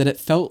Discord that it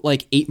felt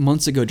like 8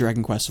 months ago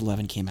Dragon Quest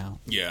XI came out.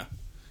 Yeah.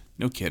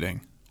 No kidding.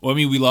 Well, I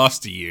mean, we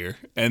lost a year,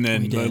 and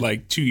then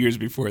like 2 years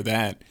before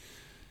that.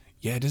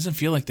 Yeah, it doesn't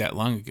feel like that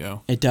long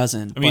ago. It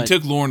doesn't. I mean, it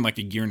took Lauren like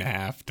a year and a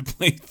half to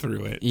play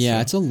through it. Yeah,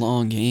 so. It's a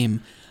long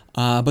game.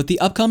 But the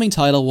upcoming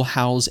title will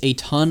house a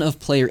ton of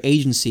player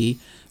agency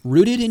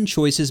rooted in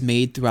choices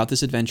made throughout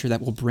this adventure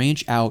that will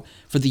branch out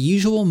for the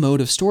usual mode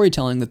of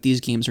storytelling that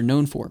these games are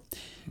known for.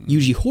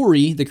 Yuji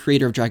Horii, the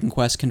creator of Dragon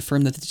Quest,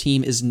 confirmed that the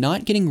team is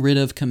not getting rid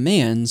of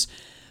commands,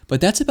 but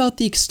that's about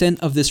the extent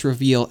of this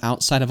reveal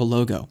outside of a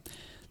logo.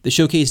 The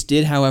showcase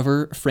did,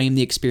 however, frame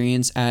the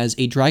experience as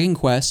a Dragon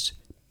Quest,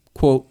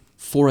 quote,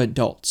 for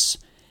adults.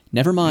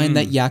 Never mind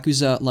that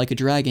Yakuza Like a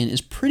Dragon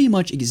is pretty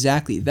much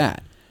exactly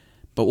that,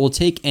 but will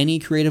take any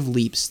creative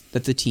leaps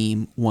that the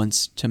team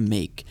wants to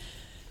make.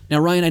 Now,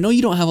 Ryan, I know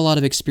you don't have a lot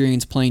of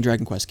experience playing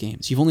Dragon Quest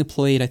games. You've only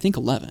played, I think,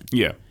 11.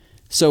 Yeah.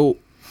 So,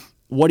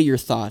 what are your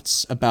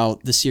thoughts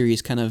about the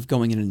series kind of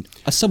going in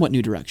a somewhat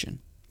new direction?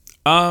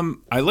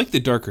 I like the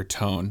darker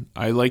tone.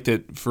 I like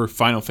that for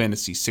Final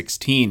Fantasy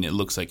 16, it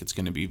looks like it's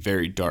going to be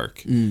very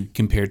dark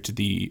compared to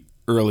the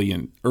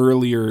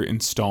earlier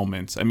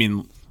installments. I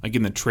mean, like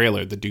in the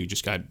trailer, the dude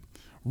just got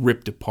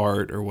ripped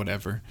apart or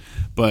whatever.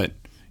 But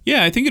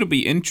yeah, I think it'll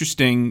be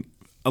interesting.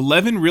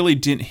 11 really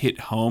didn't hit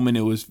home, and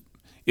it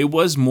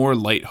was more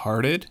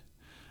lighthearted.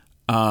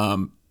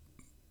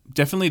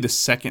 Definitely the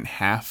second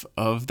half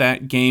of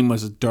that game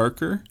was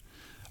darker.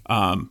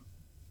 The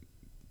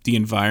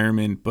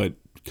environment, but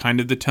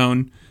kind of the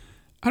tone.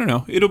 I don't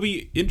know. It'll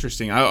be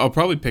interesting. I'll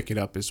probably pick it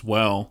up as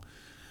well.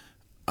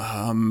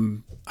 I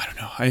don't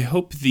know. I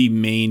hope the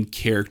main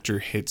character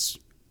hits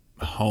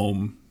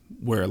home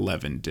where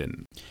 11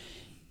 didn't.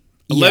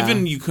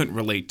 11 you couldn't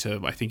relate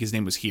to. I think his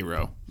name was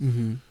Hero.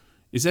 Mm-hmm.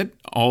 Is that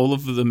all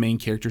of the main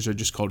characters are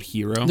just called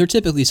Hero? They're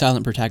typically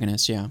silent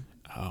protagonists, yeah.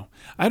 Oh.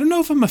 I don't know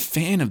if I'm a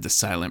fan of the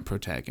silent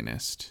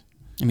protagonist.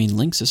 I mean,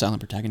 Link's a silent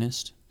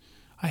protagonist.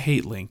 I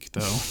hate Link,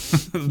 though.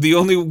 The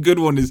only good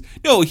one is...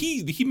 No,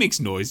 he makes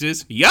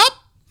noises. Yup!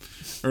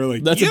 Or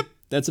like, yep.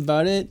 That's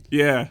about it?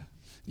 Yeah.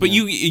 But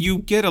you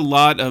get a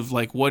lot of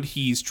like what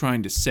he's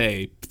trying to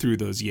say through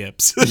those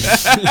yips.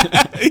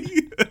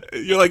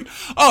 You're like,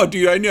 oh,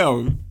 dude, I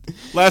know.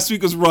 Last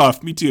week was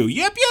rough. Me too.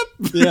 Yep.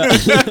 Yeah.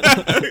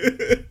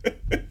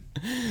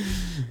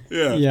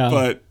 Yeah.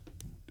 But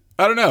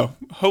I don't know.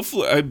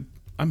 Hopefully,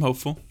 I'm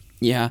hopeful.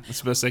 Yeah. That's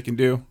the best I can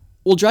do.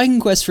 Well, Dragon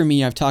Quest for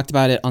me, I've talked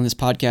about it on this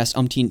podcast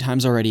umpteen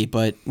times already,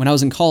 but when I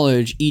was in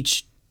college,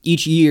 each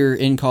year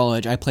in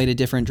college, I played a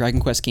different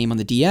Dragon Quest game on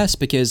the DS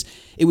because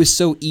it was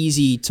so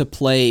easy to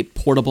play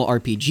portable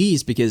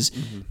RPGs because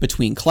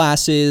between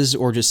classes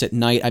or just at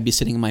night, I'd be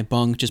sitting in my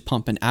bunk just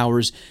pumping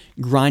hours,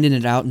 grinding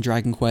it out in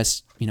Dragon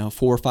Quest,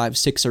 4, 5,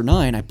 6, or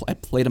 9. I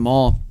played them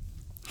all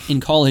in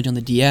college on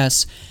the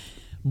DS.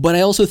 But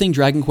I also think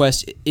Dragon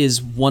Quest is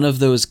one of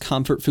those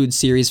comfort food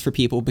series for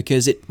people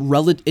because it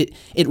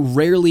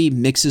rarely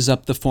mixes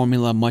up the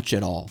formula much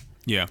at all.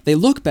 Yeah. They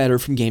look better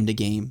from game to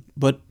game,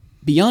 but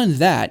beyond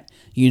that,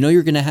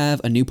 you're going to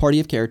have a new party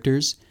of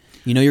characters.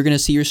 You're going to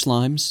see your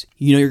slimes.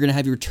 You're going to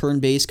have your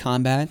turn-based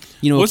combat.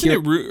 Wasn't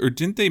it or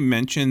didn't they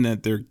mention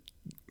that they're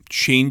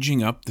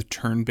changing up the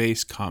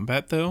turn-based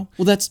combat though?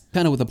 Well, that's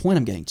kind of what the point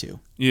I'm getting to.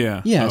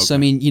 Yeah. Yeah. Okay. So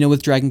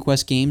with Dragon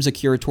Quest games,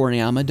 Akira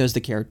Toriyama does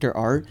the character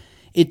art.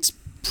 It's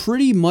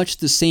pretty much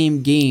the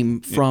same game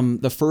from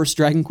the first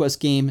Dragon Quest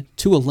game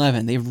to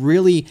 11. They've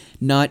really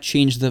not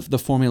changed the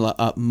formula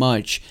up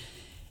much.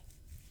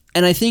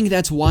 And I think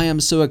that's why I'm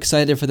so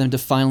excited for them to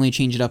finally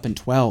change it up in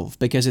 12,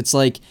 because it's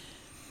like,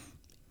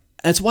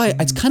 it's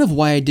kind of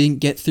why I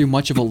didn't get through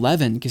much of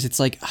 11, because it's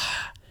like,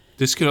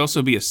 This could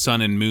also be a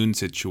Sun and Moon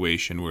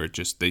situation where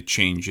they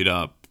change it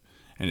up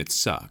and it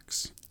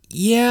sucks.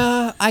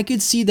 Yeah, I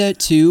could see that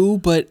too,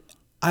 but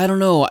I don't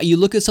know. You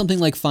look at something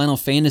like Final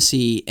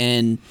Fantasy,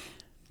 and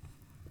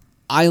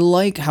I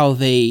like how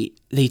they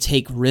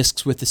take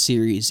risks with the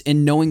series,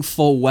 and knowing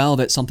full well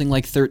that something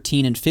like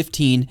 13 and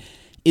 15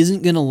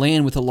 isn't going to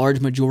land with a large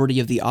majority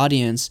of the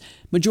audience.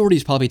 Majority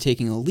is probably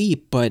taking a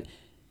leap, but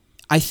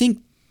I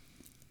think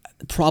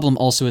problem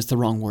also is the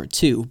wrong word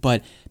too.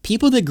 But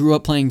people that grew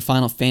up playing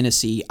Final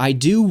Fantasy, I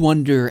do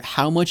wonder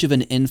how much of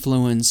an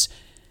influence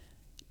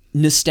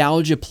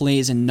nostalgia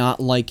plays in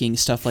not liking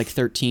stuff like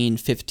 13,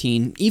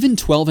 15, even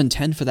 12 and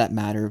 10 for that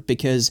matter,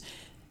 because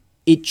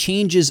it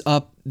changes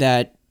up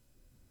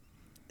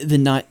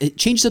it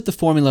changes up the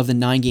formula of the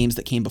 9 games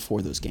that came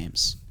before those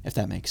games, if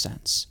that makes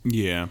sense.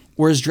 Yeah.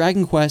 Whereas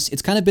Dragon Quest,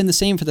 it's kind of been the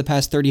same for the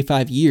past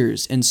 35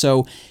 years. And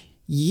so,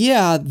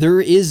 yeah, there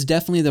is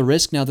definitely the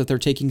risk now that they're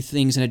taking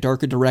things in a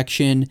darker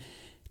direction.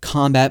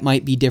 Combat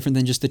might be different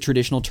than just the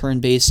traditional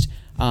turn-based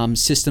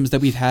systems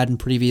that we've had in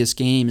previous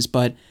games,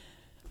 but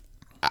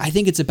I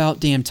think it's about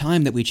damn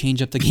time that we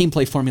change up the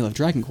gameplay formula of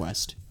Dragon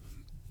Quest.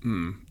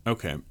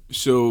 Okay.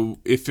 So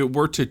if it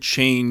were to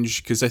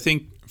change, because I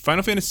think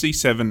Final Fantasy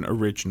VII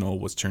Original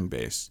was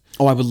turn-based.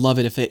 Oh, I would love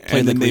it if it played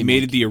and then like they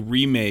made it a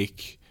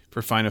remake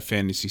for Final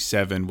Fantasy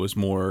VII was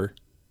more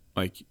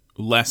like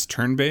less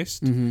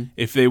turn-based. Mm-hmm.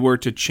 If they were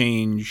to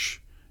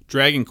change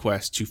Dragon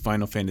Quest to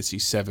Final Fantasy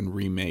VII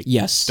remake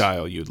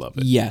style, you'd love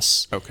it.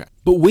 Yes. Okay.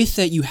 But with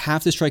that, you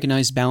have to strike a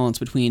nice balance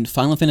between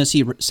Final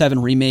Fantasy VII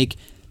remake,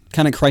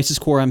 kind of Crisis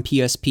Core on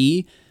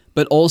PSP,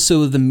 but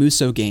also the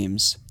Musou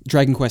games,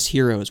 Dragon Quest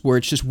Heroes, where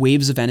it's just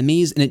waves of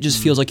enemies and it just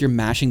feels like you're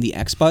mashing the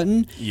X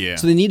button. Yeah.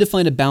 So they need to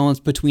find a balance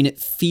between it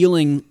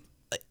feeling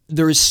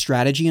there is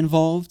strategy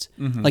involved.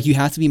 Mm-hmm. Like you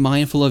have to be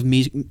mindful of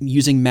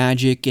using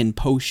magic and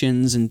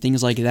potions and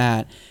things like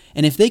that.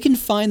 And if they can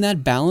find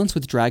that balance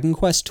with Dragon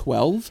Quest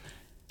 12,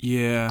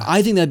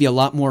 I think that'd be a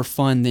lot more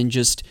fun than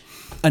just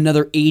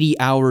another 80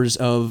 hours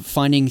of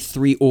finding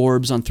 3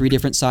 orbs on 3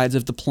 different sides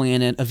of the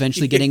planet,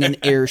 eventually getting an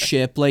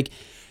airship.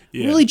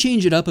 Really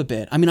change it up a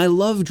bit. I mean, I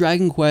love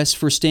Dragon Quest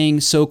for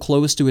staying so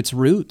close to its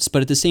roots,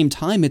 but at the same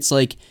time, it's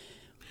like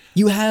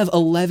you have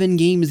 11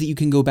 games that you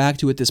can go back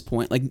to at this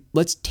point. Like,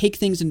 let's take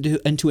things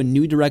into a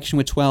new direction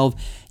with 12,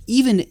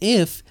 even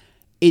if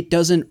it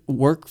doesn't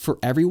work for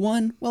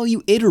everyone. Well,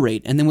 you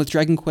iterate, and then with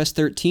Dragon Quest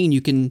 13, you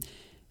can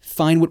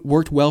find what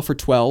worked well for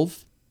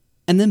 12,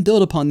 and then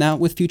build upon that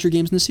with future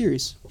games in the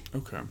series.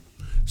 Okay.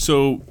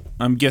 So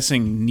I'm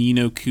guessing Ni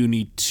no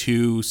Kuni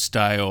 2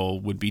 style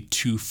would be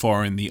too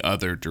far in the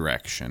other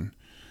direction.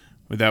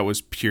 But that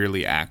was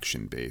purely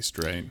action-based,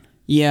 right?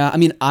 Yeah, I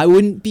mean, I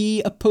wouldn't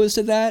be opposed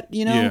to that,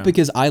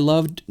 because I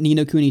loved Ni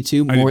no Kuni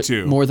 2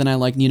 more than I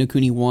like Ni no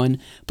Kuni 1.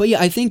 But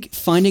yeah, I think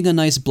finding a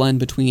nice blend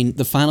between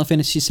the Final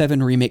Fantasy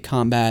VII Remake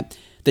combat,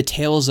 the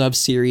Tales of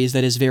series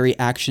that is very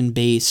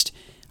action-based,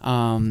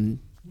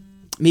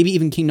 maybe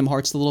even Kingdom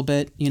Hearts a little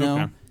bit,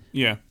 Okay.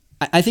 Yeah.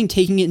 I think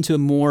taking it into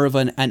more of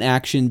an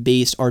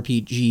action-based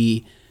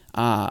RPG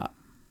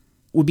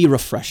would be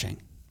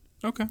refreshing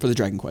for the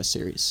Dragon Quest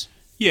series.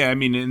 Yeah, I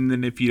mean, and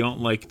then if you don't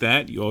like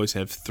that, you always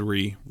have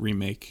 3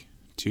 remake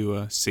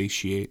to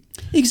satiate.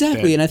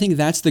 Exactly, that. And I think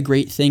that's the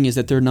great thing is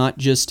that they're not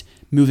just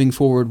moving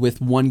forward with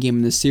one game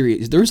in the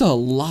series. There's a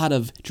lot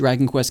of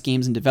Dragon Quest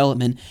games in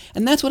development,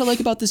 and that's what I like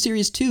about the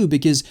series too,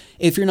 because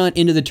if you're not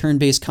into the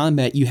turn-based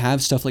combat, you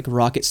have stuff like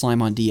Rocket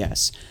Slime on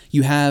DS.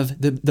 You have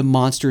the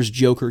Monsters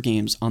Joker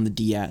games on the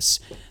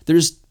DS.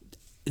 There's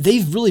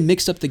they've really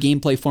mixed up the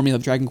gameplay formula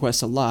of Dragon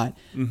Quest a lot,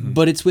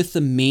 but it's with the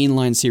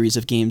mainline series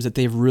of games that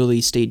they've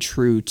really stayed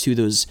true to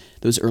those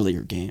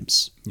earlier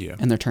games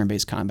and their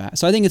turn-based combat.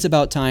 So I think it's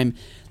about time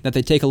that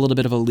they take a little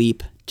bit of a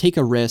leap, take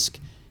a risk,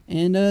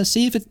 and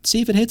see if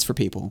it hits for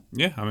people.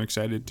 Yeah, I'm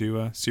excited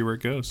to see where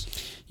it goes.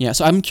 Yeah,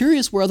 so I'm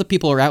curious where other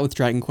people are at with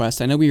Dragon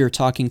Quest. I know we were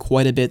talking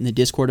quite a bit in the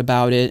Discord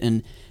about it,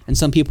 and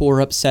some people were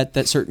upset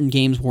that certain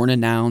games weren't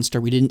announced, or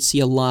we didn't see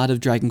a lot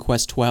of Dragon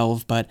Quest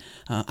 12, but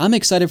I'm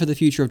excited for the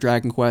future of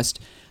Dragon Quest.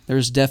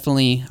 There's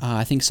definitely,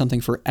 I think,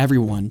 something for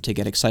everyone to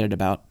get excited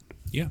about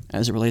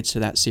as it relates to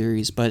that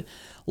series. But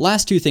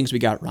last two things we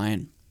got,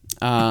 Ryan.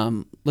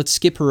 Let's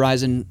skip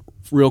Horizon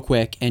real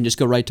quick and just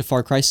go right to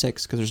Far Cry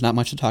 6, because there's not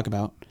much to talk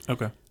about.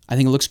 Okay. I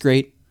think it looks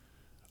great.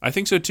 I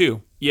think so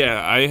too.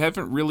 Yeah, I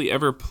haven't really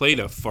ever played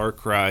a Far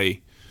Cry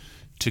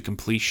to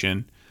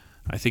completion.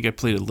 I think I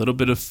played a little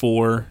bit of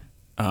 4.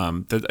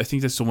 I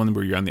think that's the one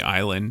where you're on the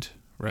island,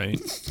 right?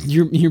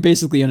 You're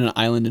basically on an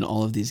island in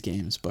all of these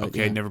games. But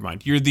okay, never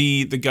mind. You're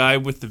the guy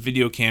with the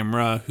video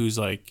camera who's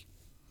like...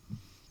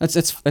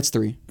 That's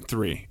 3.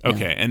 3.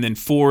 Okay, and then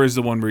 4 is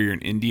the one where you're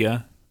in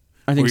India?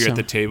 I think where you're so. at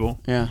the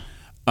table? Yeah.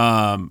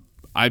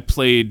 I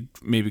played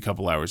maybe a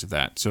couple hours of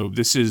that. So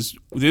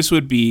this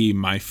would be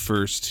my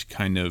first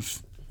kind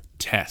of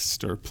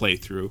test or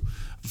playthrough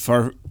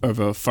of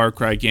a Far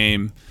Cry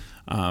game.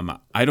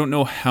 I don't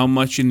know how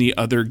much in the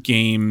other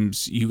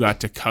games you got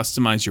to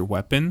customize your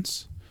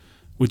weapons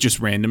with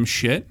just random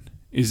shit.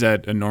 Is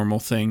that a normal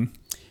thing?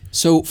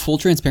 So, full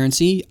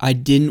transparency, I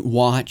didn't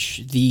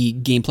watch the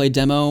gameplay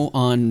demo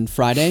on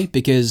Friday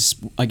because,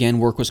 again,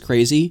 work was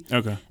crazy.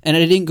 Okay. And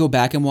I didn't go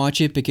back and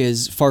watch it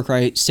because Far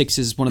Cry 6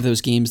 is one of those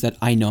games that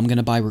I know I'm going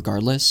to buy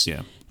regardless.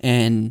 Yeah.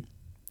 And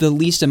the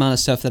least amount of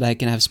stuff that I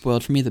can have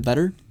spoiled for me, the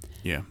better.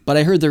 Yeah. But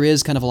I heard there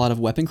is kind of a lot of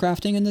weapon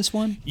crafting in this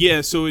one.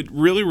 Yeah, so it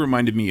really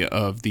reminded me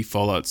of the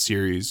Fallout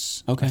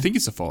series. Okay. I think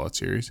it's a Fallout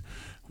series,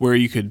 where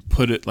you could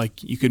put it,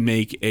 like, you could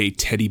make a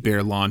teddy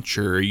bear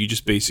launcher. You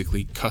just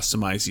basically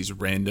customize these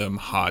random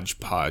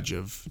hodgepodge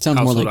of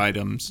household more like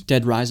items.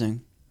 Dead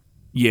Rising.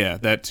 Yeah,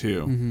 that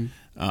too.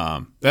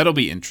 That'll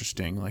be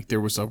interesting. Like,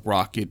 there was a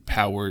rocket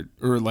powered,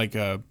 or like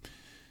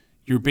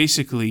you're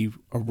basically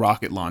a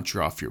rocket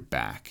launcher off your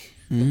back.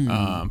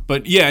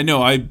 But yeah,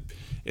 no,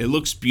 it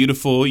looks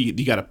beautiful.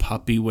 You got a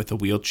puppy with a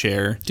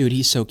wheelchair. Dude,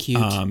 he's so cute.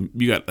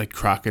 You got like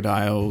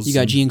crocodiles. You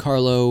got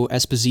Giancarlo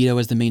Esposito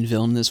as the main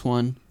villain in this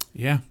one.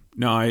 Yeah.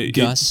 No,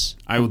 Gus.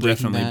 I will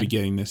definitely be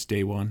getting this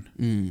day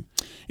one.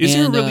 Is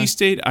there a release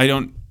date? I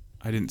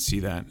didn't see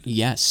that.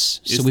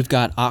 Yes. So we've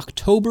got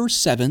October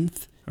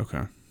 7th,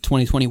 Okay.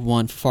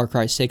 2021 for Far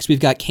Cry 6. We've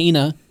got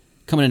Kena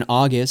coming in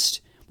August.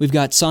 We've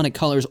got Sonic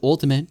Colors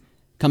Ultimate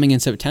coming in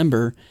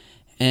September.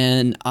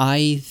 And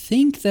I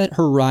think that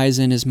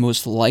Horizon is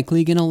most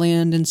likely going to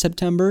land in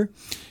September.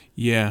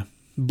 Yeah.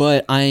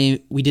 But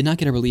we did not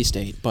get a release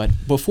date. But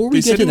before we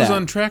They get said to it was that,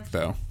 on track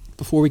though.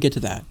 before we get to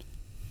that,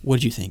 what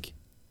did you think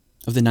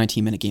of the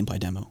 19-minute gameplay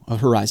demo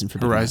of Horizon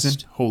Forbidden Horizon?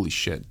 West? Holy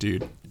shit,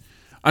 dude.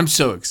 I'm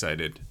so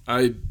excited.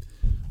 I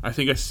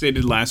think I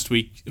stated last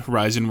week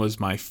Horizon was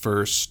my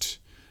first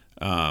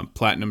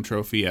platinum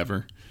trophy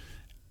ever.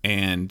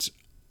 And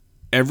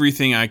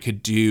everything I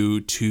could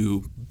do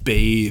to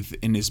bathe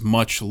in as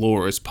much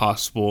lore as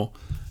possible,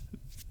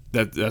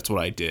 that's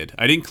what I did.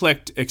 I didn't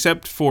collect,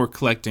 except for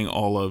collecting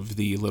all of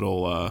the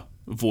little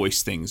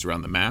voice things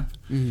around the map.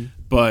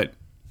 But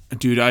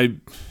dude,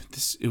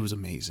 it was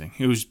amazing.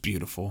 It was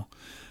beautiful.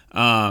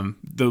 I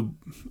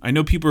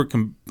know people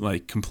are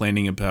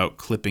complaining about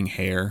clipping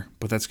hair,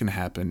 but that's going to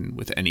happen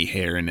with any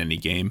hair in any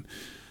game.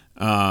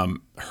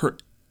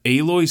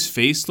 Aloy's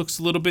face looks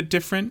a little bit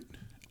different.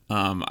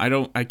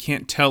 I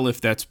can't tell if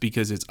that's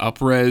because it's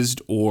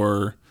up-resed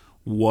or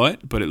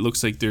what, but it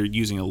looks like they're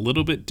using a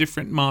little bit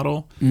different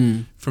model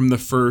from the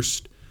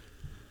first.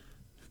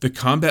 The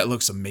combat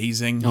looks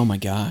amazing. Oh my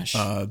gosh.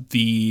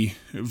 The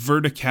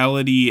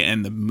verticality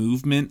and the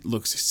movement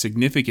looks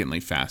significantly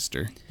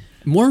faster.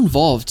 More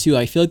involved too.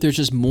 I feel like there's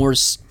just more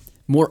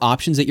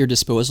options at your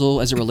disposal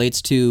as it relates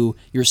to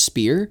your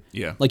spear.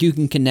 Yeah. Like you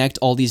can connect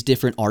all these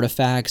different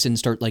artifacts and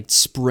start like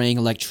spraying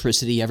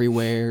electricity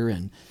everywhere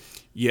and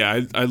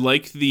Yeah, I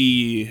like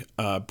the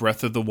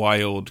Breath of the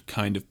Wild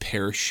kind of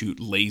parachute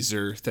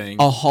laser thing.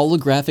 a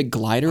holographic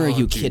glider. Are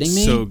you Dude, kidding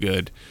me? So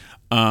good.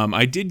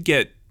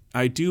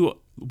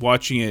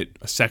 Watching it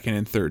a second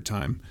and third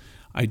time,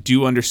 I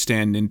do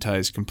understand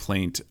Nintai's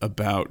complaint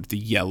about the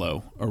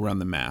yellow around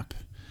the map.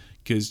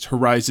 Because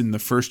Horizon, the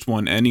first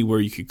one, anywhere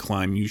you could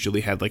climb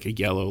usually had like a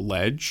yellow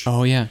ledge.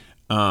 Oh yeah.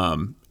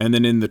 And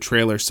then in the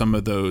trailer, some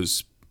of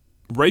those,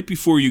 right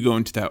before you go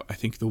into that, I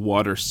think the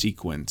water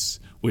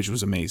sequence, which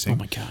was amazing. Oh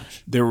my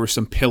gosh. There were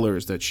some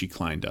pillars that she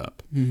climbed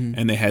up,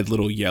 and they had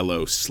little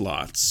yellow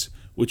slots,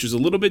 which was a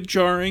little bit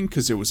jarring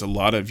because there was a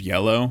lot of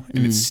yellow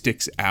and it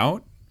sticks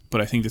out. But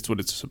I think that's what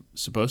it's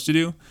supposed to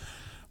do.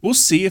 We'll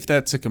see if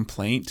that's a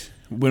complaint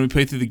when we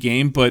play through the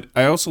game, but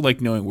I also like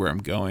knowing where I'm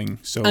going.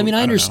 So I mean, I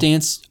don't know.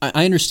 understand.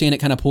 I understand it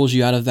kind of pulls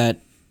you out of that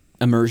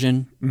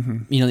immersion.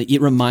 You know, it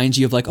reminds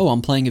you of like, oh,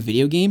 I'm playing a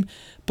video game.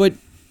 But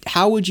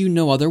how would you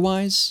know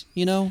otherwise?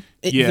 You know,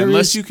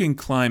 unless you can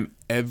climb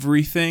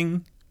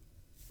everything,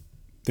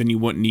 then you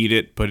wouldn't need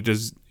it. But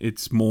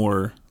it's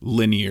more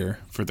linear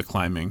for the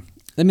climbing.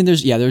 I mean,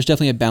 there's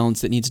definitely a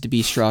balance that needs to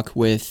be struck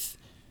with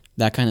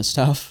that kind of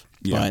stuff.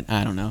 Yeah. But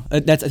I don't know. I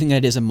think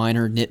that is a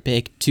minor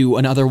nitpick to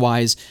an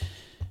otherwise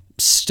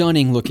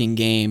stunning looking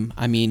game.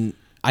 I mean,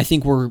 I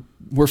think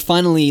we're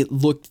finally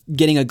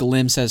getting a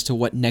glimpse as to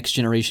what next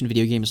generation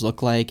video games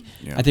look like.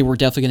 Yeah. I think we're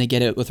definitely going to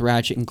get it with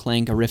Ratchet and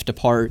Clank: A Rift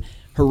Apart.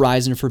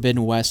 Horizon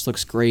Forbidden West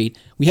looks great.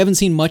 We haven't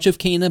seen much of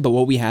Kena, but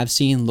what we have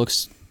seen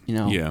looks,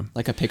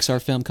 like a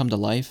Pixar film come to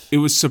life. It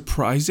was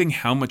surprising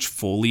how much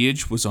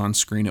foliage was on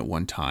screen at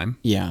one time.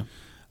 Yeah.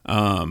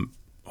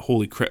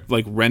 Holy crap,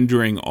 like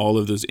rendering all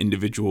of those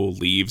individual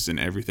leaves and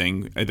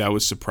everything, that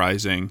was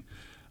surprising.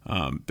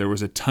 There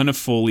was a ton of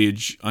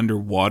foliage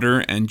underwater,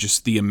 and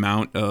just the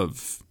amount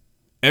of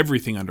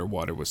everything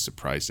underwater was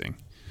surprising.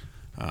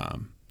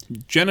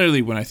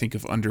 Generally, when I think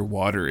of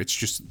underwater, it's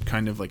just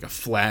kind of like a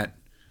flat,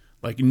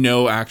 like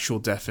no actual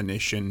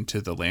definition to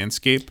the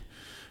landscape.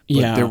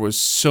 But there was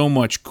so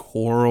much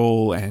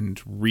coral and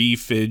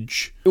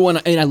reefage.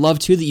 And I love,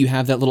 too, that you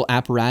have that little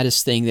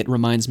apparatus thing that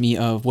reminds me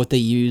of what they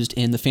used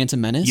in The Phantom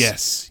Menace.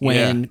 Yes.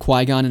 When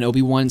Qui-Gon and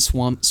Obi-Wan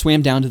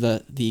swam down to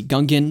the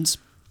Gungans,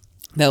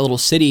 that little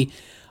city.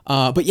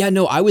 But yeah,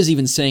 no, I was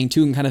even saying,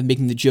 too, and kind of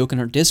making the joke in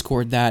our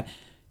Discord that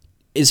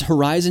is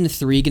Horizon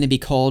 3 going to be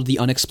called The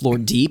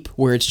Unexplored Deep,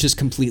 where it's just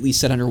completely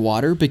set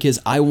underwater? Because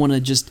I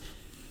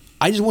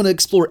just want to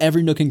explore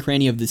every nook and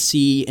cranny of the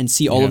sea and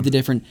see all of the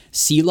different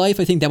sea life.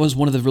 I think that was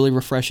one of the really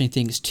refreshing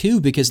things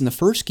too, because in the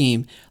first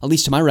game, at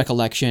least to my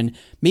recollection,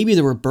 maybe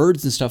there were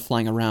birds and stuff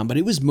flying around, but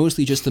it was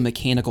mostly just the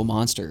mechanical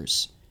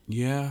monsters.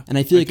 Yeah. And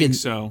I feel like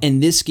in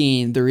this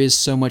game, there is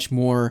so much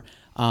more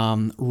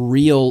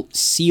real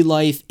sea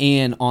life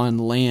and on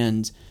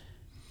land,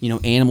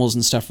 animals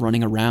and stuff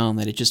running around,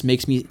 that it just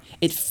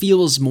it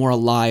feels more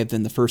alive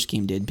than the first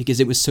game did, because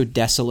it was so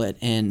desolate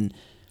and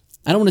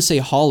I don't want to say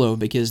hollow,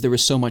 because there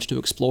was so much to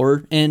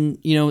explore in,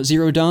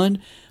 Zero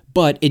Dawn,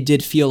 but it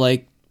did feel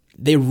like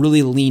they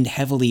really leaned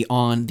heavily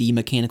on the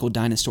mechanical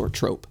dinosaur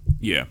trope.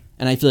 Yeah.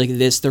 And I feel like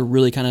they're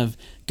really kind of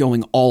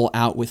going all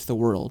out with the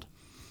world.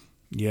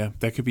 Yeah,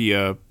 that could be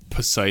a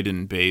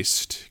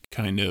Poseidon-based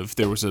kind of,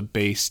 there was a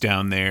base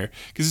down there,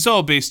 because it's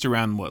all based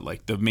around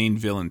like the main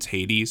villain's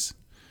Hades.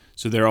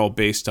 So they're all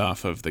based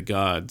off of the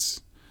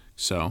gods.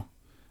 So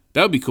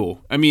that would be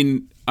cool. I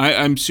mean,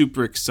 I'm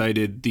super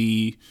excited.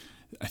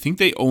 I think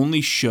they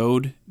only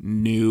showed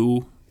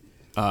new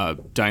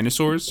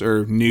dinosaurs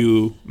or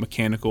new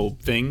mechanical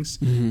things.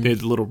 Mm-hmm. They had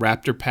the little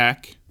raptor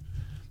pack.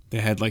 They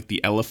had like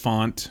the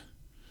elephant.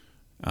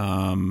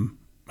 I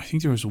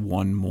think there was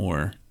one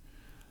more.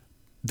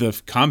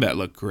 The combat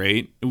looked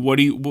great. What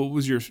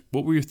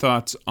were your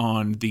thoughts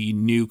on the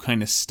new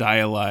kind of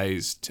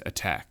stylized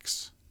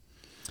attacks?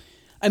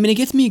 I mean, it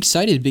gets me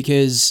excited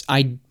because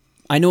I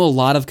know a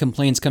lot of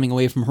complaints coming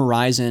away from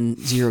Horizon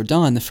Zero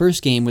Dawn, the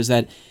first game, was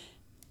that,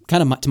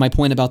 kind of to my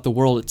point about the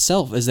world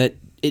itself, is that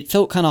it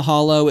felt kind of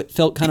hollow. It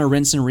felt kind of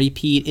rinse and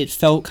repeat. It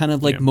felt kind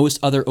of like most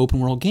other open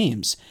world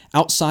games.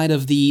 Outside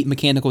of the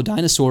mechanical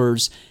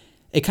dinosaurs,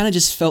 it kind of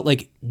just felt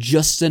like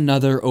just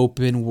another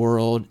open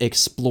world,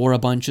 explore a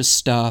bunch of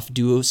stuff,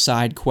 do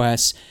side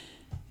quests,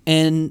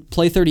 and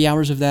play 30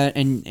 hours of that,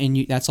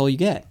 and that's all you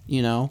get,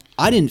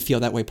 I didn't feel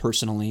that way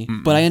personally,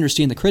 but I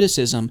understand the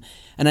criticism,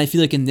 and I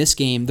feel like in this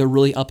game, they're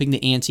really upping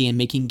the ante and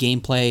making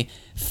gameplay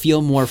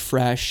feel more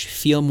fresh,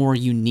 feel more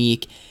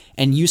unique,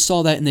 and you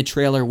saw that in the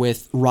trailer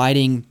with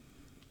riding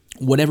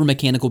whatever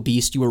mechanical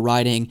beast you were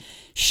riding,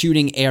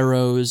 shooting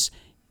arrows.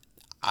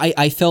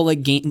 I felt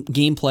like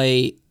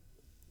gameplay,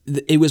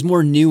 it was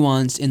more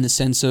nuanced in the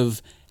sense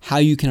of how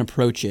you can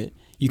approach it.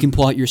 You can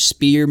pull out your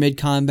spear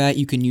mid-combat.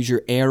 You can use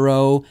your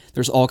arrow.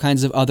 There's all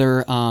kinds of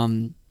other,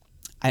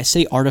 I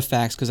say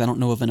artifacts because I don't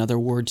know of another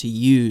word to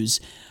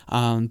use.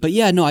 But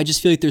yeah, no, I just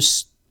feel like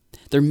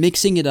they're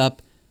mixing it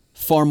up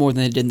far more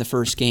than they did in the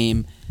first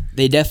game.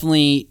 They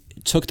definitely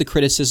took the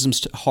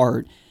criticisms to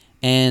heart,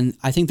 and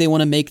I think they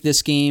want to make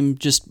this game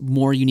just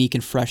more unique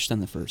and fresh than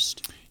the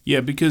first. Yeah,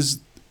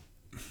 because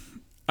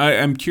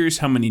I'm curious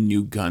how many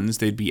new guns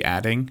they'd be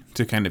adding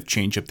to kind of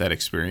change up that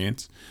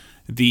experience.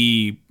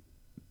 The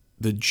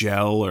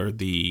gel or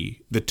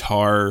the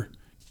tar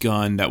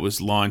gun that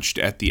was launched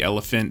at the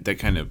elephant that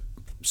kind of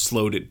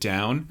slowed it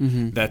down.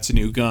 Mm-hmm. That's a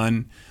new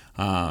gun.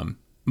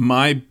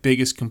 My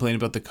biggest complaint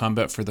about the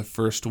combat for the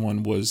first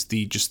one was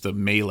just the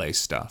melee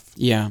stuff.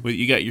 Yeah.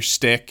 You got your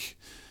stick.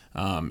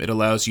 It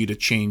allows you to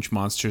change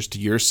monsters to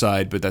your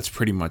side, but that's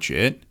pretty much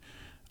it.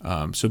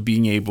 So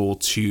being able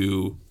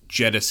to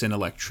jettison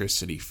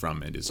electricity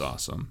from it is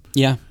awesome.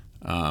 Yeah.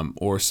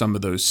 Or some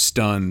of those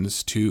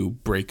stuns to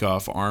break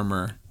off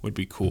armor would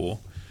be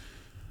cool.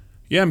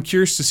 Yeah, I'm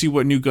curious to see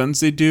what new guns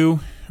they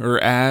do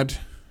or add.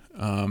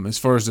 As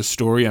far as the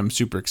story, I'm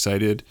super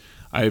excited.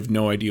 I have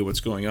no idea what's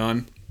going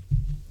on.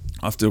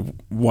 I'll have to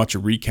watch a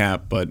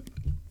recap, but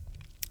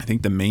I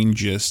think the main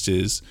gist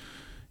is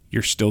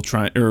you're still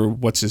trying, or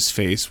what's his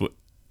face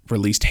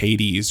released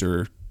Hades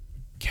or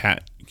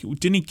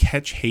didn't he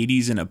catch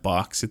Hades in a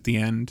box at the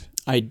end?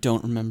 I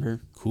don't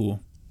remember.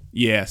 Cool.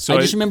 Yeah. So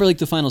I just remember like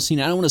the final scene.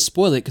 I don't want to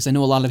spoil it because I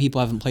know a lot of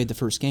people haven't played the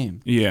first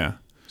game. Yeah.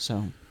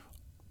 So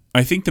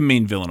I think the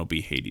main villain will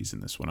be Hades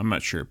in this one. I'm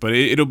not sure, but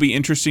it'll be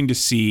interesting to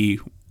see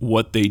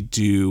what they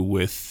do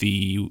with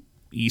the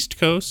East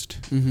Coast.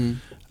 Mm-hmm.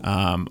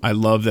 I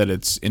love that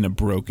it's in a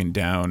broken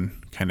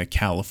down kind of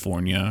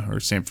California or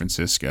San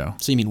Francisco.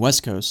 So you mean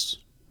West Coast?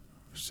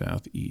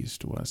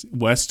 Southeast,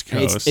 West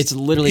Coast. It's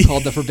literally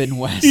called the Forbidden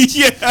West.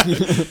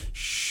 Yeah.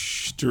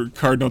 Shh,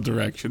 cardinal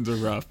directions are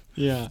rough.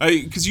 Yeah.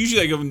 Because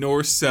usually I go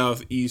north,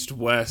 south, east,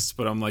 west,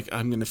 but I'm like,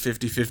 I'm going to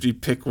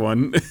 50-50 pick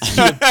one.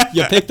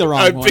 You picked the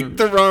wrong one. I picked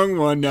the wrong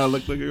one. Now I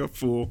look like a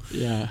fool.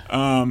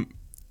 Yeah.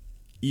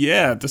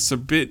 Yeah,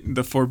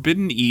 the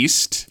Forbidden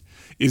East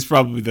is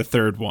probably the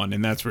third one,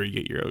 and that's where you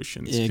get your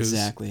oceans. 'cause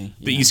Exactly.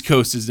 The East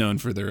Coast is known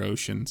for their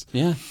oceans.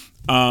 Yeah.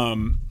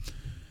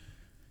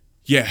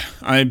 Yeah,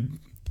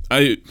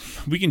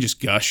 we can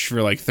just gush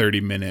for like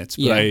 30 minutes,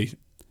 but Yeah.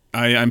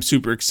 I'm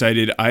super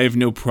excited. I have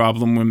no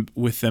problem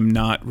with them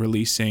not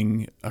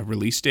releasing a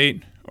release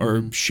date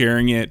or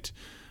sharing it,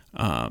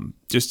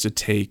 just to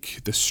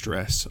take the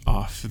stress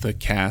off the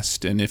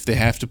cast. And if they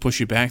have to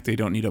push it back, they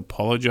don't need to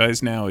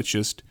apologize now. It's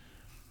just,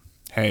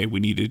 hey, we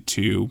needed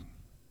to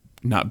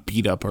not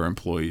beat up our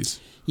employees.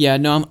 Yeah,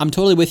 no, I'm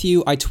totally with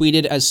you. I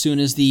tweeted as soon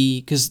as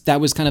because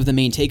that was kind of the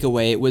main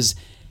takeaway.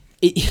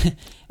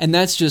 And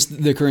that's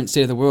just the current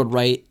state of the world,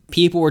 right?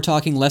 People were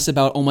talking less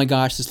about, oh my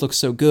gosh, this looks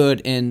so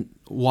good, and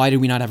why do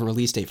we not have a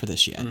release date for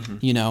this yet?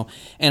 You know?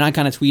 And I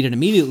kind of tweeted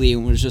immediately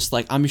and was just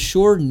like, I'm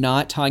sure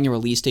not tying a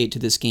release date to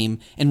this game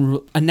and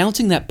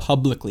announcing that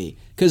publicly,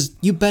 because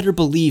you better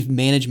believe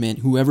management,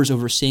 whoever's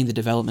overseeing the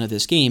development of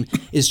this game,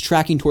 is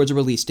tracking towards a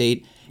release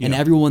date, and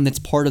everyone that's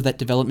part of that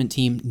development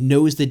team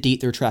knows the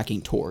date they're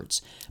tracking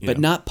towards. But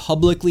not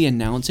publicly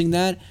announcing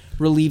that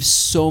relieves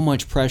so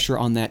much pressure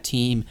on that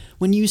team.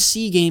 When you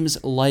see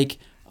games like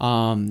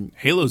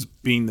Halo's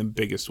being the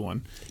biggest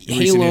one in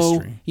recent Halo,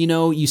 history. you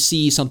know, you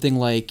see something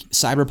like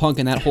Cyberpunk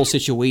and that whole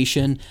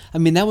situation. I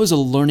mean, that was a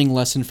learning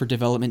lesson for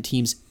development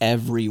teams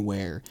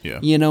everywhere. Yeah.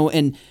 You know,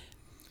 and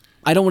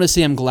I don't want to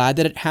say I'm glad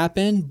that it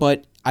happened,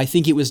 but I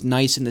think it was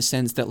nice in the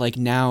sense that like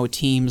now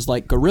teams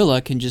like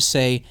Guerrilla can just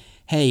say,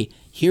 hey,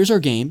 here's our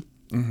game.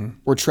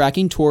 We're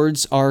tracking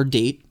towards our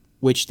date,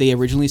 which they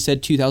originally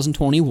said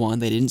 2021.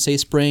 They didn't say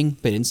spring.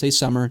 They didn't say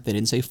summer. They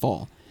didn't say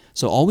fall.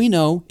 So all we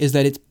know is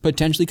that it's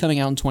potentially coming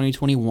out in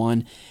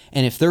 2021.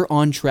 And if they're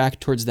on track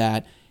towards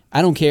that,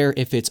 I don't care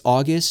if it's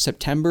August,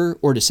 September,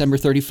 or December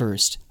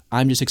 31st.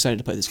 I'm just excited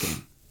to play this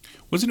game.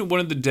 Wasn't it one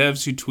of the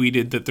devs who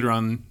tweeted that they're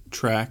on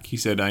track? He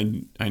said,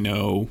 I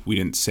know we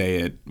didn't say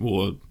it.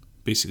 We'll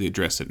basically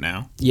address it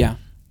now. Yeah.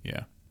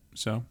 Yeah.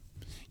 So,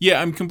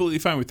 yeah, I'm completely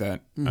fine with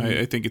that.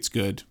 I think it's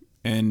good.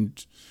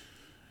 And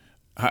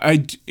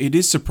it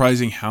is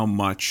surprising how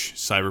much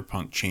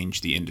Cyberpunk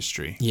changed the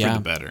industry for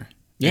the better.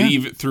 Yeah.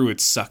 Even through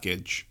its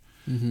suckage.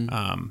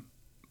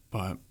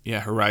 But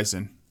yeah,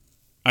 Horizon.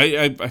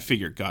 I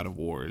figure God of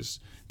War is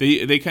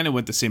they kind of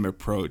went the same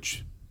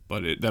approach,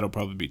 but that'll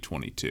probably be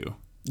 22.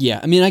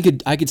 Yeah, I mean,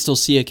 I could still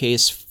see a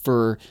case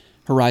for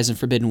Horizon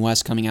Forbidden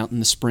West coming out in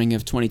the spring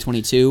of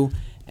 2022,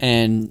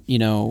 and you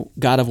know,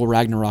 God of War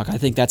Ragnarok. I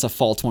think that's a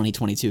fall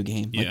 2022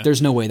 game. Like,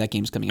 there's no way that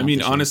game's coming out. I mean,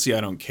 this year. honestly,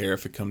 I don't care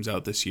if it comes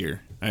out this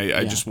year.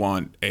 I just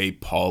want a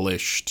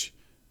polished,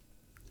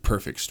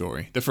 perfect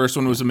story. The first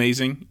one was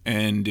amazing,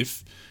 and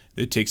if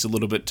it takes a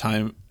little bit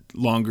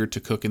longer to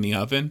cook in the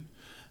oven,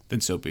 then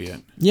so be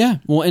it. Yeah,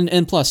 well,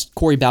 and plus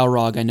Cory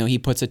Balrog, I know he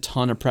puts a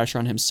ton of pressure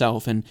on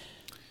himself, and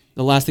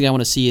the last thing I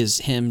want to see is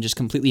him just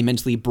completely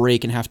mentally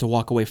break and have to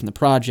walk away from the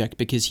project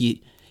because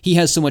he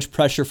has so much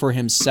pressure for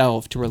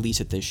himself to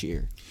release it this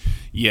year.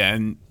 Yeah,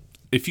 and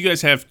if you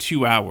guys have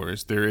 2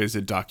 hours, there is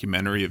a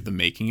documentary of the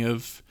making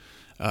of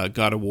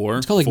God of War.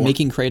 It's called like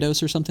Making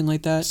Kratos or something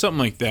like that. Something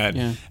like that.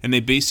 Yeah. And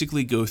they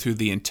basically go through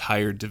the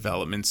entire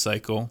development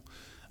cycle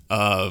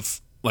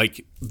of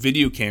like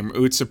video camera.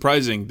 It's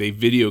surprising they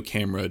videoed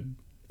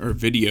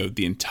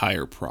the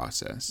entire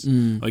process.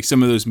 Like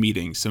some of those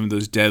meetings, some of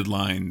those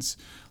deadlines.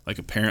 Like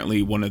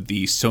apparently one of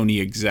the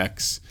Sony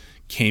execs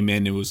came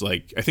in. It was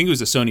like, I think it was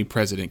the Sony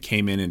president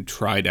came in and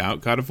tried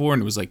out God of War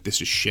and it was like,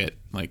 this is shit.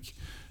 Like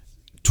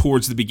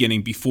towards the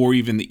beginning, before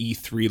even the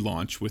E3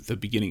 launch with the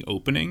beginning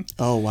opening.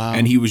 Oh, wow.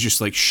 And he was just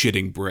like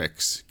shitting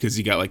bricks because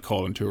he got like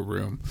called into a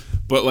room.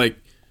 But like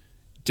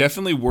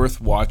definitely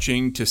worth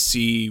watching to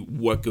see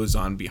what goes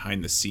on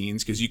behind the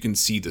scenes because you can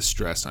see the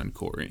stress on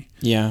Cory.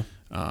 Yeah.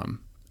 And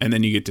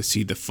then you get to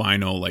see the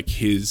final, like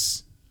him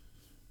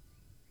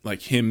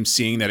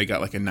seeing that it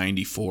got like a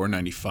 94,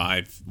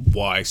 95,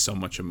 why so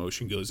much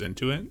emotion goes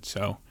into it.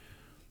 So,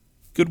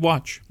 good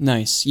watch.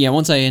 Nice. Yeah,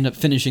 once I end up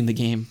finishing the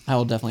game, I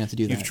will definitely have to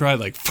do that. You've tried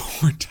like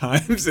 4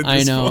 times at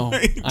this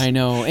point. I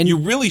know. And you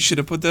really should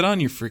have put that on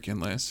your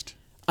freaking list.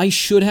 I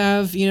should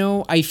have, you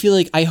know,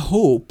 I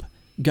hope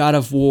God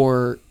of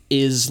War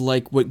is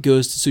like what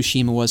Ghost of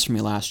Tsushima was for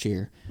me last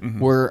year,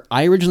 where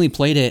I originally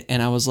played it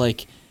and I was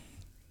like,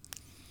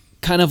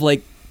 kind of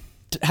like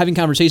having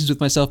conversations with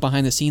myself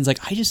behind the scenes, like,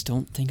 I just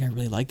don't think I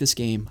really like this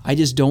game. I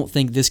just don't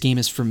think this game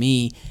is for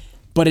me.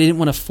 But I didn't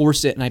want to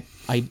force it, and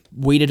I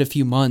waited a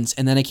few months,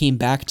 and then I came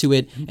back to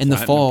it in the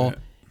fall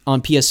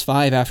on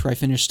PS5 after I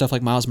finished stuff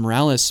like Miles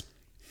Morales,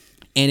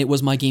 and it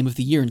was my game of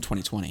the year in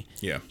 2020.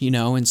 Yeah. You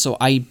know, and so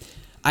I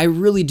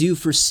really do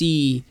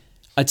foresee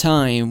a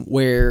time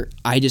where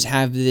I just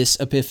have this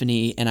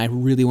epiphany, and I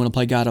really want to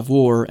play God of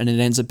War, and it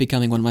ends up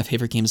becoming one of my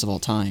favorite games of all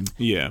time.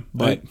 Yeah,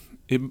 but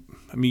I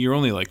mean, you're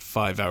only like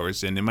 5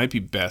 hours in. It might be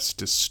best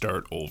to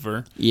start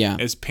over. Yeah.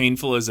 As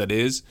painful as that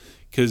is,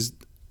 because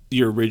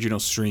your original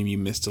stream, you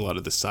missed a lot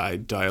of the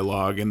side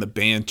dialogue and the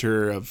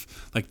banter of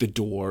like the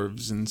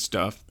dwarves and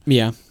stuff.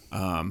 Yeah.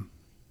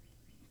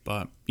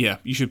 But yeah,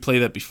 you should play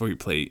that before you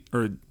play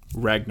or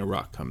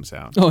Ragnarok comes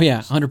out. Oh yeah,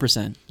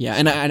 100%. Yeah,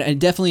 and I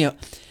definitely.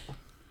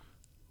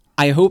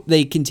 I hope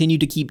they continue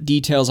to keep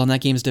details on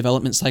that game's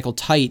development cycle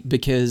tight,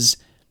 because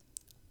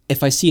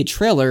if I see a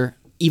trailer,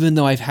 even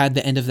though I've had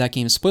the end of that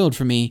game spoiled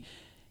for me,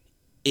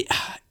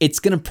 it's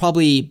going to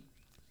probably...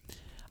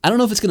 I don't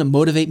know if it's going to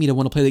motivate me to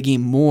want to play the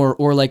game more,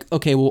 or like,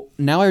 okay, well,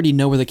 now I already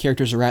know where the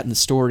characters are at in the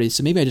story,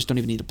 so maybe I just don't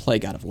even need to play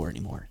God of War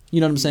anymore.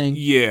 You know what I'm saying?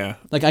 Yeah.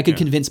 Like, I could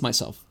convince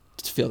myself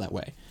to feel that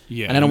way.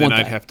 Yeah, and I don't want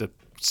that. I'd have to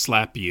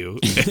slap you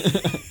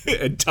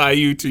and tie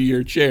you to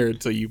your chair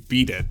until you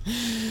beat it.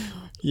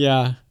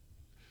 Yeah.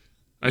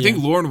 I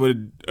think Lauren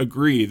would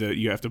agree that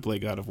you have to play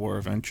God of War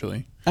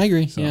eventually. I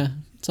agree. So. Yeah,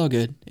 it's all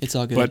good. It's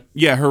all good. But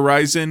yeah,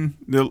 Horizon,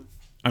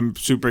 I'm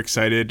super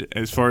excited.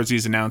 As far as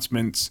these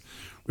announcements,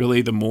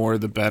 really the more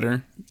the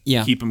better.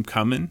 Yeah. Keep them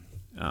coming.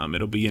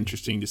 It'll be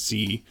interesting to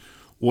see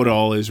what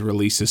all is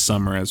released this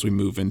summer as we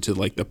move into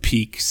like the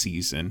peak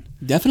season.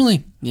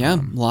 Definitely. Yeah,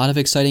 a lot of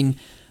exciting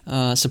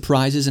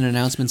surprises and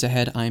announcements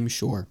ahead, I'm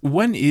sure.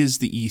 When is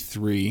the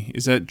E3?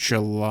 Is that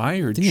July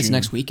or June? I think it's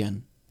next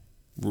weekend.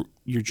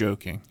 You're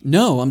joking.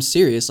 No, I'm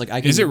serious. Like,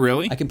 I can. Is it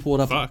really? I can pull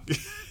it up. Fuck.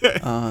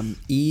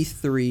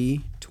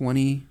 E3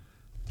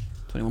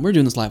 2021. We're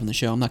doing this live on the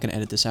show. I'm not going to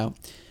edit this out.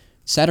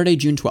 Saturday,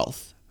 June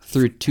 12th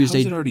through Tuesday.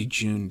 How's it already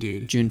June,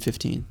 dude? June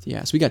 15th.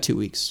 Yeah, so we got 2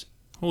 weeks.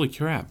 Holy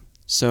crap.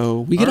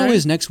 So we could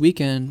always next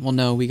weekend. Well,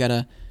 no, we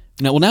gotta.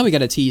 No, well, now we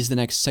gotta tease the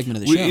next segment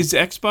of the show. Is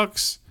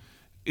Xbox?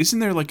 Isn't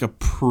there like a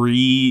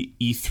pre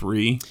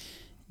E3?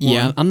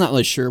 Yeah, I'm not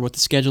really sure what the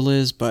schedule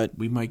is, but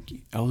we might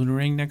get Elden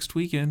Ring next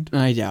weekend.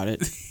 I doubt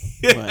it.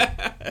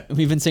 But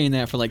we've been saying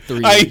that for like 3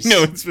 years. I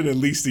know, it's been at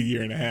least a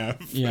year and a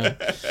half. Yeah.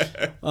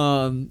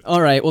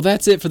 All right. Well,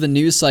 that's it for the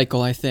news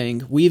cycle, I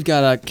think. We've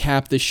got to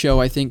cap the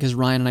show, I think, because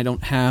Ryan and I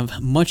don't have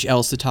much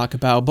else to talk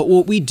about. But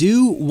what we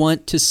do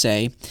want to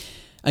say,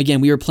 again,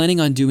 we were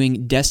planning on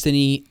doing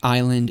Destiny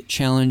Island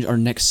Challenge, our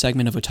next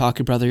segment of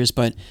Otaku Brothers,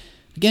 but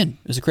again,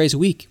 it was a crazy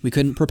week. We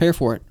couldn't prepare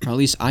for it, or at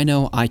least I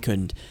know I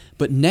couldn't.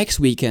 But next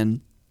weekend,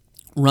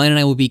 Ryan and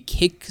I will be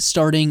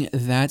kick-starting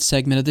that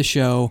segment of the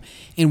show.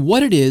 And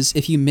what it is,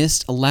 if you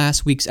missed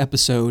last week's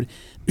episode,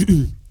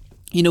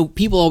 you know,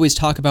 people always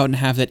talk about and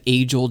have that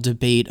age-old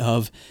debate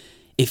of,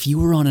 if you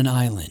were on an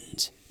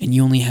island and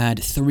you only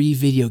had 3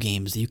 video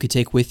games that you could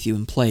take with you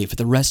and play for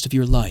the rest of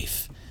your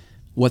life,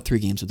 what 3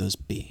 games would those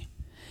be?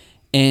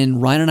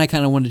 And Ryan and I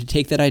kind of wanted to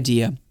take that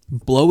idea,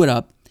 blow it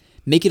up,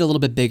 make it a little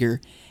bit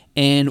bigger.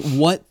 And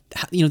what,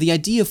 you know, the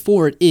idea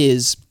for it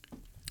is,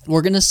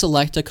 we're going to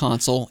select a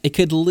console. It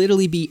could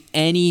literally be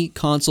any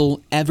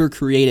console ever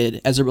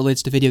created as it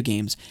relates to video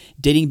games,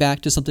 dating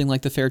back to something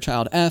like the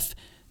Fairchild F,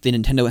 the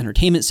Nintendo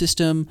Entertainment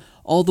System,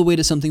 all the way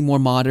to something more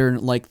modern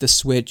like the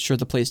Switch or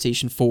the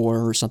PlayStation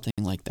 4 or something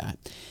like that.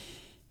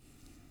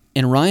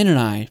 And Ryan and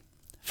I,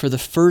 for the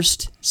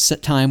first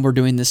time we're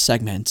doing this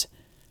segment,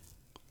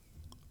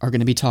 are going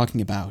to be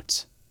talking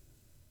about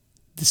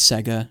the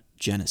Sega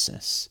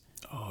Genesis.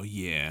 Oh,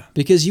 yeah.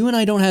 Because you and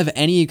I don't have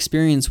any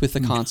experience with the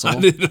console.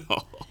 Not at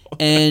all.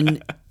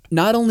 And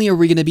not only are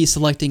we going to be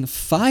selecting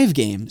 5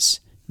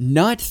 games,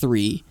 not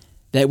 3,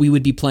 that we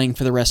would be playing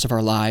for the rest of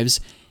our lives,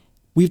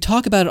 we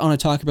talk about it on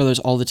Otaku Brothers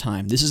all the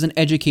time. This is an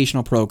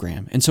educational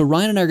program. And so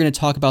Ryan and I are going to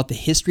talk about the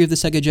history of the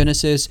Sega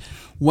Genesis,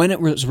 when it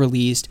was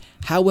released,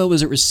 how well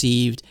was it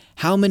received,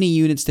 how many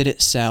units did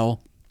it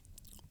sell,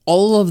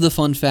 all of the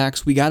fun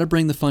facts. We got to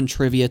bring the fun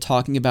trivia,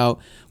 talking about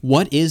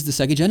what is the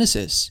Sega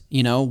Genesis?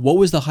 You know, what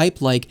was the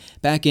hype like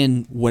back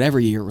in whatever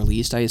year it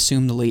released? I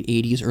assume the late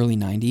 80s, early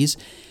 90s.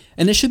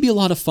 And this should be a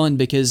lot of fun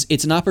because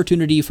it's an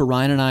opportunity for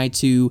Ryan and I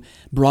to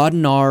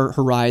broaden our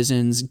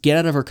horizons, get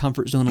out of our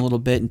comfort zone a little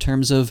bit in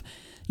terms of,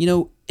 you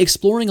know,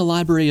 exploring a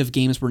library of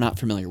games we're not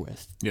familiar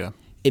with. Yeah.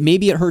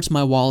 Maybe it hurts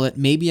my wallet.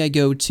 Maybe I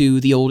go to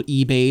the old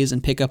eBays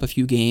and pick up a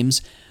few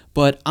games.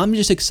 But I'm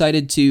just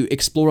excited to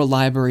explore a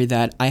library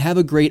that I have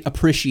a great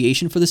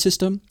appreciation for the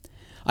system.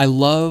 I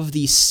love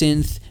the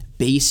synth,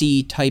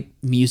 bassy type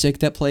music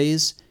that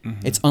plays.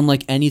 Mm-hmm. It's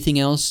unlike anything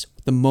else.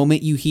 The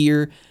moment you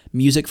hear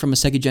music from a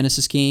Sega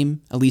Genesis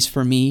game, at least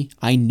for me,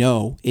 I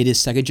know it is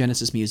Sega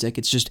Genesis music.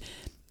 It's just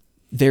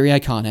very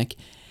iconic.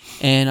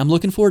 And I'm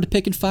looking forward to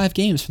picking 5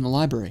 games from the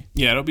library.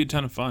 Yeah, it'll be a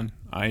ton of fun.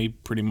 I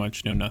pretty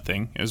much know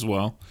nothing as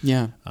well.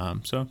 Yeah.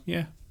 So,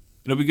 yeah,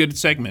 it'll be a good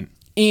segment.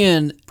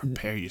 And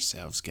prepare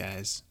yourselves,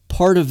 guys.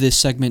 part of this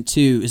segment,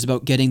 too, is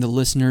about getting the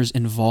listeners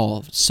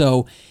involved.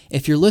 So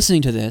if you're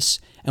listening to this,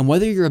 and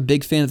whether you're a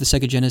big fan of the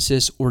Sega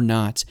Genesis or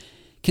not,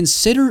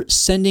 consider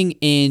sending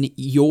in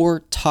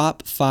your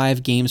top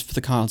 5 games for the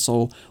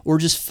console, or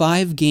just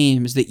 5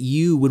 games that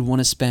you would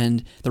want to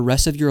spend the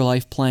rest of your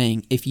life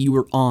playing if you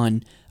were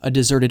on a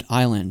deserted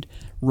island.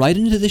 Write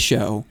into the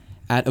show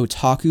at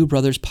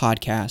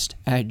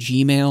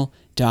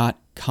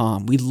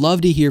otakubrothersPodcast@gmail.com. We'd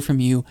love to hear from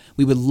you.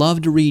 We would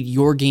love to read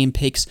your game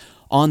picks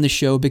on the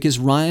show, because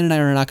Ryan and I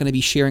are not going to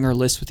be sharing our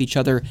lists with each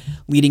other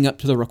leading up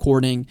to the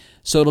recording,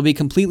 so it'll be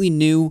completely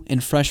new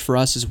and fresh for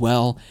us as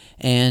well,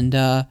 and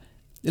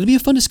it'll be a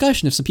fun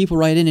discussion if some people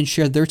write in and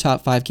share their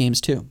top 5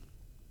 games too.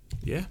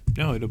 Yeah,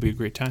 no, it'll be a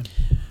great time.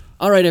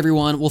 All right,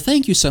 everyone. Well,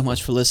 thank you so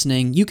much for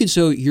listening. You can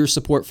show your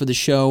support for the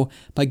show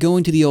by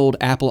going to the old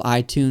Apple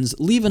iTunes,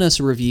 leaving us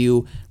a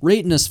review,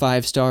 rating us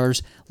 5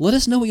 stars. Let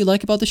us know what you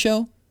like about the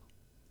show.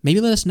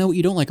 Maybe let us know what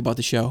you don't like about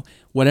the show.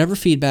 Whatever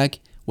feedback,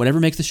 whatever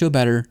makes the show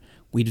better,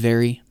 we'd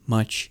very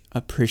much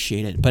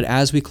appreciate it. But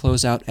as we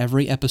close out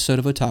every episode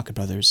of Otaku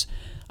Brothers,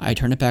 I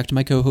turn it back to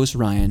my co-host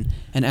Ryan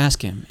and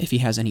ask him if he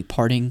has any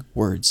parting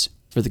words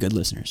for the good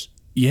listeners.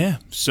 Yeah,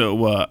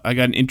 so I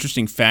got an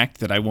interesting fact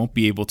that I won't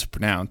be able to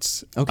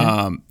pronounce. Okay.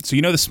 So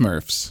you know the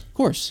Smurfs? Of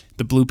course.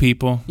 The blue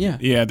people? Yeah.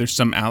 Yeah, there's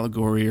some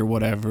allegory or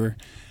whatever.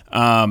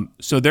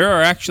 So there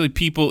are actually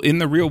people in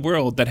the real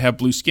world that have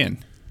blue skin.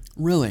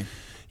 Really?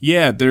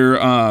 Yeah, there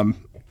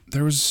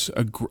was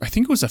I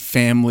think it was a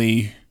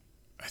family.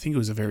 I think it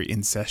was a very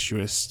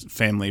incestuous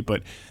family,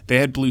 but they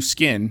had blue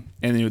skin,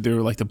 and they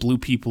were like the blue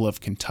people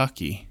of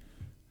Kentucky.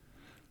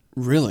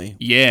 Really?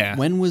 Yeah.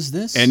 When was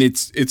this? And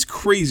it's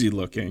crazy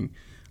looking.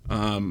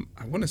 I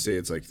want to say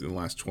it's like in the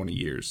last 20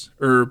 years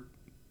or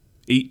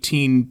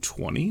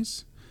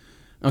 1820s.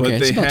 Okay, but they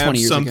it's about have 20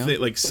 years something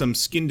ago. like some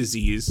skin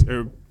disease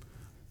or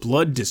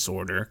blood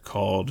disorder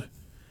called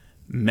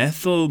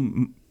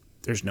methyl.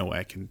 There's no way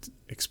I can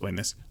explain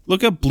this.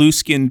 Look up blue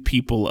skinned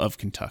people of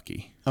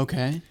Kentucky.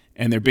 Okay.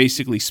 And they're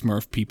basically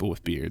Smurf people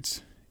with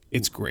beards.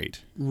 It's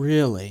great.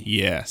 Really?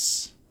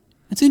 Yes.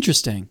 That's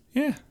interesting.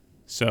 Yeah.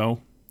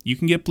 So you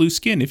can get blue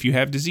skin if you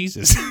have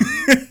diseases.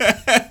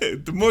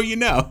 The more you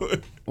know.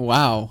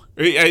 Wow.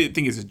 I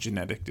think it's a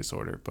genetic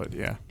disorder, but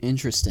yeah.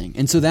 Interesting.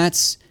 And so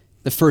that's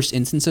the first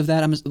instance of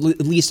that?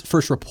 At least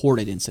first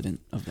reported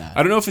incident of that.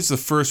 I don't know if it's the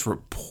first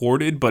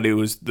reported, but it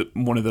was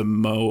one of the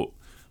more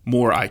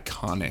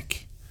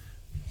iconic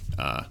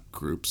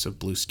groups of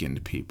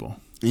blue-skinned people.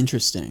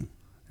 Interesting.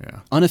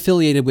 Yeah.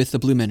 Unaffiliated with the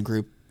Blue Men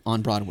Group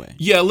on Broadway.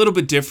 Yeah, a little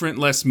bit different,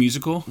 less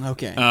musical.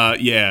 Okay.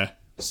 Yeah.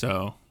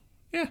 So,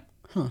 yeah.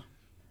 Huh.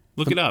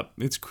 Look it up.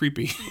 It's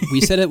creepy.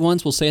 We said it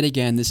once, we'll say it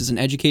again. This is an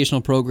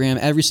educational program.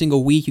 Every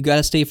single week, you got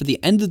to stay for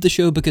the end of the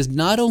show, because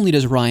not only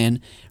does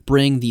Ryan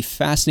bring the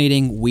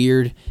fascinating,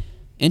 weird,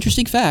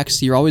 interesting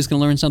facts, you're always going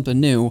to learn something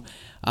new,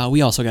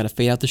 we also got to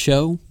fade out the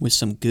show with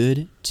some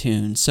good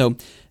tunes. So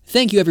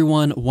thank you,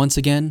 everyone, once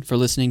again for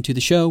listening to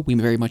the show. We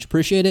very much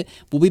appreciate it.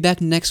 We'll be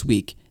back next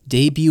week,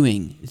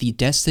 debuting the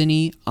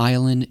Destiny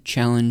Island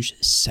Challenge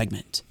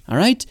segment. All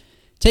right?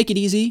 Take it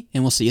easy,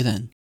 and we'll see you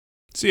then.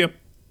 See ya.